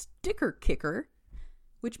have Sticker Kicker,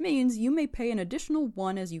 which means you may pay an additional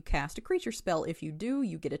 1 as you cast a creature spell. If you do,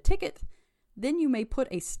 you get a ticket. Then you may put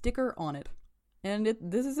a sticker on it. And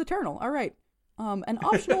this is eternal. All right. An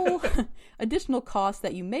optional additional cost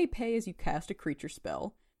that you may pay as you cast a creature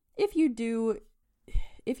spell. If you do,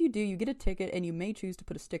 you get a ticket, and you may choose to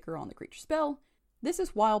put a sticker on the creature spell. This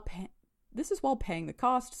is while paying the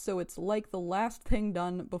cost, so it's like the last thing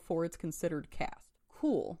done before it's considered cast.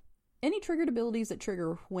 Cool. Any triggered abilities that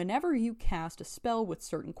trigger whenever you cast a spell with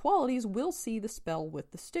certain qualities will see the spell with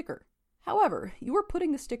the sticker. However, you are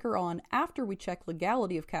putting the sticker on after we check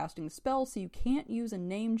legality of casting the spell, so you can't use a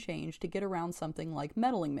name change to get around something like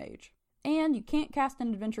Meddling Mage. And you can't cast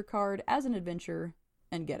an adventure card as an adventure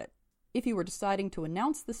and get it. If you were deciding to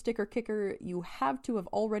announce the Sticker Kicker, you have to have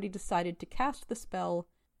already decided to cast the spell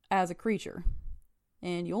as a creature.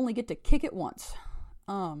 And you only get to kick it once.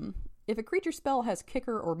 If a creature spell has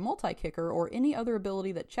Kicker or Multi-Kicker or any other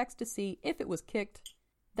ability that checks to see if it was kicked,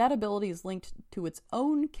 that ability is linked to its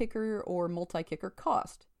own Kicker or Multi-Kicker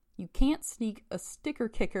cost. You can't sneak a Sticker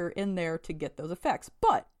Kicker in there to get those effects,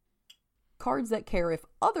 but cards that care if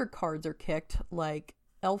other cards are kicked, like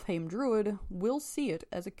Elfheim Druid, will see it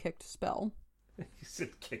as a kicked spell. You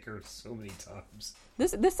said kicker so many times.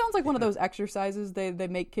 This sounds like one of those exercises they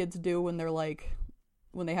make kids do when they're like,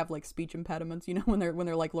 when they have like speech impediments, you know, when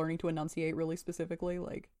they're like learning to enunciate really specifically,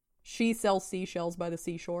 like she sells seashells by the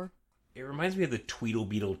seashore. It reminds me of the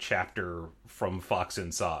Tweedlebeetle chapter from Fox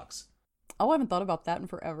and Socks. Oh, I haven't thought about that in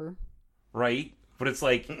forever. Right? But it's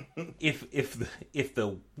like if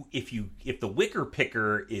the Wicker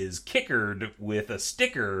Picker is kickered with a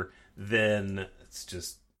sticker, then it's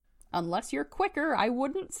just Unless you're quicker, I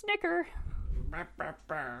wouldn't snicker.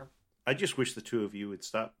 I just wish the two of you would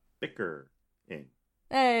stop bickering.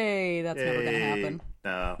 Hey, that's never gonna happen.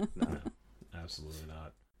 No. absolutely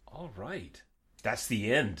not. All right. That's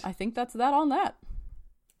the end. I think that's that on that.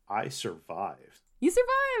 I survived. You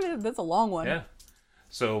survived! That's a long one. Yeah.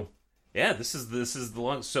 So, yeah, this is the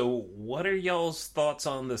long. So, what are y'all's thoughts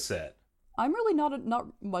on the set? I'm really not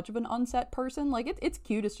much of an unset person. Like, it's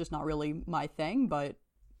cute, it's just not really my thing, but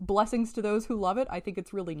blessings to those who love it. I think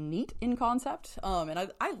it's really neat in concept.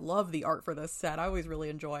 And I love the art for this set. I always really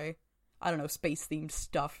enjoy, I don't know, space-themed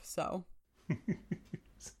stuff, so.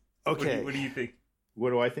 Okay. What do you think? What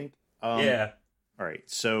do I think? Yeah. All right.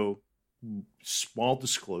 So, small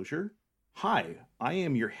disclosure. Hi, I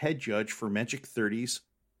am your head judge for Magic 30's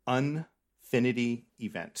Unfinity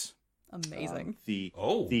event. Amazing.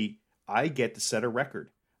 I get to set a record.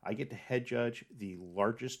 I get to head judge the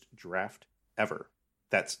largest draft ever.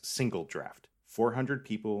 That's single draft. 400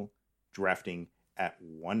 people drafting at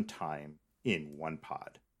one time in one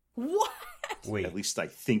pod. What? Wait. At least I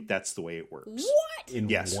think that's the way it works. What? In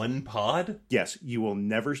Yes. one pod? Yes, you will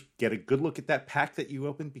never get a good look at that pack that you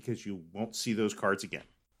opened because you won't see those cards again.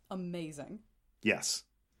 Amazing. Yes.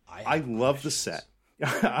 I I have love the questions. set.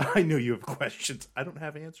 I know you have questions. I don't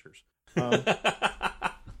have answers.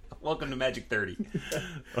 Welcome to Magic 30.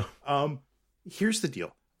 Here's the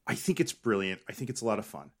deal. I think it's brilliant. I think it's a lot of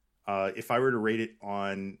fun. If I were to rate it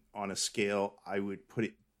on a scale, I would put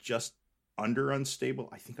it just under Unstable.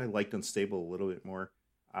 I think I liked Unstable a little bit more.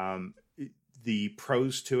 The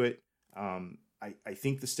pros to it, I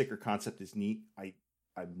think the sticker concept is neat.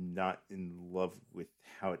 I'm not in love with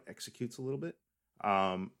how it executes a little bit.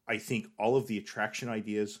 I think all of the attraction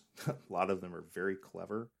ideas, a lot of them are very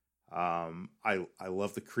clever. I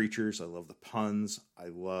love the creatures. I love the puns. I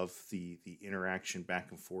love the interaction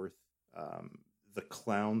back and forth. The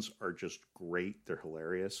clowns are just great. They're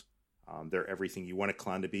hilarious. They're everything you want a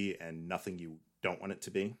clown to be and nothing you don't want it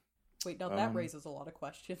to be. Wait, now that raises a lot of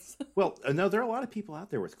questions. Well, no, there are a lot of people out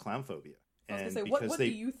there with clown phobia. I was going to say, what do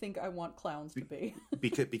you think I want clowns to be?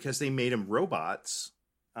 because they made them robots,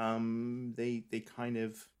 they kind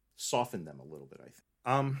of softened them a little bit,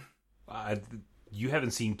 I think. You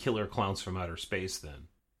haven't seen Killer Clowns from Outer Space, then?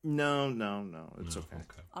 No, it's okay.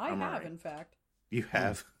 I have, right. in fact. You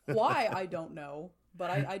have? Why, I don't know, but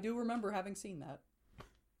I do remember having seen that.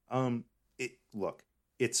 Look,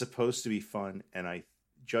 it's supposed to be fun, and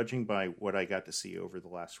judging by what I got to see over the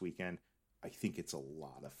last weekend, I think it's a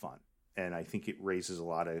lot of fun, and I think it raises a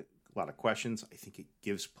lot of questions. I think it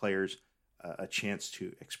gives players a chance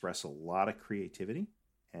to express a lot of creativity,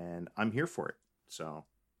 and I'm here for it. So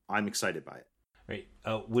I'm excited by it. Right.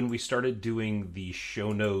 When we started doing the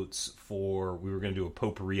show notes we were going to do a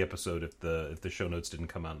potpourri episode if the show notes didn't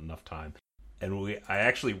come out in enough time. And I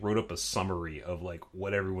actually wrote up a summary of like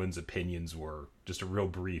what everyone's opinions were, just a real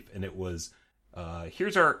brief. And it was,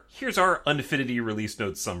 here's our Unfinity release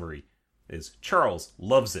notes summary. Is Charles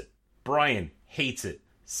loves it. Brian hates it.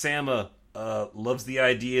 Sama loves the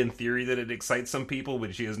idea and theory that it excites some people,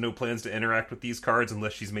 but she has no plans to interact with these cards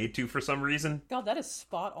unless she's made to for some reason. God, that is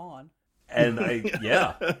spot on. And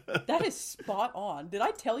yeah. That is spot on. Did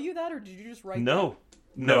I tell you that, or did you just write No.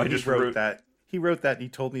 that? No, I just wrote that. He wrote that and he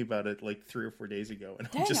told me about it like 3 or 4 days ago. And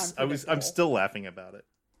Dang, I'm still laughing about it.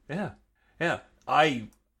 Yeah. Yeah. I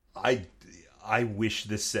wish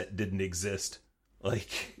this set didn't exist.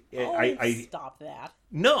 Like, I stop that.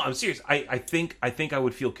 No, I'm serious. I think I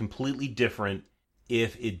would feel completely different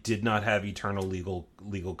if it did not have eternal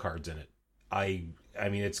legal cards in it. I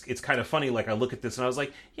mean, it's kind of funny. Like, I look at this and I was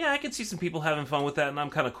like, yeah, I could see some people having fun with that, and I'm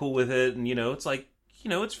kind of cool with it. And it's like,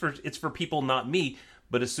 it's for people, not me.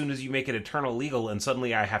 But as soon as you make it eternal legal, and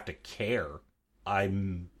suddenly I have to care, I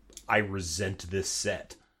resent this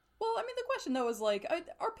set. Well, I mean, the question though is like,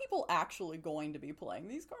 are people actually going to be playing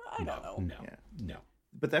these cards? I don't know. No.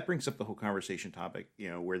 But that brings up the whole conversation topic,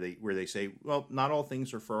 where they say, well, not all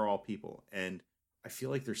things are for all people, and I feel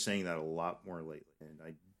like they're saying that a lot more lately, and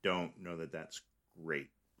I don't know that that's great.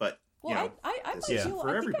 But well, I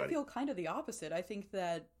everybody. feel kind of the opposite. I think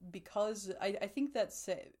that because I think that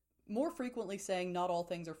more frequently saying not all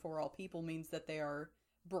things are for all people means that they are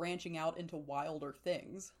branching out into wilder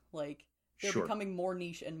things. Like, they're becoming more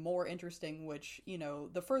niche and more interesting, which,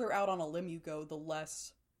 the further out on a limb you go, the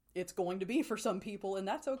less it's going to be for some people, and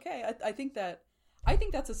that's okay. I think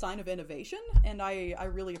that's a sign of innovation, and I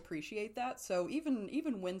really appreciate that. So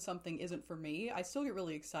even when something isn't for me, I still get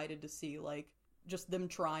really excited to see, like, just them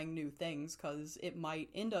trying new things, because it might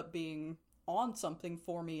end up being on something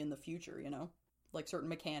for me in the future, like certain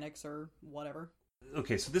mechanics or whatever.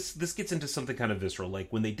 Okay, so this gets into something kind of visceral.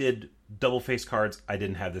 Like, when they did double face cards, I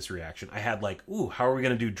didn't have this reaction. I had like, ooh, how are we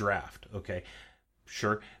going to do draft? Okay,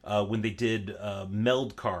 sure. When they did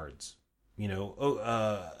meld cards, hey,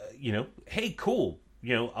 cool.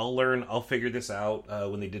 I'll figure this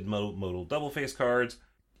out. When they did modal double face cards,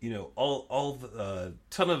 all the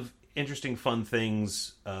ton of interesting, fun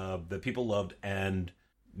things that people loved, and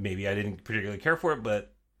maybe I didn't particularly care for it,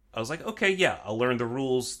 but I was like, okay, yeah, I'll learn the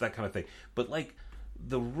rules, that kind of thing. But like,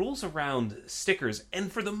 the rules around stickers,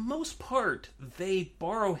 and for the most part, they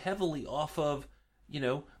borrow heavily off of,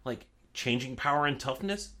 like changing power and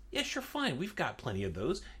toughness. Yeah, sure, fine. We've got plenty of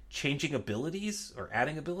those. Changing abilities or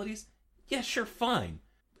adding abilities. Yeah, sure, fine.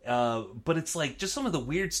 But it's like just some of the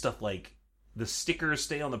weird stuff, like the stickers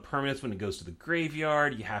stay on the permanents when it goes to the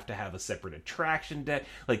graveyard. You have to have a separate attraction deck.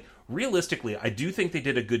 Like, realistically, I do think they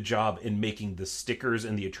did a good job in making the stickers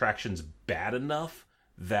and the attractions bad enough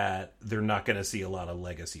that they're not going to see a lot of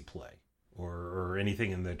legacy play or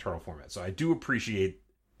anything in the Eternal format. So I do appreciate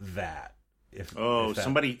that. If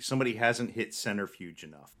somebody hasn't hit Centrifuge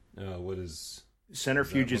enough. What is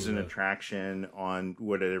Centrifuge? Is an attraction on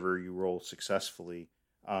whatever you roll successfully.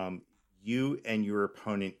 You and your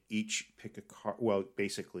opponent each pick a card. Well,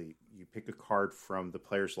 basically, you pick a card from the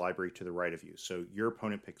player's library to the right of you. So your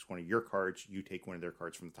opponent picks one of your cards. You take one of their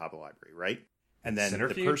cards from the top of the library, right? And then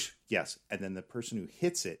the person who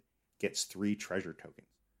hits it gets 3 treasure tokens.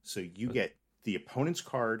 So you get the opponent's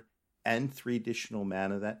card and 3 additional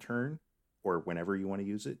mana that turn, or whenever you want to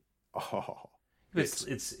use it. Oh,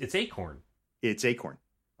 It's Acorn. It's Acorn.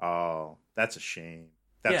 Oh, that's a shame.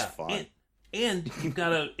 That's Yeah, fun. And you've got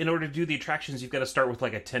to, in order to do the attractions, you've got to start with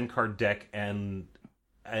like a 10-card deck, and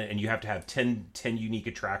you have to have 10 unique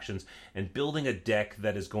attractions, and building a deck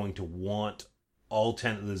that is going to want all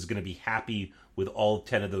 10, that is going to be happy with all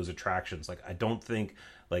 10 of those attractions. Like, I don't think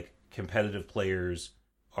like competitive players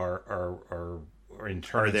are in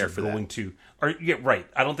turn there for going that. to, are, yeah, right.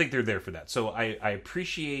 I don't think they're there for that. So I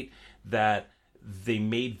appreciate that they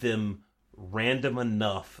made them random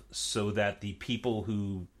enough so that the people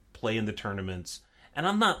who play in the tournaments, and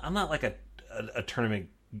I'm not like a tournament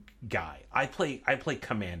guy. I play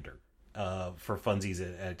Commander for funsies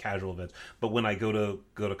at casual events, but when I go to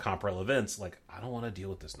Comprel events, like, I don't want to deal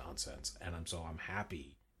with this nonsense, and I'm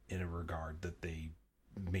happy in a regard that they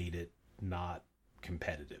made it not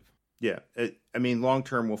competitive. Yeah. I mean, long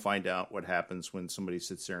term, we'll find out what happens when somebody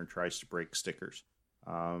sits there and tries to break stickers.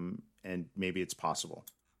 And maybe it's possible.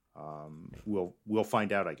 We'll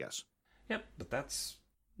find out, I guess. Yep, but that's...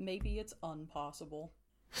 Maybe it's unpossible.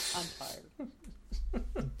 I'm tired.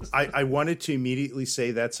 I wanted to immediately say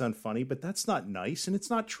that's unfunny, but that's not nice, and it's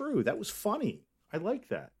not true. That was funny. I like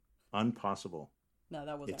that. Unpossible. No,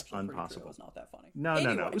 that was It's actually pretty impossible. true. It was not that funny. No.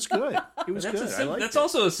 Anyway. It was good. It was That's good. that's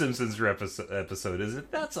also a Simpsons episode, isn't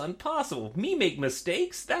it? That's unpossible. Me make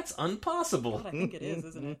mistakes. That's God, unpossible. I think it is,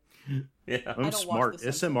 isn't it? Yeah. I I'm don't smart. watch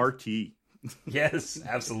The Simpsons. SMRT. Yes,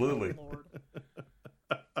 absolutely. Oh, Lord.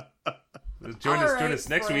 Join All us right,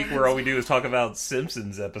 next week, friends. where all we do is talk about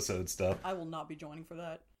Simpsons episode stuff. I will not be joining for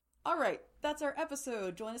that. All right, that's our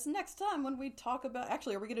episode. Join us next time when we talk about...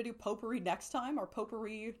 Actually, are we going to do potpourri next time? Our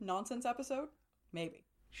potpourri nonsense episode? Maybe.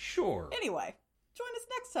 Sure. Anyway, join us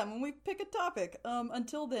next time when we pick a topic.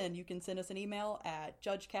 Until then, you can send us an email at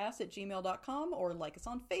judgecast@gmail.com or like us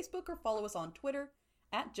on Facebook or follow us on Twitter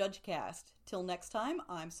 @judgecast. Till next time,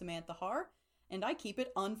 I'm Samantha Har, and I keep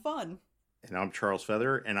it unfun. And I'm Charles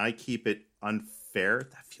Feather, and I keep it unfair.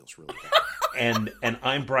 That feels really bad. And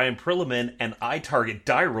I'm Brian Prilliman, and I target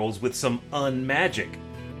die rolls with some unmagic.